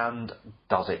and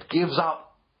does it. Gives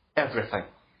up everything.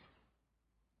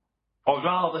 Or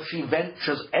rather, she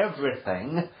ventures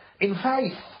everything in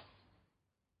faith.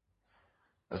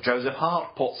 As Joseph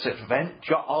Hart puts it,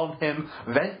 venture on him,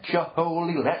 venture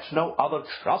wholly, let no other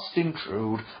trust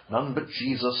intrude. None but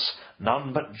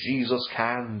Jesus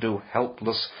can do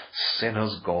helpless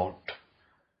sinners good.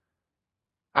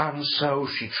 And so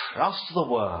she trusts the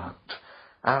word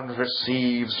and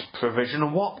receives provision.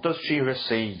 And what does she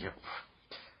receive?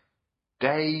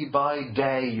 Day by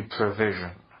day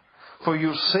provision. For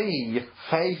you see,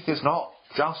 faith is not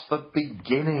just the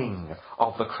beginning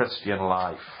of the Christian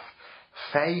life.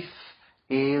 Faith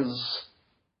is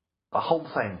the whole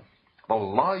thing. The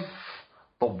life,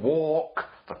 the walk,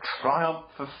 the triumph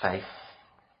of faith.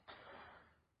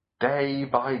 Day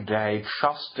by day,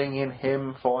 trusting in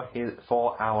him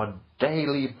for our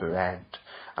daily bread,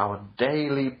 our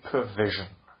daily provision.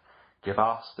 Give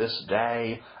us this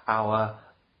day our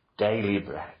daily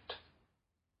bread.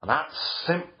 And that's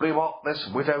simply what this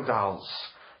widow does.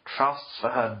 Trusts for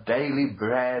her daily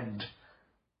bread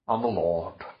on the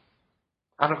Lord.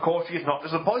 And of course she is not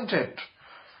disappointed.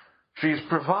 She is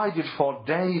provided for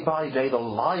day by day the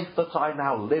life that I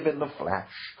now live in the flesh.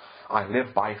 I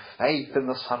live by faith in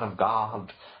the Son of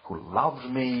God, who loved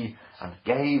me and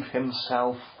gave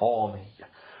himself for me.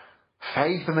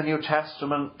 Faith in the New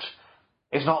Testament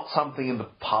is not something in the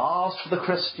past for the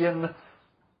Christian.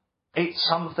 It's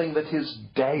something that is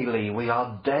daily. We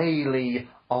are daily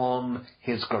on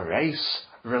his grace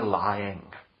relying.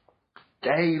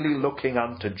 Daily looking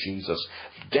unto Jesus.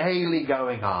 Daily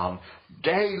going on.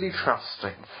 Daily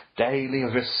trusting. Daily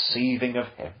receiving of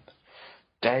him.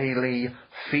 Daily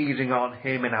feeding on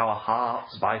him in our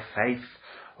hearts by faith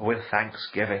with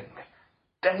thanksgiving.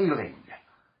 Daily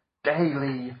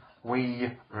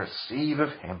we receive of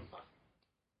him.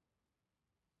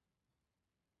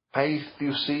 Faith,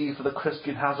 you see, for the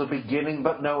Christian has a beginning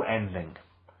but no ending.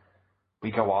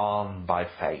 We go on by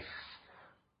faith.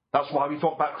 That's why we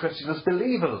talk about Christians as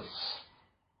believers.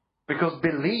 Because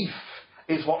belief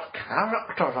is what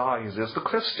characterizes the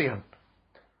Christian.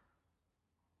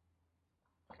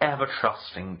 Ever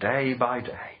trusting day by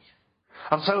day.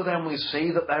 And so then we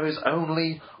see that there is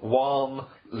only one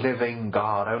living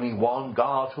God, only one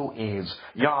God who is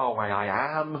Yahweh,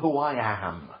 I am who I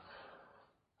am.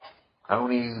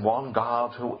 Only one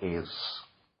God who is.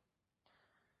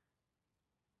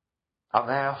 And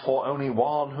therefore only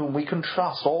one whom we can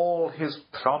trust. All his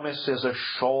promises are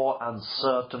sure and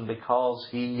certain because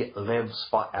he lives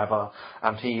forever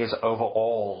and he is over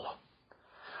all.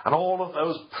 And all of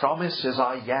those promises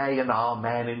are yea and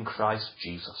amen in Christ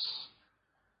Jesus.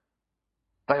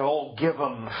 They are all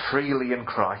given freely in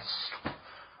Christ.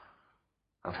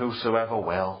 And whosoever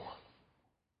will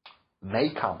may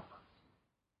come.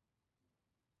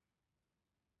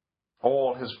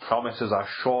 All his promises are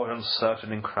sure and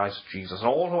certain in Christ Jesus. And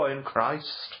all who are in Christ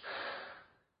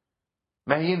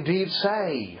may indeed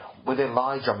say with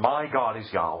Elijah, my God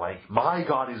is Yahweh, my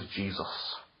God is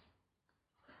Jesus.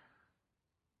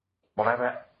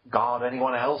 Whatever God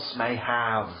anyone else may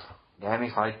have. Again,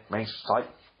 if I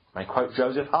may quote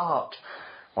Joseph Hart,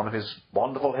 one of his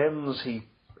wonderful hymns, he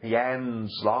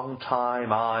ends, long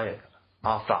time I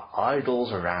after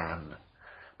idols ran,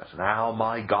 but now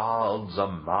my God's a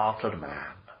martyred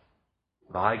man.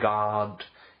 My God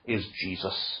is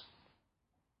Jesus.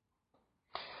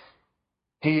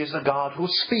 He is the God who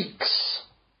speaks,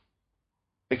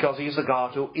 because he is the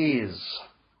God who is.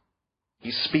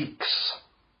 He speaks,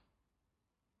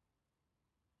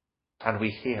 and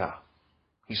we hear.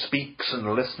 He speaks,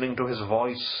 and listening to his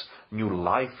voice, new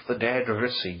life the dead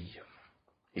receive.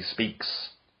 He speaks.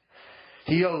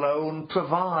 He alone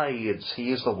provides.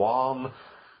 He is the one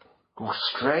who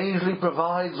strangely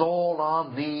provides all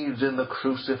our needs in the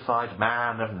crucified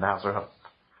man of Nazareth.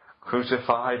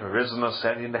 Crucified, risen,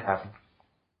 ascended into heaven.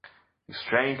 He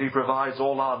strangely provides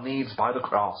all our needs by the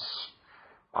cross.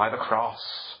 By the cross.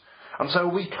 And so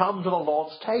we come to the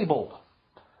Lord's table.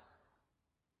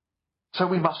 So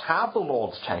we must have the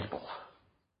Lord's table.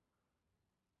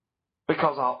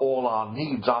 Because all our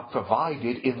needs are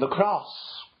provided in the cross.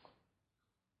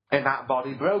 In that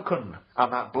body broken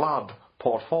and that blood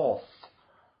poured forth.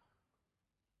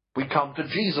 We come to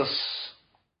Jesus,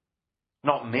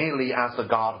 not merely as the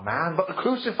God-man, but the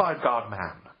crucified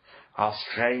God-man, our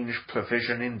strange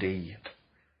provision indeed.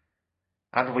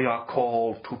 And we are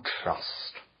called to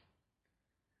trust,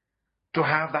 to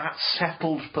have that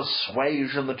settled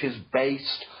persuasion that is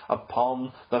based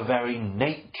upon the very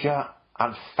nature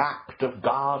and fact of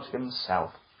God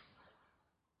himself.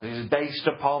 It is based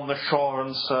upon the sure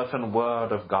and certain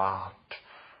word of God.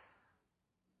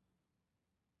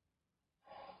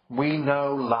 We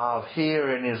know love.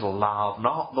 Herein is love,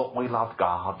 not that we loved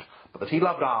God, but that he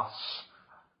loved us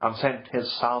and sent his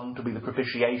Son to be the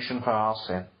propitiation for our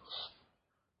sins.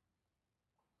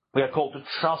 We are called to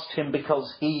trust him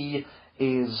because he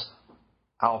is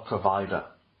our provider,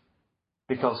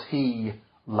 because he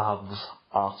loves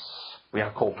us. We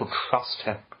are called to trust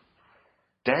him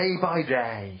day by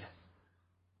day,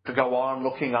 to go on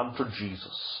looking unto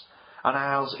Jesus, and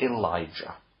as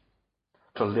Elijah,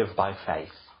 to live by faith.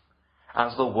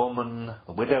 As the woman,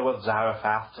 the widow of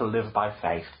Zarephath, to live by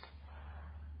faith.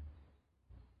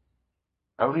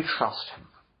 Only trust him.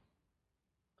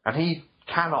 And he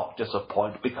cannot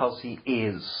disappoint because he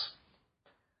is.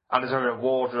 And is a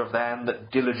rewarder of them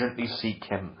that diligently seek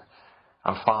him,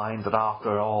 and find that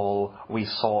after all we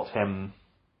sought him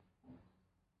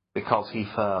because he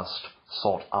first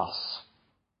sought us.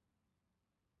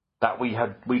 That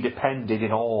we depended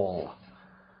in all,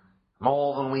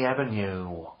 more than we ever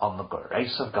knew, on the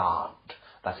grace of God,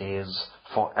 that is,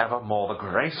 forevermore, the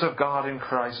grace of God in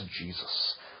Christ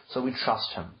Jesus. So we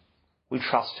trust him. We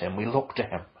trust him. We look to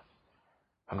him.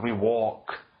 And we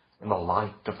walk in the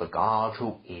light of the God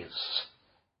who is.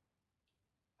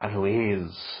 And who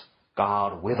is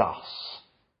God with us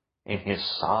in his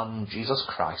Son, Jesus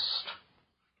Christ.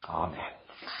 Amen.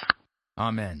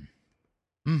 Amen.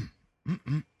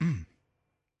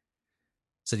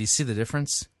 So do you see the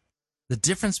difference? The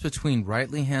difference between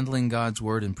rightly handling God's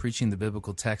word and preaching the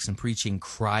biblical text and preaching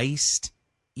Christ,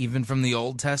 even from the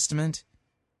Old Testament,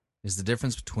 is the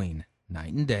difference between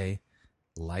night and day,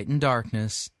 light and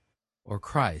darkness, or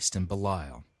Christ and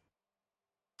Belial.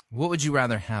 What would you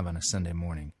rather have on a Sunday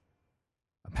morning?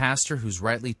 A pastor who's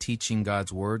rightly teaching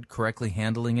God's word, correctly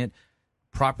handling it,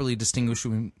 properly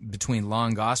distinguishing between law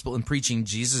and gospel, and preaching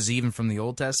Jesus even from the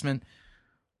Old Testament,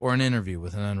 or an interview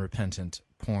with an unrepentant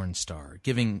porn star,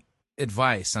 giving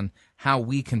advice on how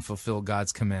we can fulfill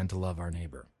God's command to love our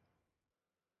neighbor?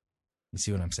 You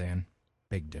see what I'm saying?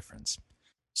 Big difference.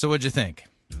 So what'd you think?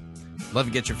 Love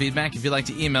to get your feedback. If you'd like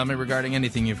to email me regarding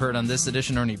anything you've heard on this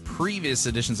edition or any previous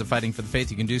editions of Fighting for the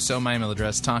Faith, you can do so. My email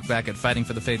address,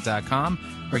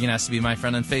 talkback@fightingforthefaith.com, or you can ask to be my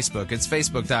friend on Facebook. It's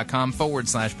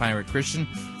facebook.com/Pirate Christian,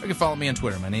 or you can follow me on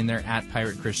Twitter. My name there,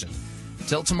 @Pirate Christian.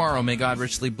 Till tomorrow, may God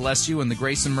richly bless you in the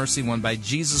grace and mercy won by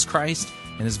Jesus Christ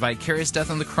and his vicarious death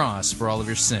on the cross for all of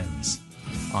your sins.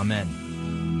 Amen.